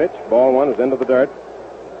inside pitch. Ball 1 is into the dirt.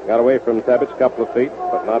 Got away from Tebbets a couple of feet,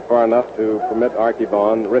 but not far enough to permit Archie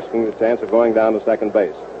Vaughn risking the chance of going down to second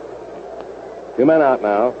base. 2 men out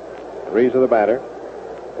now. Reiser the batter.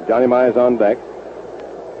 Johnny Mize on deck.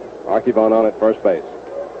 Archie Vaughn on at first base.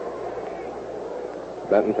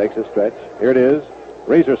 Benton takes his stretch. Here it is.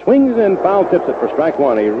 Reiser swings and foul tips it for strike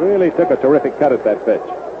 1. He really took a terrific cut at that pitch.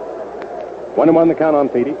 1-1 the count on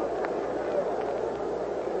Petey.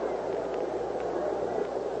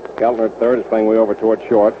 Keltner at third is playing way over toward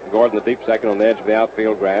short. Gordon the deep second on the edge of the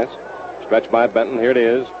outfield grass. Stretched by Benton. Here it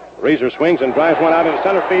is. Reiser swings and drives one out into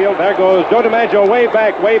center field. There goes Joe DiMaggio way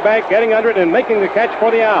back, getting under it and making the catch for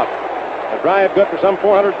the out. A drive good for some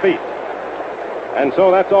 400 feet. And so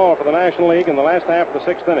that's all for the National League in the last half of the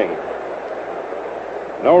 6th inning.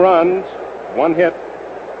 No runs, 1 hit,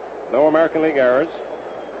 no American League errors,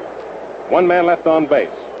 1 man left on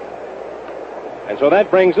base. And so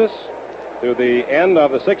that brings us to the end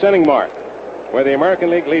of the 6th inning mark, where the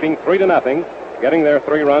American League leading 3-0, getting their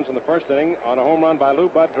 3 runs in the first inning on a home run by Lou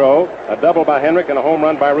Budrow, a double by Henrik, and a home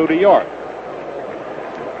run by Rudy York.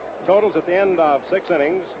 Totals at the end of 6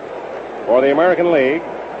 innings for the American League: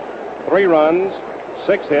 3 runs,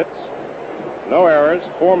 6 hits, no errors,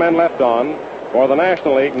 4 men left on. For the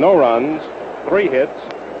National League, no runs, 3 hits,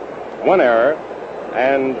 1 error,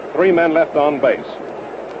 and 3 men left on base.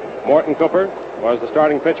 Morton Cooper was the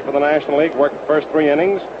starting pitcher for the National League, worked the first 3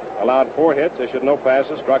 innings, allowed 4 hits, issued no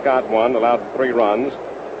passes, struck out 1, allowed 3 runs.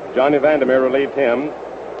 Johnny Vandermeer relieved him,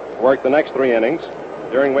 worked the next 3 innings,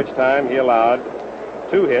 during which time he allowed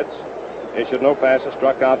 2 hits, issued no passes,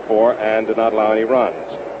 struck out 4, and did not allow any runs.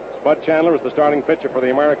 Bud Chandler was the starting pitcher for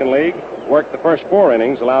the American League, worked the first 4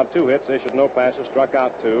 innings, allowed 2 hits, issued no passes, struck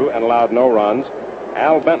out 2, and allowed no runs.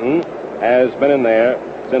 Al Benton has been in there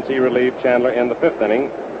since he relieved Chandler in the 5th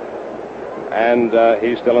inning, and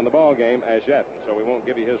he's still in the ball game as yet, so we won't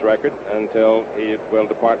give you his record until he will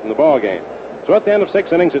depart from the ball game. So at the end of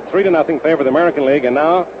 6 innings, it's 3-0 favor of the American League, and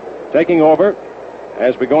now taking over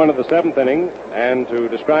as we go into the 7th inning, and to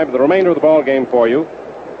describe the remainder of the ball game for you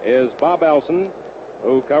is Bob Elson,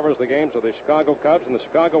 who covers the games of the Chicago Cubs and the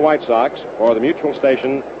Chicago White Sox for the Mutual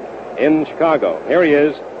Station in Chicago. Here he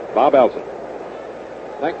is, Bob Elson.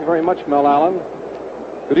 Thank you very much, Mel Allen.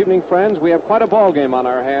 Good evening, friends. We have quite a ball game on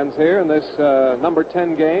our hands here in this number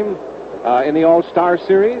 10 game in the All-Star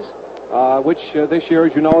Series, which this year,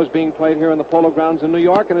 as you know, is being played here in the Polo Grounds in New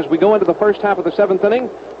York. And as we go into the first half of the seventh inning,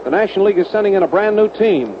 the National League is sending in a brand new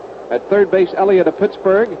team. At third base, Elliott of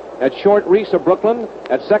Pittsburgh. At short, Reese of Brooklyn.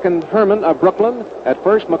 At second, Herman of Brooklyn. At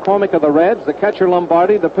first, McCormick of the Reds. The catcher,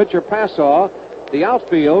 Lombardi. The pitcher, Passaw. The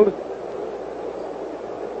outfield.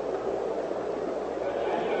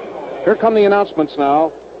 Here come the announcements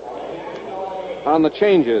now on the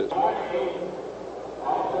changes.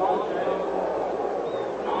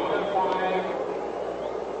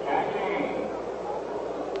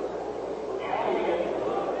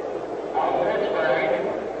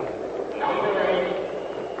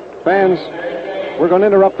 Fans, we're going to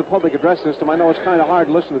interrupt the public address system. I know it's kind of hard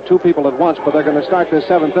to listen to two people at once, but they're going to start this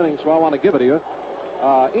seventh inning, so I want to give it to you.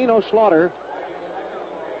 Eno Slaughter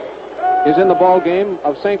is in the ball game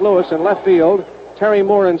of St. Louis in left field. Terry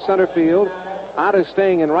Moore in center field. Ott is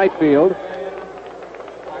staying in right field.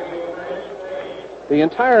 The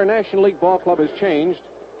entire National League ball club has changed,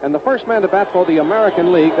 and the first man to bat for the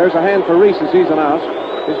American League, there's a hand for Reese as he's announced,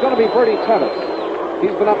 is going to be Bertie Tevis.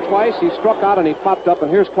 He's been up twice. He struck out and he popped up. And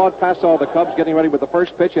here's Claude Passaw of the Cubs getting ready with the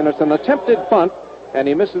first pitch. And it's an attempted bunt, and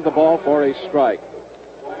he misses the ball for a strike.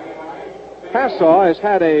 Passaw has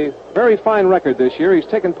had a very fine record this year. He's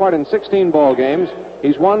taken part in 16 ball games.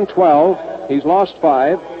 He's won 12. He's lost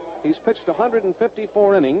 5. He's pitched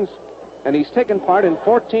 154 innings. And he's taken part in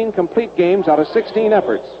 14 complete games out of 16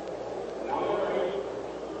 efforts.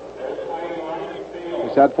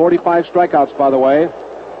 He's had 45 strikeouts, by the way.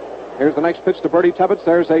 Here's the next pitch to Bertie Tebbets.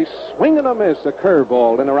 There's a swing and a miss, a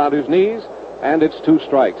curveball in around his knees, and it's 2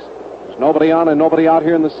 strikes. There's nobody on and nobody out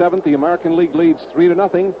here in the seventh. The American League leads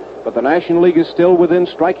 3-0, but the National League is still within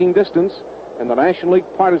striking distance, and the National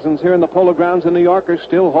League partisans here in the Polo Grounds in New York are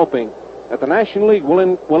still hoping that the National League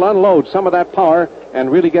will unload some of that power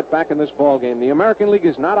and really get back in this ball game. The American League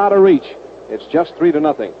is not out of reach. It's just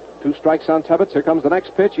 3-0. 2 strikes on Tebbets. Here comes the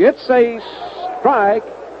next pitch. It's a strike,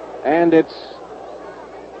 and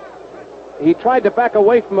he tried to back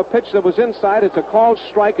away from a pitch that was inside. It's a called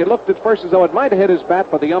strike. It looked at first as though it might have hit his bat,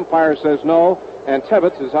 but the umpire says no, and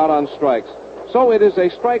Tebbets is out on strikes. So it is a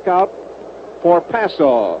strikeout for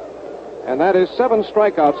Passaw, and that is 7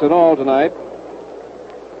 strikeouts in all tonight.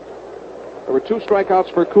 There were 2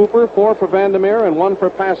 strikeouts for Cooper, 4 for Vandermeer, and 1 for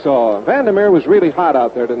Passaw. Vandermeer was really hot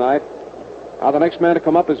out there tonight. Now the next man to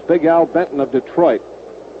come up is Big Al Benton of Detroit.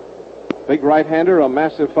 Big right-hander, a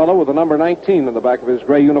massive fellow with the number 19 in the back of his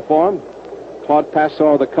gray uniform. Claude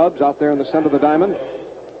Passaw of the Cubs out there in the center of the diamond.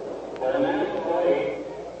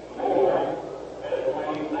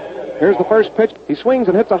 Here's the first pitch. He swings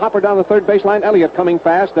and hits a hopper down the third baseline. Elliott coming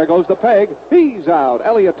fast. There goes the peg. He's out.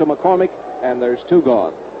 Elliott to McCormick, and there's 2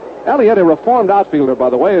 gone. Elliott, a reformed outfielder,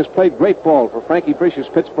 by the way, has played great ball for Frankie Brish's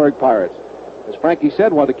Pittsburgh Pirates. As Frankie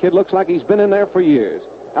said, well, the kid looks like he's been in there for years.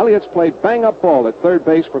 Elliott's played bang-up ball at third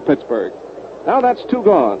base for Pittsburgh. Now that's 2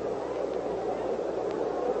 gone.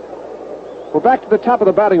 We're back to the top of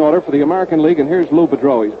the batting order for the American League, and here's Lou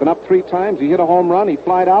Boudreau. He's been up 3 times. He hit a home run. He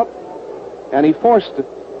flied out, and he forced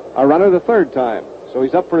a runner the 3rd time. So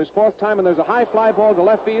he's up for his 4th time, and there's a high fly ball to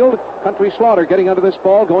left field. Country Slaughter getting under this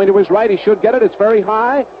ball, going to his right. He should get it. It's very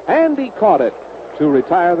high, and he caught it to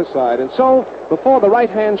retire the side. And so, before the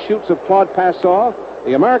right-hand shoots of Claude Passaw,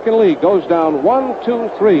 the American League goes down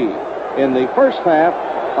 1-2-3 in the first half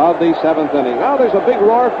of the 7th inning. Now there's a big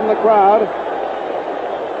roar from the crowd.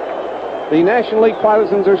 The National League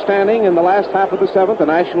partisans are standing in the last half of the 7th. The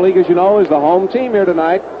National League, as you know, is the home team here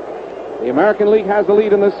tonight. The American League has the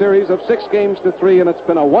lead in this series of 6-3, and it's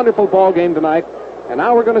been a wonderful ball game tonight. And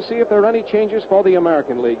now we're going to see if there are any changes for the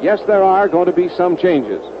American League. Yes, there are going to be some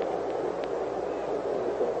changes.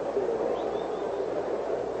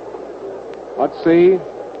 Let's see.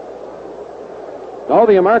 No,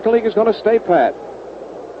 the American League is going to stay pat.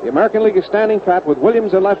 The American League is standing pat with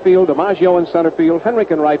Williams in left field, DiMaggio in center field,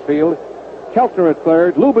 Henrik in right field, Keltner at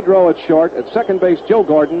third, Lou Boudreau at short, at second base Joe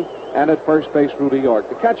Gordon, and at first base Rudy York.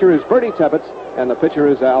 The catcher is Bertie Tebbets, and the pitcher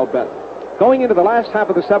is Al Benton. Going into the last half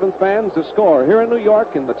of the 7th, fans, the score here in New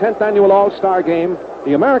York in the 10th annual All-Star Game,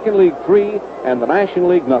 the American League 3 and the National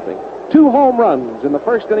League nothing. 2 home runs in the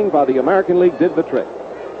first inning by the American League did the trick.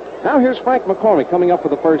 Now here's Frank McCormick coming up for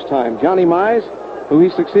the first time. Johnny Mize, who he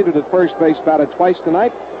succeeded at first base, batted twice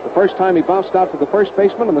tonight. The first time he bounced out to the first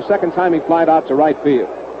baseman, and the second time he flied out to right field.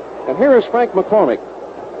 And here is Frank McCormick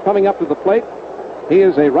coming up to the plate. He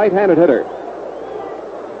is a right-handed hitter.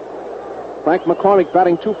 Frank McCormick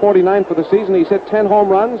batting .249 for the season. He's hit 10 home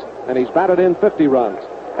runs, and he's batted in 50 runs.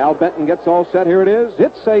 Al Benton gets all set. Here it is.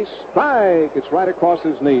 It's a strike. It's right across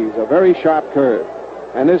his knees. A very sharp curve.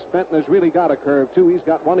 And this Benton has really got a curve, too. He's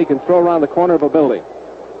got one he can throw around the corner of a building.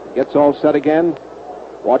 Gets all set again.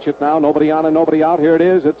 Watch it now. Nobody on and nobody out. Here it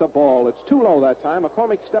is. It's a ball. It's too low that time.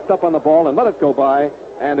 McCormick stepped up on the ball and let it go by,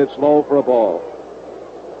 and it's low for a ball.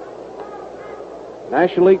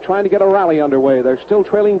 National League trying to get a rally underway. They're still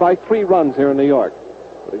trailing by 3 runs here in New York.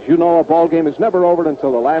 But as you know, a ball game is never over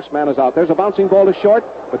until the last man is out. There's a bouncing ball to short.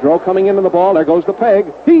 Bedreau coming into the ball. There goes the peg.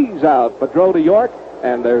 He's out. Bedreau to York,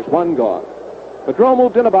 and there's one gone. Bedreau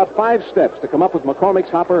moved in about 5 steps to come up with McCormick's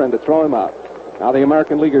hopper and to throw him out. Now the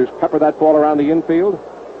American Leaguers pepper that ball around the infield.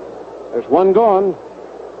 There's one gone.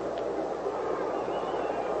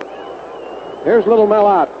 Here's Little Mel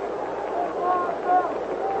out.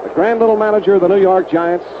 The grand little manager of the New York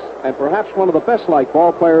Giants, and perhaps one of the best-liked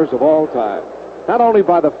ball players of all time. Not only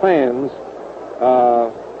by the fans,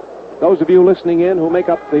 those of you listening in who make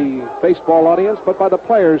up the baseball audience, but by the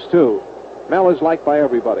players, too. Mel is liked by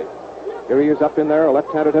everybody. Here he is up in there, a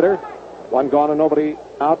left-handed hitter. One gone and nobody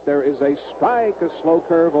out. There is a strike, a slow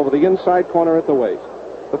curve over the inside corner at the waist.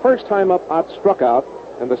 The first time up, Ott struck out,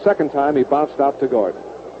 and the second time he bounced out to Gordon.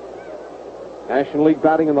 National League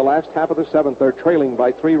batting in the last half of the 7th. They're trailing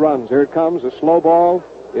by 3 runs. Here it comes, a slow ball.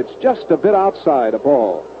 It's just a bit outside, a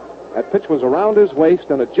ball. That pitch was around his waist,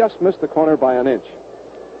 and it just missed the corner by an inch.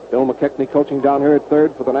 Bill McKechnie coaching down here at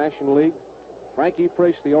third for the National League. Frankie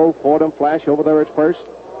Frisch, the old Fordham Flash, over there at first.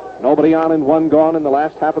 Nobody on and one gone in the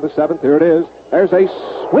last half of the 7th. Here it is. There's a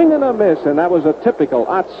swing and a miss, and that was a typical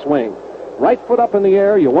Ott swing. Right foot up in the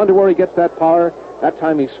air. You wonder where he gets that power. That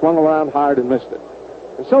time he swung around hard and missed it.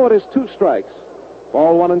 And so it is 2 strikes.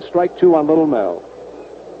 Ball 1 and strike 2 on Little Mel.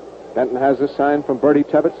 Benton has a sign from Bertie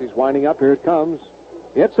Tebbetts. He's winding up. Here it comes.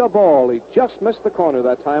 It's a ball. He just missed the corner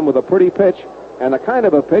that time with a pretty pitch, and the kind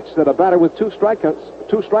of a pitch that a batter with 2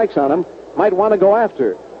 strikes on him might want to go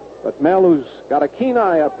after. But Mel, who's got a keen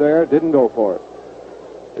eye up there, didn't go for it.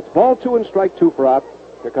 It's ball 2 and strike 2 for Ott.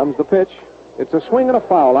 Here comes the pitch. It's a swing and a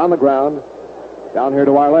foul on the ground. Down here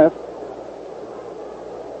to our left.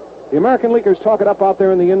 The American Leaguers talk it up out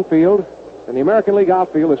there in the infield, and the American League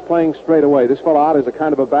outfield is playing straight away. This fellow Ott is a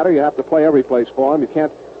kind of a batter. You have to play every place for him. You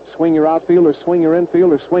can't swing your outfield or swing your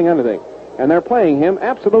infield or swing anything. And they're playing him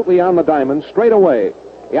absolutely on the diamond straight away.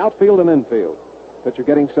 The outfield and infield. Pitcher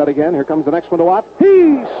getting set again. Here comes the next one to Ott.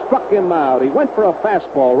 He struck him out. He went for a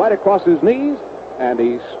fastball right across his knees, and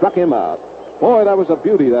he struck him out. Boy, that was a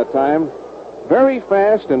beauty that time. Very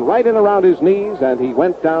fast and right in around his knees, and he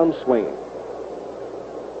went down swinging.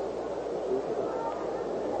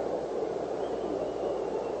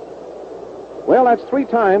 Well, that's 3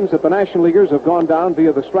 times that the National Leaguers have gone down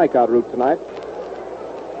via the strikeout route tonight.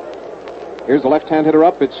 Here's the left-hand hitter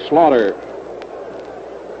up. It's Slaughter.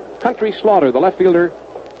 Country Slaughter, the left fielder,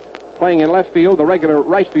 playing in left field, the regular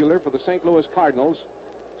right fielder for the St. Louis Cardinals.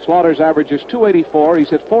 Slaughter's average is .284. He's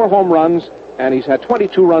hit 4 home runs, and he's had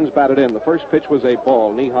 22 runs batted in. The first pitch was a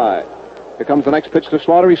ball, knee-high. Here comes the next pitch to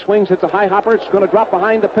Slaughter. He swings, hits a high hopper. It's going to drop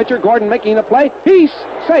behind the pitcher. Gordon making the play. He's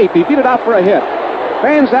safe. He beat it out for a hit.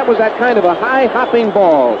 Fans, that was that kind of a high-hopping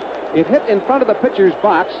ball. It hit in front of the pitcher's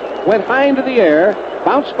box, went high into the air,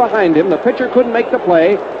 bounced behind him. The pitcher couldn't make the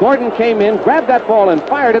play. Gordon came in, grabbed that ball, and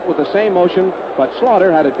fired it with the same motion, but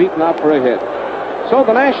Slaughter had it beaten out for a hit. So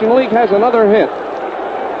the National League has another hit,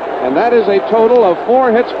 and that is a total of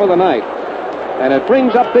 4 hits for the night. And it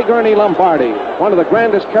brings up Big Ernie Lombardi, one of the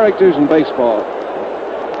grandest characters in baseball.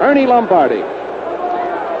 Ernie Lombardi.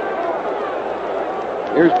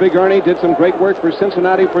 Here's Big Ernie, did some great work for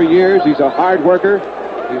Cincinnati for years. He's a hard worker.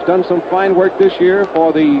 He's done some fine work this year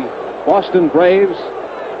for the Boston Braves.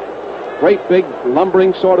 Great big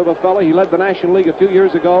lumbering sort of a fellow. He led the National League a few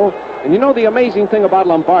years ago. And you know the amazing thing about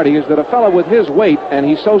Lombardi is that a fellow with his weight, and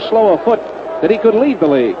he's so slow a foot, that he could lead the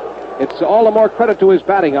league. It's all the more credit to his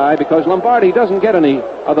batting eye because Lombardi doesn't get any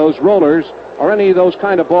of those rollers or any of those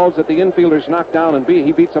kind of balls that the infielders knock down and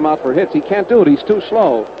he beats them out for hits. He can't do it. He's too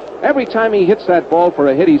slow. Every time he hits that ball for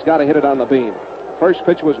a hit, he's got to hit it on the beam. First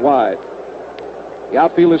pitch was wide. The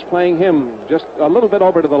outfield is playing him just a little bit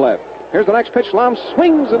over to the left. Here's the next pitch. Lom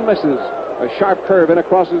swings and misses. A sharp curve in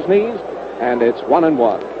across his knees, and it's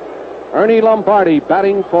 1-1. Ernie Lombardi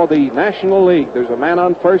batting for the National League. There's a man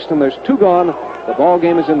on first, and there's 2 gone. The ball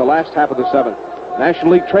game is in the last half of the 7th.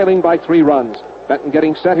 National League trailing by 3 runs. Benton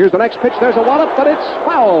getting set. Here's the next pitch. There's a wallop, but it's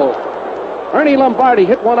foul. Ernie Lombardi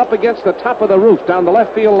hit one up against the top of the roof down the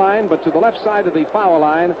left field line, but to the left side of the foul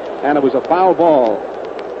line, and it was a foul ball.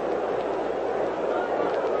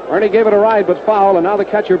 Ernie gave it a ride, but foul, and now the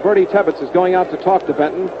catcher, Bertie Tebbetts, is going out to talk to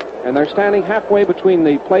Benton. And they're standing halfway between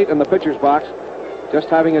the plate and the pitcher's box, just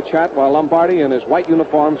having a chat while Lombardi in his white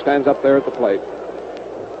uniform stands up there at the plate.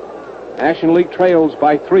 National League trails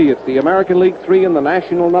by 3. It's the American League 3 and the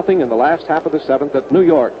National nothing in the last half of the 7th at New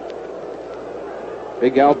York.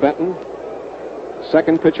 Big Al Benton,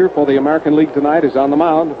 second pitcher for the American League tonight, is on the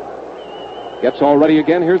mound. Gets all ready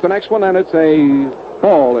again. Here's the next one, and it's a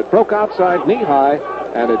ball. It broke outside knee high,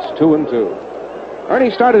 and it's 2-2.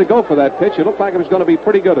 Ernie started to go for that pitch. It looked like it was going to be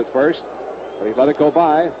pretty good at first, but he let it go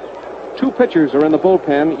by. 2 pitchers are in the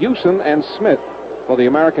bullpen, Houston and Smith for the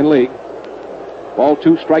American League. Ball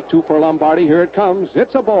 2, strike 2 for Lombardi. Here it comes.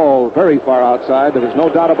 It's a ball very far outside. There is no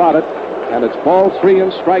doubt about it. And it's ball 3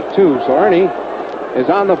 and strike 2. So Ernie is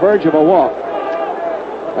on the verge of a walk.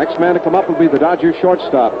 Next man to come up will be the Dodgers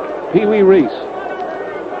shortstop, Pee Wee Reese.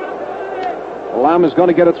 Lamb is going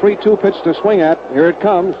to get a 3-2 pitch to swing at. Here it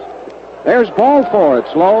comes. There's ball 4.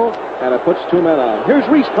 It's low, and it puts 2 men on. Here's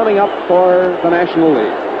Reese coming up for the National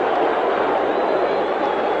League.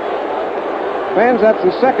 Fans, that's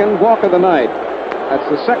the second walk of the night. That's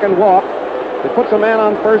the second walk. It puts a man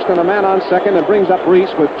on first and a man on second and brings up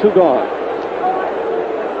Reese with 2 gone.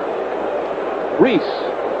 Reese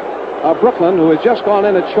of Brooklyn, who has just gone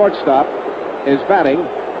in at shortstop, is batting,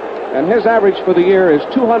 and his average for the year is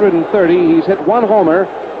 230. He's hit 1 homer,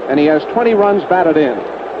 and he has 20 runs batted in.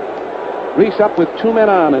 Reese up with 2 men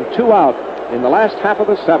on and 2 out in the last half of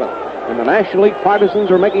the 7th. And the National League partisans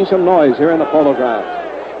are making some noise here in the Polo Grounds.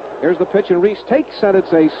 Here's the pitch, and Reese takes, and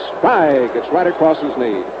it's a strike. It's right across his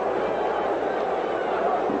knee.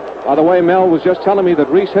 By the way, Mel was just telling me that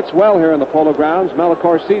Reese hits well here in the Polo Grounds. Mel, of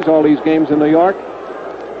course, sees all these games in New York.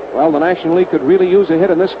 Well, the National League could really use a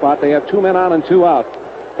hit in this spot. They have 2 men on and 2 out.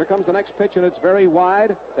 Here comes the next pitch, and it's very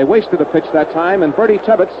wide. They wasted a pitch that time, and Bertie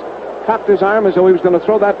Tibbetts cocked his arm as though he was going to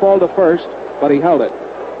throw that ball to first, but he held it.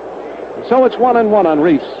 And so it's 1-1 on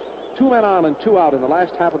Reese. 2 men on and 2 out in the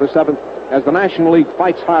last half of the 7th as the National League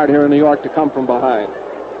fights hard here in New York to come from behind.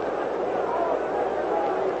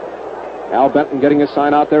 Al Benton getting his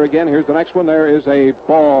sign out there again. Here's the next one. There is a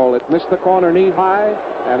ball. It missed the corner knee high,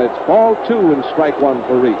 and it's ball 2 and strike 1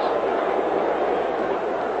 for Reese.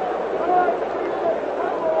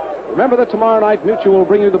 Remember that tomorrow night Mutual will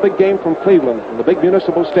bring you the big game from Cleveland in the big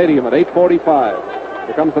Municipal Stadium at 8:45.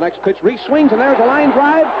 Here comes the next pitch. Reese swings, and there's a line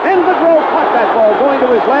drive, and Bedreau caught that ball going to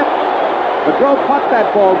his left. Bedreau caught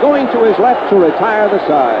that ball going to his left to retire the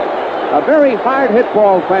side. A very hard hit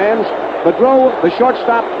ball, fans. Bedreau, the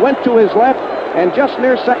shortstop, went to his left, and just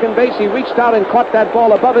near second base, he reached out and caught that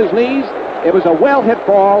ball above his knees. It was a well-hit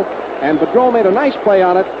ball, and Bedreau made a nice play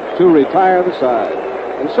on it to retire the side.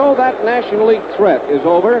 And so that National League threat is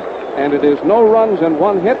over, and it is no runs and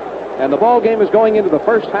 1 hit, and the ball game is going into the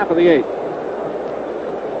first half of the 8th.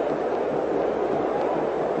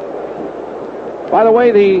 By the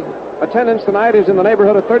way, the attendance tonight is in the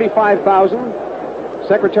neighborhood of 35,000.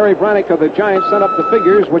 Secretary Brannick of the Giants sent up the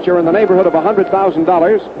figures, which are in the neighborhood of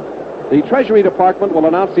 $100,000. The Treasury Department will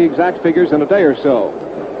announce the exact figures in a day or so.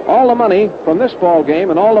 All the money from this ball game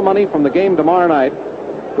and all the money from the game tomorrow night,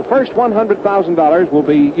 the first $100,000 will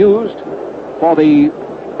be used for the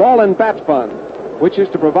Ball and Bat Fund, which is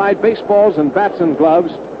to provide baseballs and bats and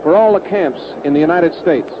gloves for all the camps in the United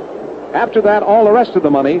States. After that, all the rest of the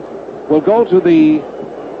money will go to the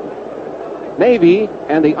Navy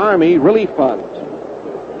and the Army relief funds.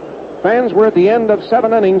 Fans, we're at the end of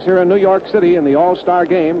 7 innings here in New York City in the All-Star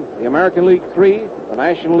Game. The American League 3, the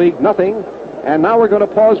National League nothing. And now we're going to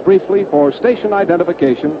pause briefly for station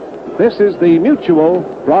identification. This is the Mutual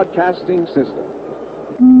Broadcasting System.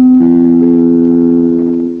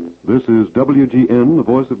 This is WGN, the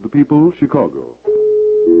voice of the people, Chicago.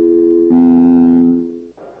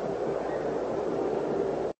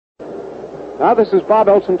 Now, this is Bob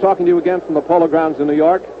Elson talking to you again from the Polo Grounds in New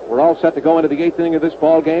York. We're all set to go into the 8th inning of this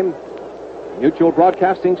ball game. Mutual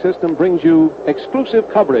Broadcasting System brings you exclusive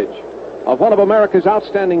coverage of one of America's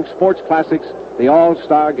outstanding sports classics, the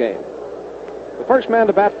All-Star Game. The first man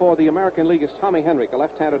to bat for the American League is Tommy Henrich, a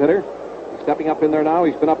left-handed hitter. He's stepping up in there now.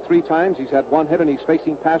 He's been up 3 times. He's had 1 hit, and he's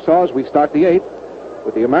facing Passaw. We start the 8th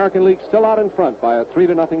with the American League still out in front by a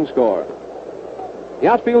 3-0 score. The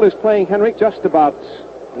outfield is playing Henrich just about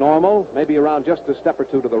normal, maybe around just a step or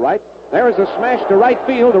 2 to the right. There is a smash to right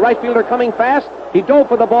field. The right fielder coming fast. He dove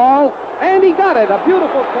for the ball, and he got it. A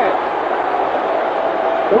beautiful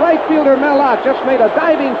catch. The right fielder, Melot, just made a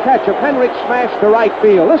diving catch of Henrich's smash to right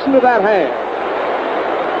field. Listen to that hand.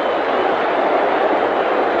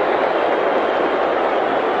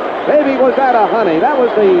 Baby, was that a honey. That was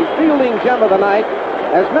the fielding gem of the night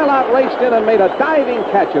as Melot raced in and made a diving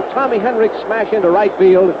catch of Tommy Henrich's smash into right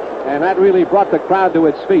field, and that really brought the crowd to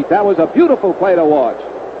its feet. That was a beautiful play to watch.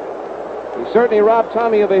 He certainly robbed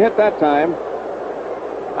Tommy of a hit that time.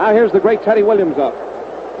 Now here's the great Teddy Williams up.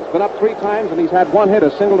 He's been up 3 times, and he's had 1 hit,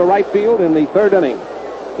 a single to right field in the 3rd inning.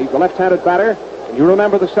 He's the left-handed batter, and you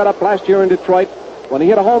remember the setup last year in Detroit when he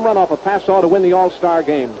hit a home run off a Passaw to win the All-Star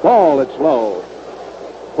game. Ball, it's low.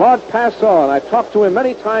 Claude Passaw, and I've talked to him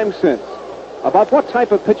many times since about what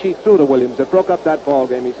type of pitch he threw to Williams that broke up that ball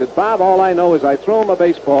game. He said, Bob, all I know is I threw him a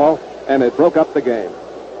baseball, and it broke up the game.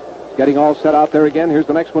 Getting all set out there again. Here's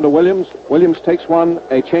the next one to Williams. Williams takes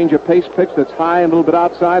a change of pace pitch that's high and a little bit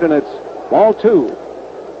outside, and it's ball 2.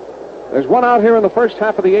 There's 1 out here in the first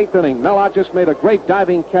half of the 8th inning. Mellott just made a great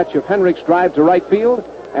diving catch of Henrich's drive to right field,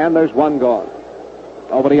 and there's 1 gone.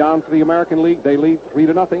 Nobody on for the American League. They lead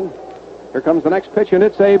 3-0. Here comes the next pitch, and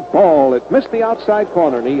it's a ball. It missed the outside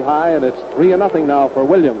corner, knee high, and it's 3-0 now for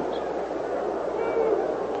Williams.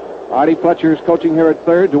 Artie Fletcher is coaching here at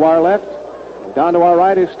third to our left. And down to our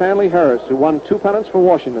right is Stanley Harris, who won 2 pennants for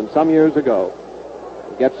Washington some years ago.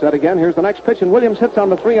 He gets set again. Here's the next pitch, and Williams hits on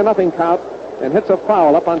the 3-0 count and hits a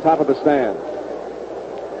foul up on top of the stand.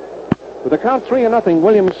 With the count 3-0,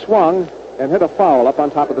 Williams swung and hit a foul up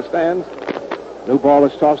on top of the stands. New ball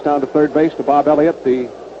is tossed down to third base to Bob Elliott, the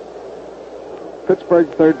Pittsburgh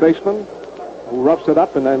third baseman, who roughs it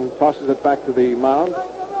up and then tosses it back to the mound.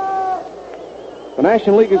 The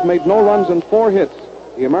National League has made no runs and 4 hits.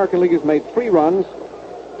 The American League has made 3 runs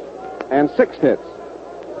and 6 hits.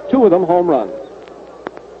 2 of them home runs.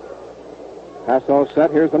 Passaw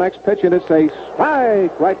set. Here's the next pitch, and it's a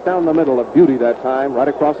strike right down the middle. Of beauty that time, right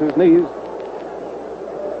across his knees.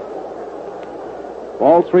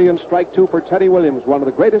 Ball 3 and strike 2 for Teddy Williams, one of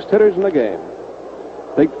the greatest hitters in the game.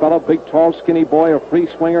 Big fellow, big, tall, skinny boy, a free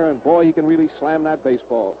swinger, and boy, he can really slam that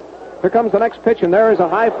baseball. Here comes the next pitch, and there is a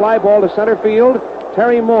high fly ball to center field.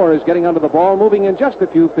 Terry Moore is getting under the ball, moving in just a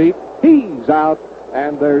few feet. He's out,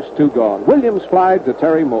 and there's 2 gone. Williams flies to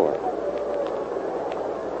Terry Moore.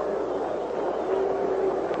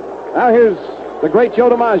 Now here's the great Joe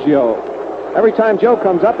DiMaggio. Every time Joe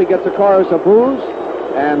comes up, he gets a chorus of boos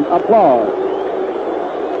and applause.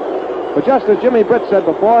 But just as Jimmy Britt said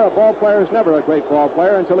before, a ball player is never a great ball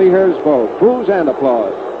player until he hears both boos and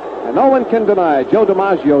applause. And no one can deny Joe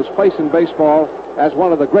DiMaggio's place in baseball as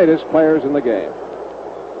one of the greatest players in the game.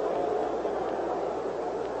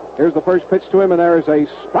 Here's the first pitch to him, and there is a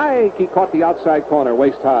strike. He caught the outside corner,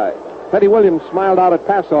 waist high. Teddy Williams smiled out at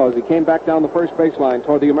Passaw as he came back down the first baseline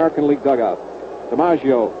toward the American League dugout.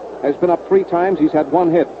 DiMaggio has been up 3 times. He's had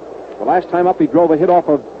 1 hit. The last time up, he drove a hit off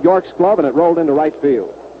of York's glove, and it rolled into right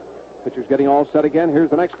field. Pitcher's getting all set again. Here's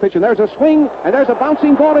the next pitch, and there's a swing, and there's a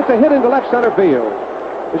bouncing ball. It's a hit into left center field.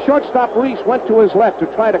 The shortstop, Reese, went to his left to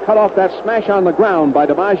try to cut off that smash on the ground by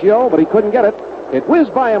DiMaggio, but he couldn't get it. It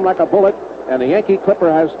whizzed by him like a bullet, and the Yankee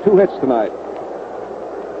Clipper has 2 hits tonight.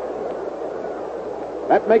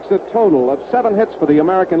 That makes a total of 7 hits for the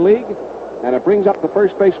American League, and it brings up the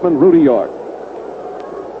first baseman, Rudy York.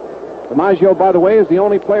 DiMaggio, by the way, is the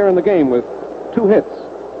only player in the game with 2 hits.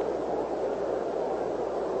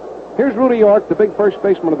 Here's Rudy York, the big first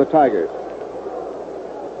baseman of the Tigers.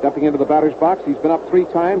 Stepping into the batter's box, he's been up 3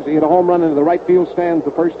 times. He hit a home run into the right field stands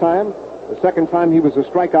the first time. The second time, he was a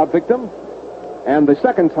strikeout victim. And the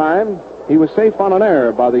second time, he was safe on an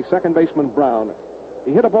error by the second baseman, Brown.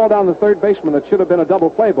 He hit a ball down the third baseman that should have been a double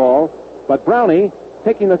play ball, but Brownie,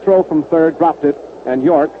 taking the throw from third, dropped it, and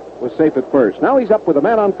York was safe at first. Now he's up with a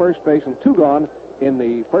man on first base and 2 gone in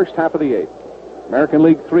the first half of the 8th. American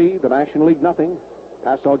League 3, the National League nothing.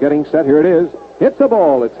 Passaw getting set. Here it is. Hits the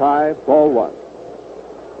ball. It's high. Ball 1.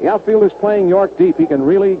 The outfield is playing York deep. He can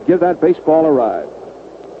really give that baseball a ride.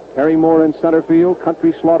 Terry Moore in center field,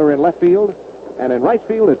 Country Slaughter in left field, and in right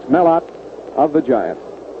field it's Mellott of the Giants.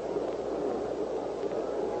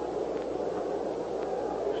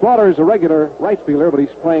 Slaughter is a regular right fielder, but he's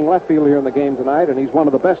playing left field here in the game tonight, and he's one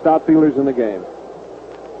of the best outfielders in the game.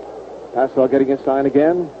 Passaw getting his sign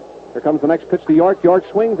again. Here comes the next pitch to York. York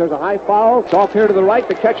swings. There's a high foul. It's off here to the right.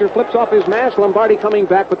 The catcher flips off his mask. Lombardi coming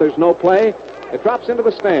back, but there's no play. It drops into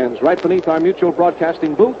the stands right beneath our mutual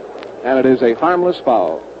broadcasting booth, and it is a harmless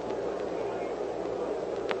foul.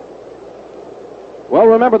 Well,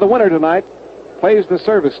 remember, the winner tonight plays the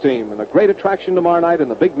service team, and a great attraction tomorrow night in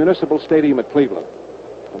the big Municipal Stadium at Cleveland.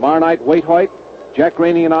 Tomorrow night, Waite Hoyt, Jack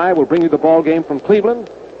Graney, and I will bring you the ball game from Cleveland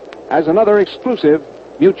as another exclusive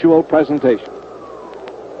mutual presentation.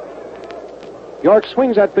 York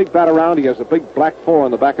swings that big bat around. He has a big black 4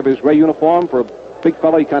 on the back of his gray uniform. For a big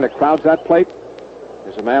fellow, he kind of crowds that plate.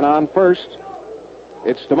 There's a man on first.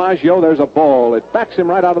 It's DiMaggio. There's a ball. It backs him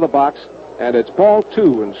right out of the box, and it's ball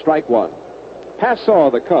 2 and strike 1.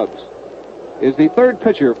 Passaw, the Cubs, is the third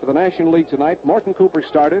pitcher for the National League tonight. Morton Cooper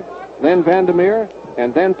started, then Vandermeer,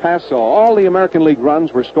 and then Passau. All the American League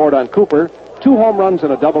runs were scored on Cooper. 2 home runs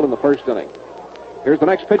and a double in the first inning. Here's the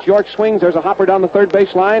next pitch. York swings. There's a hopper down the third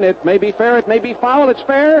base line. It may be fair. It may be foul. It's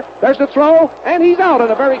fair. There's the throw, and he's out in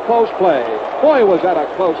a very close play. Boy, was that a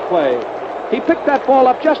close play. He picked that ball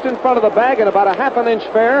up just in front of the bag and about a half an inch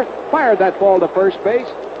fair, fired that ball to first base,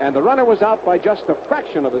 and the runner was out by just a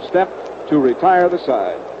fraction of a step to retire the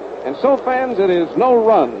side. And so, fans, it is no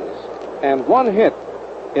runs and 1 hit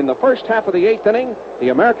in the first half of the 8th inning. The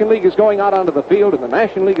American League is going out onto the field, and the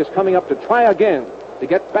National League is coming up to try again to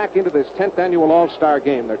get back into this 10th annual All-Star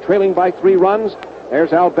game. They're trailing by 3 runs.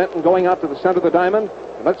 There's Al Benton going out to the center of the diamond.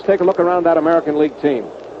 And let's take a look around that American League team.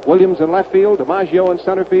 Williams in left field, DiMaggio in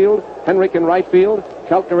center field, Henrik in right field,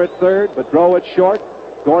 Keltner at third, Bedreau at short,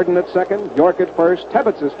 Gordon at second, York at first,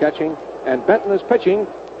 Tebbetts is catching, and Benton is pitching,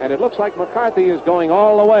 and it looks like McCarthy is going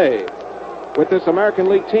all the way with this American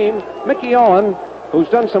League team. Mickey Owen, who's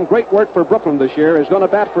done some great work for Brooklyn this year, is going to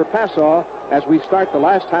bat for Passau as we start the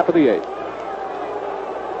last half of the 8th.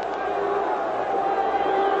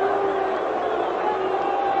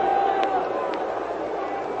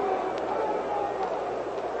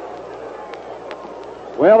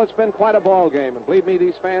 Well, it's been quite a ball game, and believe me,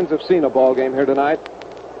 these fans have seen a ball game here tonight.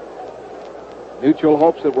 Mutual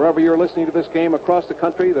hopes that wherever you're listening to this game across the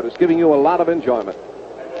country, that it's giving you a lot of enjoyment.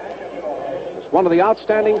 It's one of the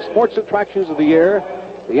outstanding sports attractions of the year,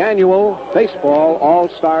 the annual Baseball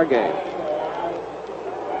All-Star Game.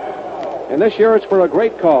 And this year it's for a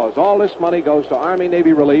great cause. All this money goes to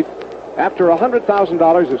Army-Navy relief after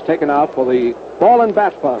 $100,000 is taken out for the Ball and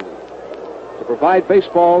Bat Fund to provide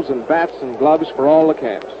baseballs and bats and gloves for all the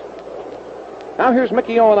camps. Now here's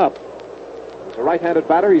Mickey Owen up. He's a right-handed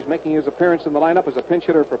batter. He's making his appearance in the lineup as a pinch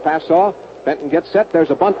hitter for Passau. Benton gets set.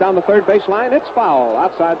 There's a bunt down the third base line. It's foul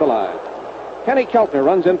outside the line. Kenny Keltner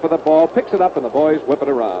runs in for the ball, picks it up, and the boys whip it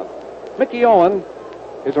around. Mickey Owen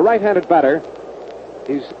is a right-handed batter.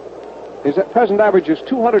 His present average is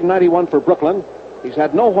 291 for Brooklyn. He's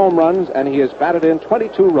had no home runs, and he has batted in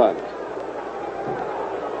 22 runs.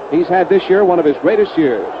 He's had this year one of his greatest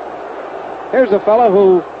years. Here's a fellow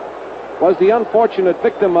who was the unfortunate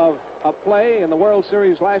victim of a play in the World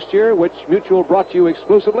Series last year, which Mutual brought to you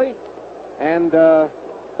exclusively. And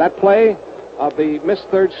that play of the missed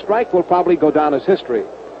third strike will probably go down as history.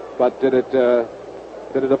 But did it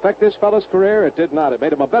affect this fellow's career? It did not. It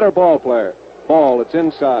made him a better ball player. Ball, it's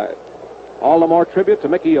inside. All the more tribute to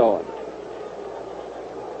Mickey Owen.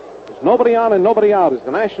 There's nobody on and nobody out as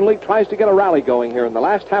the National League tries to get a rally going here in the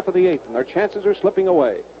last half of the 8th, and their chances are slipping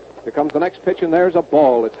away. Here comes the next pitch, and there's a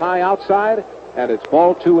ball. It's high outside, and it's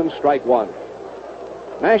ball 2 and strike 1.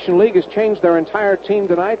 National League has changed their entire team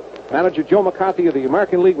tonight. Manager Joe McCarthy of the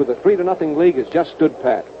American League with a 3-0 lead has just stood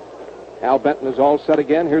pat. Al Benton is all set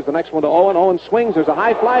again. Here's the next one to Owen. Owen swings. There's a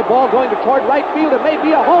high fly ball going toward right field. It may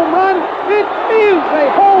be a home run. It is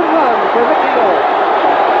a home run for Mickey Owen.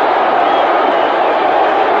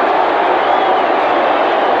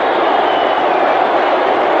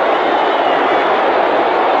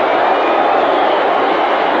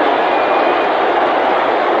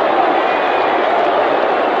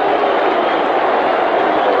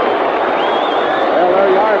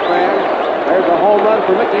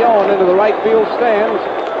 For Mickey Owen into the right field stands.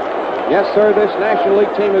 Yes, sir, this National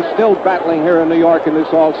League team is still battling here in New York in this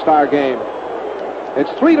All-Star game. It's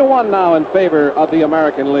 3-1 now in favor of the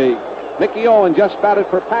American League. Mickey Owen just batted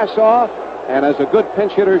for Passau, and as a good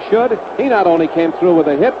pinch hitter should, he not only came through with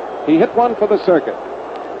a hit, he hit one for the circuit.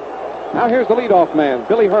 Now here's the leadoff man,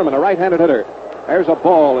 Billy Herman, a right-handed hitter. There's a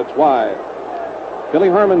ball, it's wide. Billy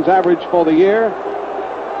Herman's average for the year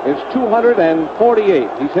is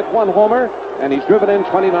 248. He's hit 1 homer, and he's driven in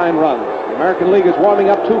 29 runs. The American League is warming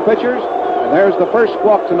up 2 pitchers, and there's the first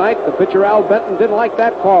squawk tonight. The pitcher, Al Benton, didn't like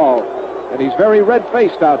that call, and he's very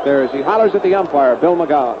red-faced out there as he hollers at the umpire, Bill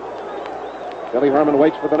McGowan. Billy Herman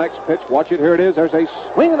waits for the next pitch. Watch it, here it is. There's a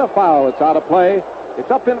swing and a foul. It's out of play.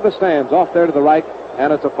 It's up into the stands, off there to the right,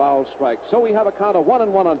 and it's a foul strike. So we have a count of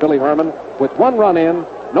 1-1 on Billy Herman, with 1 run in,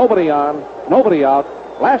 nobody on, nobody out.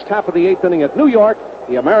 Last half of the 8th inning at New York,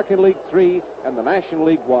 the American League 3 and the National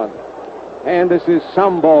League 1. And this is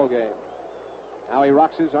some ball game. Now he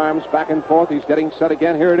rocks his arms back and forth. He's getting set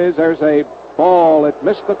again. Here it is. There's a ball. It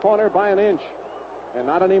missed the corner by an inch. And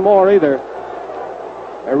not anymore either.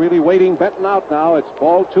 They're really waiting Benton out now. It's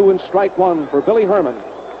ball 2 and strike 1 for Billy Herman.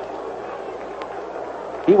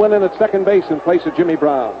 He went in at second base in place of Jimmy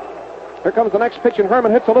Brown. Here comes the next pitch, and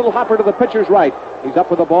Herman hits a little hopper to the pitcher's right. He's up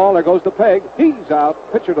with the ball. There goes the peg. He's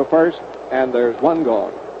out. Pitcher to first, and there's 1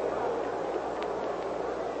 gone.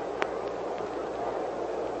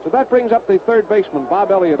 So that brings up the third baseman, Bob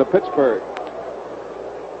Elliott of Pittsburgh.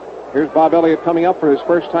 Here's Bob Elliott coming up for his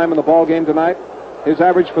first time in the ball game tonight. His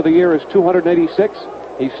average for the year is 286.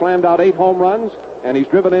 He slammed out 8 home runs, and he's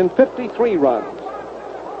driven in 53 runs.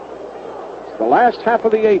 It's the last half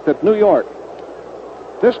of the 8th at New York.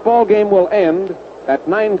 This ball game will end at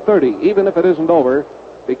 9:30, even if it isn't over,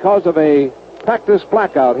 because of a practice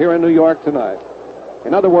blackout here in New York tonight.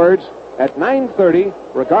 In other words, at 9:30,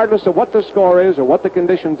 regardless of what the score is or what the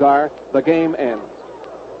conditions are, the game ends.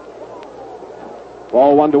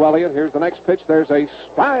 Ball 1 to Elliott. Here's the next pitch. There's a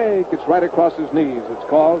strike. It's right across his knees, it's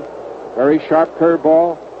called. Very sharp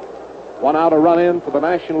curveball. 1 out, a run in for the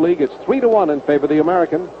National League. It's 3-1 in favor of the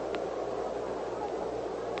American.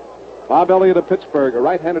 Bob Elliott of Pittsburgh, a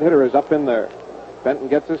right-handed hitter, is up in there. Benton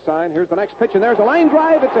gets his sign. Here's the next pitch, and there's a line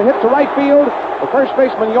drive. It's a hit to right field. The first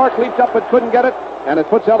baseman, York, leaped up but couldn't get it, and it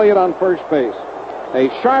puts Elliott on first base. A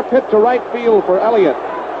sharp hit to right field for Elliott.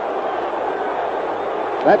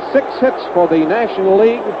 That's 6 hits for the National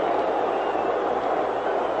League.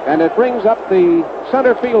 And it brings up the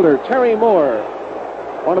center fielder, Terry Moore,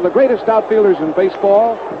 one of the greatest outfielders in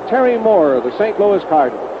baseball. Terry Moore of the St. Louis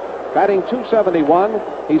Cardinals, batting .271.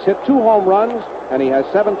 He's hit 2 home runs, and he has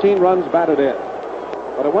 17 runs batted in.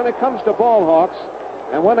 But when it comes to ball hawks,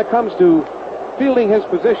 and when it comes to fielding his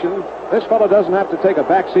position, this fellow doesn't have to take a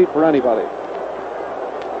back seat for anybody.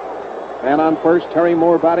 Man on first, Terry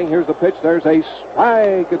Moore batting. Here's the pitch. There's a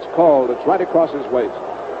strike. It's called. It's right across his waist.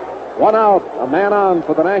 1 out, a man on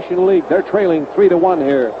for the National League. They're trailing 3-1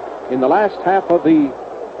 here in the last half of the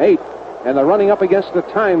 8th, and they're running up against the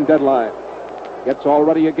time deadline. Gets all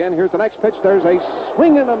ready again. Here's the next pitch. There's a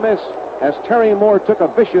swing and a miss as Terry Moore took a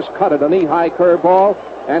vicious cut at a knee-high curveball,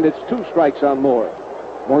 and it's 2 strikes on Moore.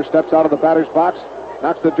 Moore steps out of the batter's box,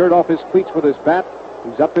 knocks the dirt off his cleats with his bat.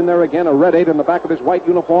 He's up in there again, a red 8 in the back of his white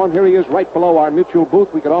uniform. Here he is right below our mutual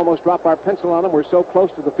booth. We could almost drop our pencil on him. We're so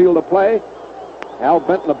close to the field of play. Al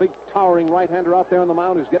Benton, a big towering right-hander out there on the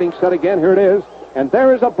mound, is getting set again. Here it is. And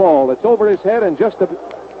there is a ball that's over his head and just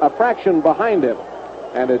a fraction behind him.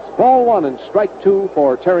 And it's ball 1 and strike 2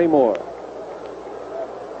 for Terry Moore.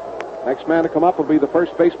 Next man to come up will be the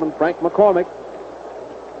first baseman, Frank McCormick.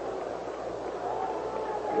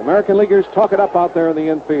 The American Leaguers talk it up out there in the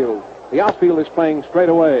infield. The outfield is playing straight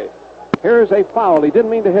away. Here's a foul. He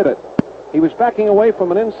didn't mean to hit it. He was backing away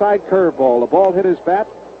from an inside curveball. The ball hit his bat,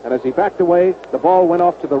 and as he backed away, the ball went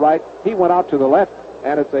off to the right. He went out to the left,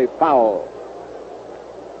 and it's a foul.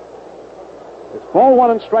 It's ball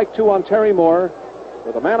 1 and strike 2 on Terry Moore.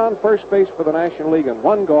 With a man on first base for the National League and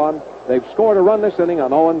 1 gone, they've scored a run this inning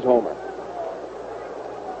on Owens' homer.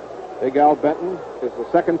 Big Al Benton is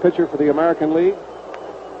the second pitcher for the American League.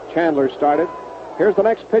 Chandler started. Here's the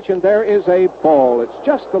next pitch, and there is a ball. It's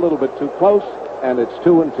just a little bit too close, and it's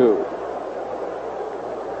 2-2.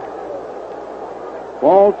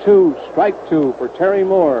 Ball 2, strike 2 for Terry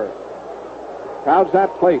Moore. Crowds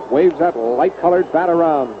that plate, waves that light-colored bat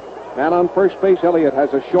around. Man on first base, Elliott,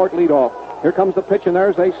 has a short lead off. Here comes the pitch, and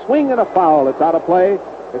there's a swing and a foul. It's out of play.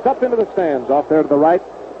 It's up into the stands off there to the right,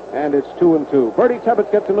 and it's 2-2. Bertie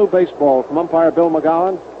Tebbett gets a new baseball from umpire Bill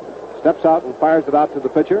McGowan. Steps out and fires it out to the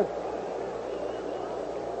pitcher.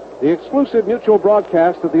 The exclusive mutual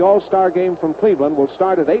broadcast of the All-Star Game from Cleveland will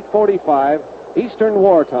start at 8:45 Eastern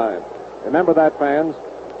War Time. Remember that, fans.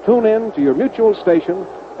 Tune in to your mutual station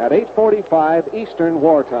at 8:45 Eastern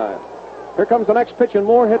War Time. Here comes the next pitch, and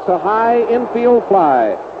Moore hits a high infield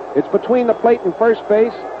fly. It's between the plate and first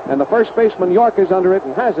base, and the first baseman, York, is under it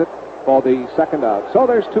and has it for the second out. So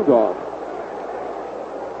there's 2 gone.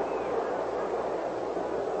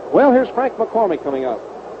 Well, here's Frank McCormick coming up.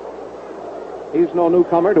 He's no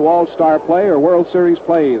newcomer to All-Star play or World Series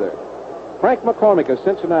play either. Frank McCormick of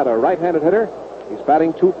Cincinnati, a right-handed hitter. He's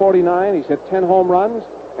batting .249. He's hit 10 home runs,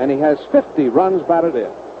 and he has 50 runs batted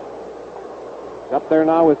in. He's up there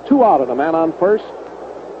now with 2 out and a man on first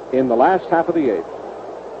in the last half of the 8th.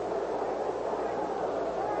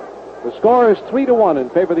 The score is 3-1 in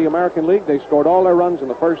favor of the American League. They scored all their runs in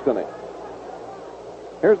the first inning.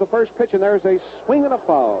 Here's the first pitch, and there's a swing and a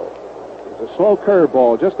foul. It's a slow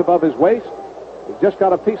curveball just above his waist. He just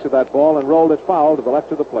got a piece of that ball and rolled it foul to the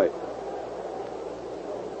left of the plate.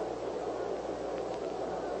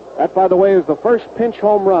 That, by the way, is the first pinch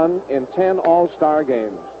home run in 10 All-Star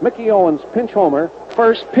games. Mickey Owens' pinch homer,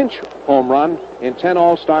 first pinch home run in 10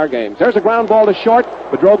 All-Star games. There's a ground ball to short.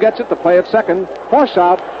 Boudreau gets it. The play at second. Force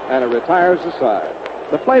out, and it retires the side.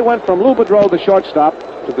 The play went from Lou Boudreau, the shortstop,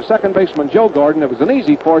 to the second baseman, Joe Gordon. It was an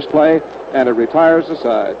easy force play, and it retires the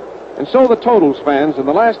side. And so the totals, fans, in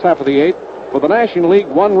the last half of the 8th, for the National League,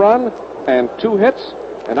 1 run and 2 hits.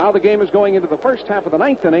 And now the game is going into the first half of the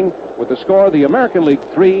 9th inning with the score of the American League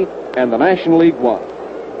 3 and the National League 1.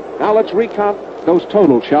 Now let's recount those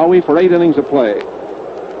totals, shall we, for 8 innings of play.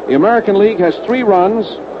 The American League has 3 runs,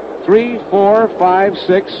 3, 4, 5,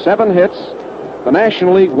 6, 7 hits. The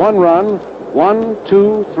National League 1 run, 1,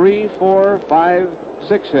 2, 3, 4, 5,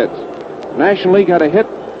 6 hits. National League had a hit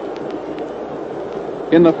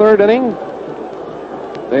in the 3rd inning.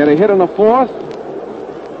 They had a hit in the 4th.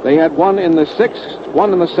 They had 1 in the 6th,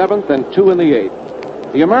 1 in the 7th, and 2 in the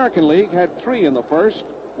 8th. The American League had 3 in the 1st,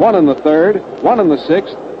 1 in the 3rd, 1 in the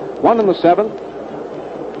 6th, 1 in the 7th.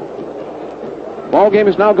 Ball game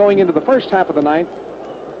is now going into the first half of the 9th.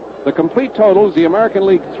 The complete totals: the American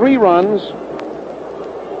League 3 runs,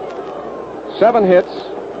 7 hits.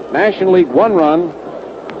 National League 1 run,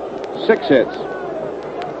 6 hits.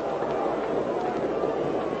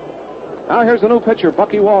 Now here's the new pitcher.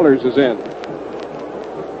 Bucky Walters is in.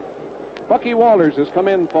 Bucky Walters has come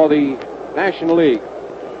in for the National League.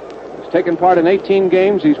 He's taken part in 18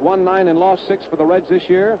 games. He's won 9 and lost 6 for the Reds this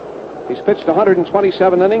year. He's pitched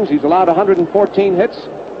 127 innings. He's allowed 114 hits.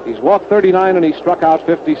 He's walked 39 and he struck out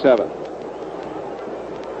 57.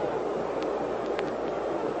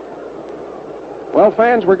 Well,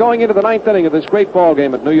 fans, we're going into the 9th inning of this great ball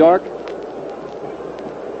game at New York.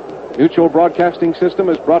 Mutual Broadcasting System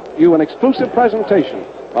has brought you an exclusive presentation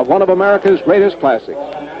of one of America's greatest classics.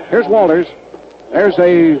 Here's Walters. There's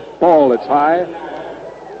a ball that's high.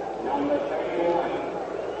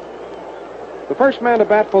 The first man to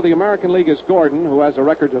bat for the American League is Gordon, who has a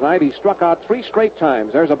record tonight. He struck out 3 straight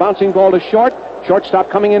times. There's a bouncing ball to short. Shortstop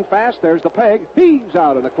coming in fast. There's the peg. He's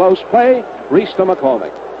out in a close play. Reese to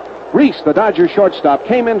McCormick. Reese, the Dodgers shortstop,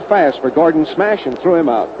 came in fast for Gordon's smash and threw him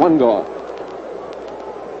out. 1 gone.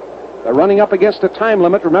 They're running up against a time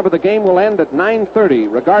limit. Remember, the game will end at 9:30,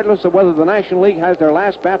 regardless of whether the National League has their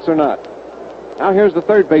last bats or not. Now here's the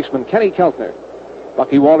third baseman, Kenny Keltner.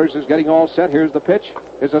 Bucky Walters is getting all set. Here's the pitch.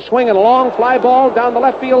 There's a swing and a long fly ball down the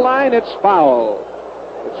left field line. It's foul.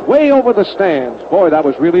 It's way over the stands. Boy, that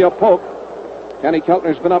was really a poke. Kenny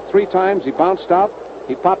Keltner's been up 3 times. He bounced out.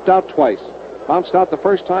 He popped out twice. Bounced out the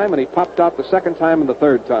first time, and he popped out the second time and the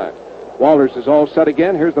third time. Walters is all set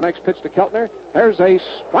again. Here's the next pitch to Keltner. There's a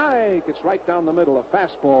strike. It's right down the middle. A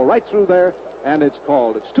fastball right through there, and it's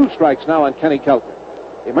called. It's 2 strikes now on Kenny Keltner.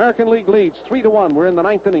 The American League leads 3-1. We're in the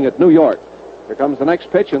 9th inning at New York. Here comes the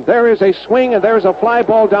next pitch, and there is a swing, and there's a fly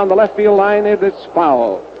ball down the left field line, and it's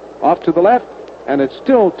foul. Off to the left, and it's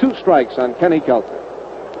still 2 strikes on Kenny Keltner.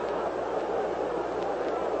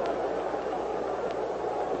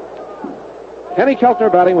 Kenny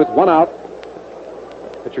Keltner batting with 1 out.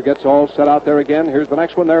 Pitcher gets all set out there again. Here's the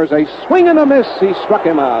next one. There's a swing and a miss. He struck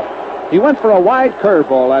him out. He went for a wide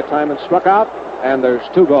curveball that time and struck out, and there's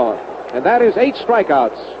 2 gone. And that is 8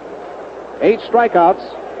 strikeouts. 8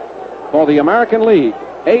 strikeouts for the American League.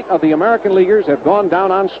 8 of the American Leaguers have gone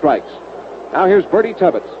down on strikes. Now here's Bertie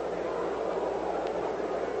Tebbetts.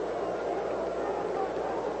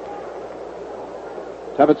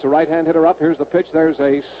 Tebbetts, a right-hand hitter up. Here's the pitch. There's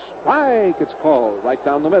a strike. It's called right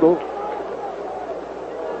down the middle.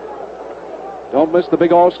 Don't miss the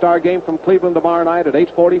big all-star game from Cleveland tomorrow night at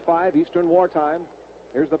 8:45 Eastern Wartime.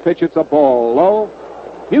 Here's the pitch. It's a ball low.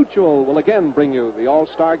 Mutual will again bring you the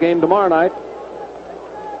all-star game tomorrow night.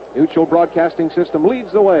 Mutual Broadcasting System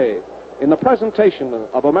leads the way in the presentation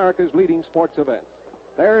of America's leading sports events.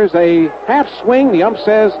 There's a half swing. The ump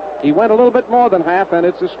says he went a little bit more than half, and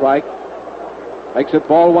it's a strike. Makes it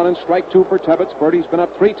ball 1 and strike 2 for Tebbetts. Bertie's been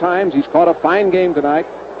up 3 times. He's caught a fine game tonight.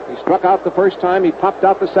 He struck out the first time, he popped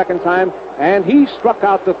out the second time, and he struck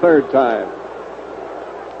out the third time.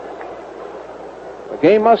 The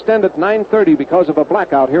game must end at 9:30 because of a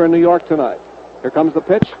blackout here in New York tonight. Here comes the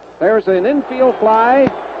pitch. There's an infield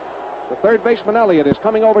fly. The third baseman, Elliott, is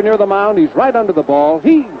coming over near the mound. He's right under the ball.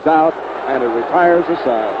 He's out, and it retires the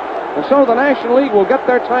side. And so the National League will get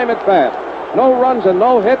their time at bat. No runs and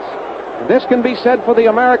no hits. And this can be said for the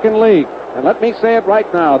American League. And let me say it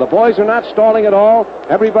right now. The boys are not stalling at all.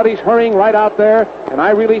 Everybody's hurrying right out there. And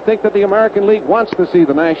I really think that the American League wants to see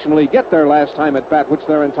the National League get their last time at bat, which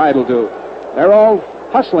they're entitled to. They're all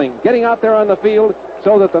hustling, getting out there on the field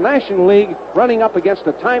so that the National League, running up against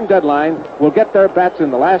a time deadline, will get their bats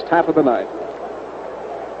in the last half of the night.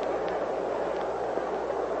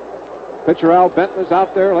 Pitcher Al Benton is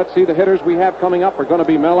out there. Let's see the hitters we have coming up are going to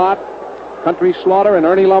be Mellott, Country Slaughter, and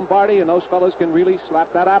Ernie Lombardi, and those fellas can really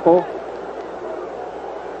slap that apple.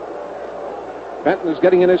 Benton is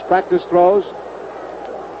getting in his practice throws.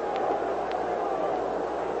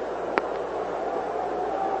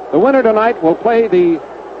 The winner tonight will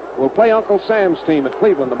play Uncle Sam's team at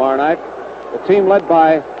Cleveland tomorrow night. The team led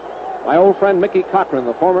by My old friend Mickey Cochran,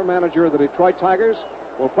 the former manager of the Detroit Tigers,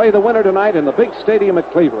 will play the winner tonight in the big stadium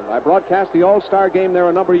at Cleveland. I broadcast the All-Star game there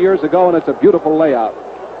a number of years ago, and it's a beautiful layout.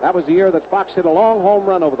 That was the year that Fox hit a long home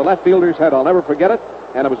run over the left fielder's head. I'll never forget it,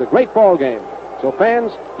 and it was a great ball game. So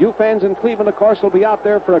fans, you fans in Cleveland, of course, will be out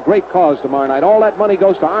there for a great cause tomorrow night. All that money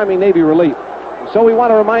goes to Army-Navy relief. And so we want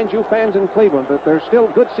to remind you fans in Cleveland that there's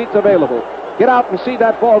still good seats available. Get out and see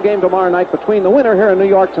that ball game tomorrow night between the winner here in New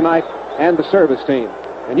York tonight and the service team.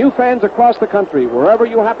 And you fans across the country, wherever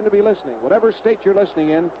you happen to be listening, whatever state you're listening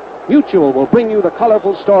in, Mutual will bring you the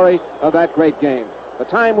colorful story of that great game. The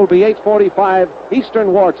time will be 8:45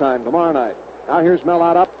 Eastern Wartime tomorrow night. Now here's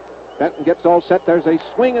Mellott up. Benton gets all set. There's a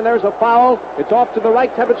swing and there's a foul. It's off to the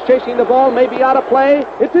right. Tebbetts chasing the ball. Maybe out of play.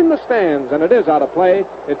 It's in the stands, and it is out of play.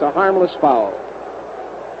 It's a harmless foul.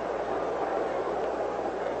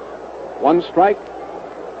 One strike.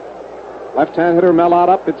 Left-hand hitter Mellott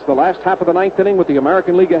up. It's the last half of the ninth inning with the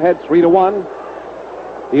American League ahead 3-1.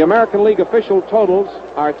 The American League official totals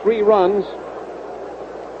are 3 runs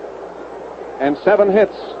and 7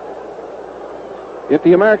 hits. If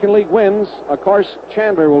the American League wins, of course,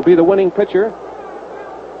 Chandler will be the winning pitcher,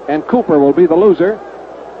 and Cooper will be the loser.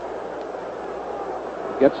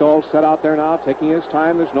 Gets all set out there now, taking his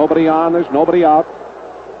time. There's nobody on, there's nobody out.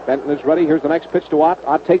 Benton is ready. Here's the next pitch to Ott.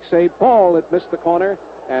 Ott takes a ball that missed the corner,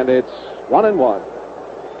 and it's 1-1.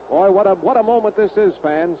 Boy, what a moment this is,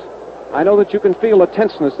 fans. I know that you can feel the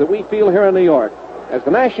tenseness that we feel here in New York. As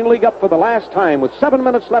the National League up for the last time with 7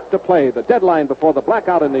 minutes left to play, the deadline before the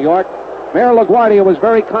blackout in New York, Mayor LaGuardia was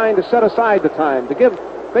very kind to set aside the time, to give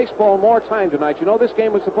baseball more time tonight. You know, this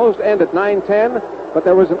game was supposed to end at 9:10, but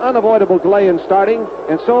there was an unavoidable delay in starting,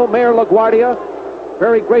 and so Mayor LaGuardia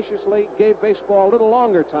very graciously gave baseball a little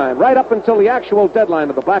longer time, right up until the actual deadline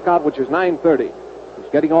of the blackout, which is 9:30.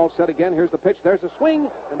 He's getting all set again. Here's the pitch. There's a swing,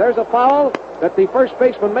 and there's a foul that the first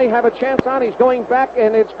baseman may have a chance on. He's going back,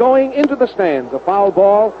 and it's going into the stands. A foul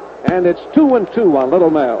ball, and it's 2-2 on Little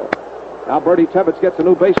Mel. Now Bertie Tebbetts gets a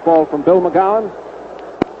new baseball from Bill McGowan.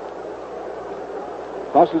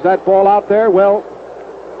 Tosses that ball out there. Well,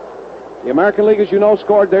 the American League, as you know,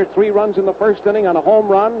 scored their 3 runs in the first inning on a home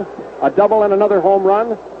run, a double, and another home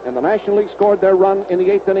run. And the National League scored their run in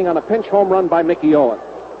the 8th inning on a pinch home run by Mickey Owen.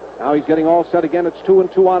 Now he's getting all set again. It's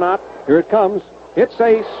 2-2 on Ott. Here it comes. It's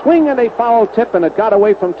a swing and a foul tip, and it got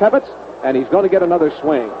away from Tebbetts, and he's going to get another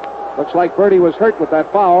swing. Looks like Bertie was hurt with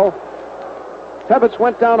that foul. Tebbetts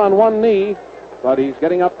went down on one knee, but he's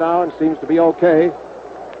getting up now and seems to be okay.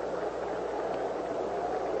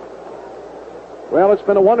 Well, it's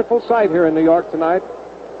been a wonderful sight here in New York tonight.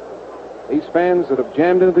 These fans that have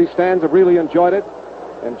jammed into these stands have really enjoyed it,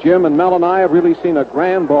 and Jim and Mel and I have really seen a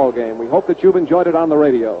grand ball game. We hope that you've enjoyed it on the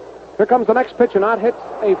radio. Here comes the next pitch, and Ott hits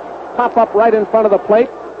a pop-up right in front of the plate.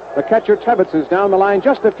 The catcher, Tebbetts, is down the line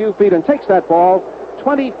just a few feet and takes that ball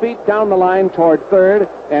 20 feet down the line toward third,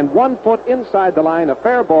 and 1 foot inside the line, a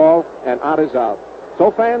fair ball, and Ott is out. So,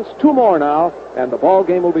 fans, 2 more now, and the ball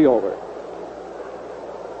game will be over.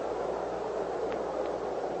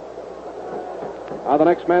 Now the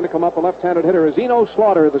next man to come up, a left-handed hitter, is Eno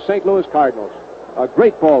Slaughter of the St. Louis Cardinals. A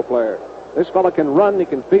great ball player. This fella can run, he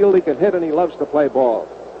can field, he can hit, and he loves to play ball.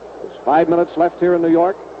 There's 5 minutes left here in New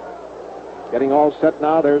York. Getting all set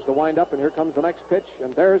now. There's the windup, and here comes the next pitch,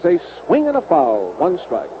 and there's a swing and a foul. 1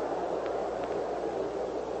 strike.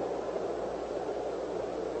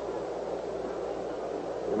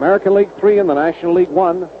 The American League 3 and the National League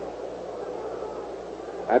 1.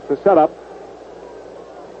 That's the setup.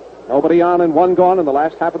 Nobody on and 1 gone in the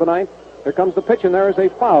last half of the ninth. Here comes the pitch, and there is a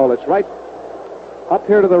foul. It's right up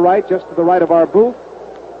here to the right, just to the right of our booth.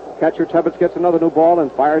 Catcher Tebbetts gets another new ball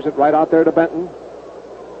and fires it right out there to Benton.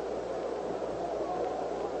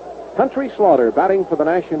 Country Slaughter batting for the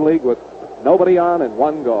National League with nobody on and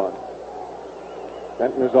 1 gone.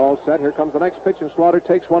 Benton is all set. Here comes the next pitch, and Slaughter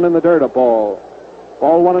takes one in the dirt. A ball.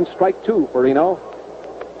 Ball 1 and strike 2 for Eno.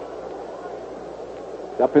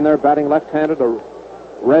 Up in there batting left-handed, a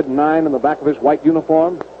red 9 in the back of his white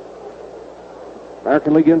uniform.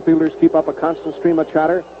 American League infielders keep up a constant stream of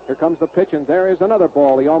chatter. Here comes the pitch, and there is another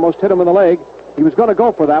ball. He almost hit him in the leg. He was going to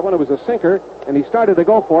go for that one. It was a sinker, and he started to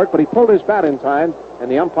go for it, but he pulled his bat in time, and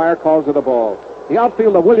the umpire calls it a ball. The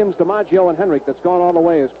outfield of Williams, DiMaggio, and Henrik that's gone all the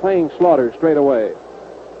way is playing Slaughter straight away.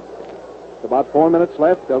 It's about 4 minutes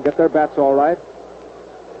left. They'll get their bats all right.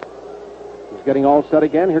 He's getting all set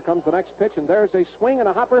again. Here comes the next pitch, and there's a swing and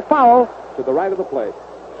a hopper foul to the right of the plate.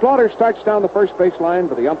 Slaughter starts down the first base line,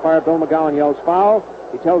 but the umpire, Bill McGowan, yells foul.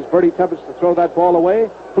 He tells Bertie Tebbetts to throw that ball away,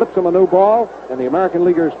 flips him a new ball, and the American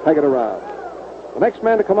Leaguers peg it around. The next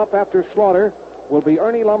man to come up after Slaughter will be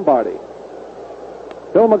Ernie Lombardi.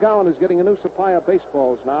 Bill McGowan is getting a new supply of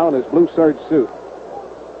baseballs now in his blue serge suit.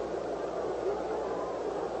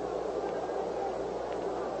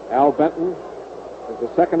 Al Benton is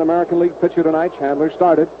the second American League pitcher tonight. Chandler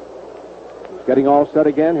started. He's getting all set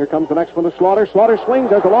again. Here comes the next one to Slaughter. Slaughter swings.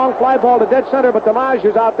 There's a long fly ball to dead center, but DiMaggio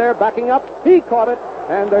is out there backing up. He caught it,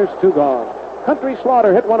 and there's two gone. Country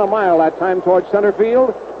Slaughter hit one a mile that time towards center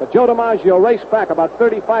field, but Joe DiMaggio raced back about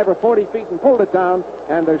 35 or 40 feet and pulled it down,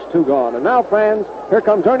 and there's two gone. And now, friends, here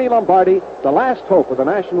comes Ernie Lombardi, the last hope of the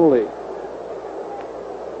National League.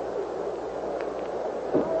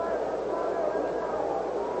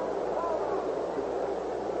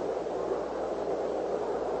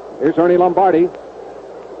 Here's Ernie Lombardi.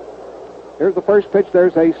 Here's the first pitch.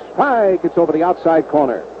 There's a strike. It's over the outside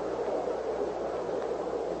corner.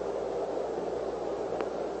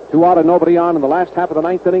 2 out and nobody on in the last half of the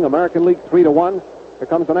ninth inning. American League 3-1. Here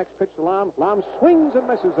comes the next pitch to Lam. Lam swings and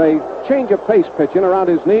misses a change of pace pitch in around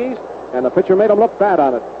his knees, and the pitcher made him look bad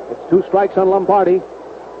on it. It's 2 strikes on Lombardi.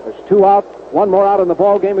 There's 2 out. 1 more out and the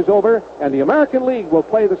ball game is over, and the American League will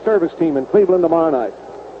play the service team in Cleveland tomorrow night.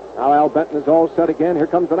 Now Al Benton is all set again. Here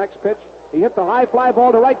comes the next pitch. He hit the high fly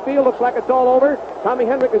ball to right field. Looks like it's all over. Tommy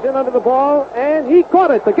Henrik is in under the ball, and he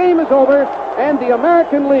caught it. The game is over, and the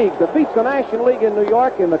American League defeats the National League in New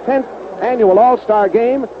York in the 10th annual All-Star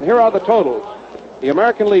Game. And here are the totals. The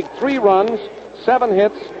American League, 3 runs, 7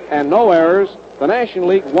 hits, and no errors. The National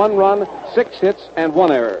League, 1 run, 6 hits, and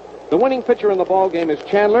 1 error. The winning pitcher in the ball game is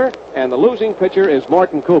Chandler, and the losing pitcher is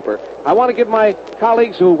Morton Cooper. I want to give my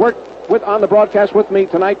colleagues who worked on the broadcast with me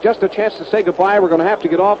tonight just a chance to say goodbye. We're going to have to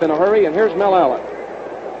get off in a hurry, and here's Mel Allen.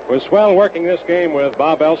 It was swell working this game with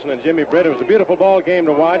Bob Elson and Jimmy Britt. It was a beautiful ball game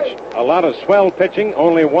to watch. A lot of swell pitching.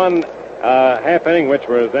 Only one half inning, which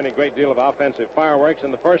was any great deal of offensive fireworks.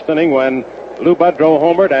 In the first inning, when Lou Budrow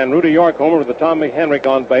homered and Rudy York homered with Tommy Henrik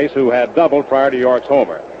on base, who had doubled prior to York's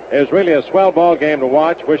homer. It was really a swell ball game to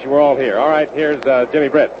watch. Wish you were all here. All right, here's Jimmy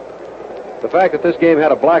Britt. The fact that this game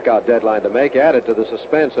had a blackout deadline to make added to the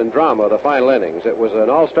suspense and drama of the final innings. It was an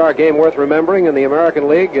all-star game worth remembering, and the American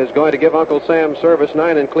League is going to give Uncle Sam's Service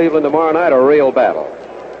 9 in Cleveland tomorrow night a real battle.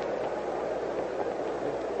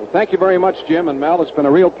 Well, thank you very much, Jim and Mel. It's been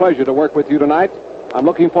a real pleasure to work with you tonight. I'm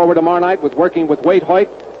looking forward tomorrow night with working with Waite Hoyt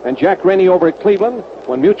and Jack Graney over at Cleveland,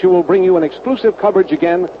 when Mutual will bring you an exclusive coverage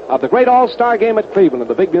again of the great All-Star Game at Cleveland at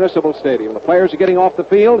the big Municipal Stadium. The players are getting off the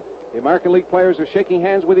field. The American League players are shaking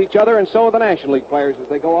hands with each other, and so are the National League players as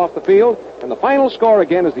they go off the field. And the final score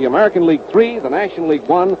again is the American League 3, the National League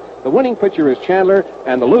 1. The winning pitcher is Chandler,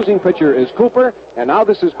 and the losing pitcher is Cooper. And now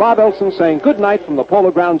this is Bob Elson saying good night from the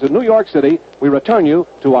Polo Grounds in New York City. We return you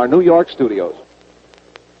to our New York studios.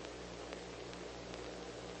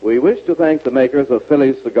 We wish to thank the makers of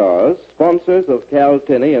Philly's Cigars, sponsors of Cal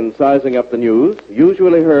Tinney and Sizing Up the News,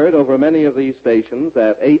 usually heard over many of these stations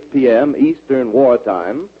at 8 p.m. Eastern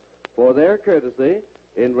Wartime, for their courtesy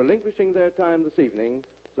in relinquishing their time this evening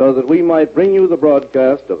so that we might bring you the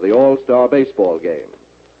broadcast of the All-Star Baseball Game.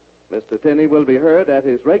 Mr. Tinney will be heard at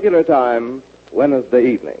his regular time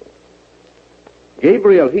Wednesday evening.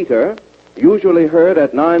 Gabriel Heater, usually heard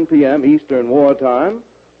at 9 p.m. Eastern Wartime,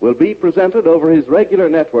 will be presented over his regular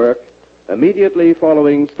network immediately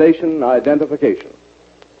following station identification.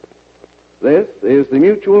 This is the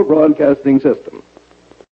Mutual Broadcasting System.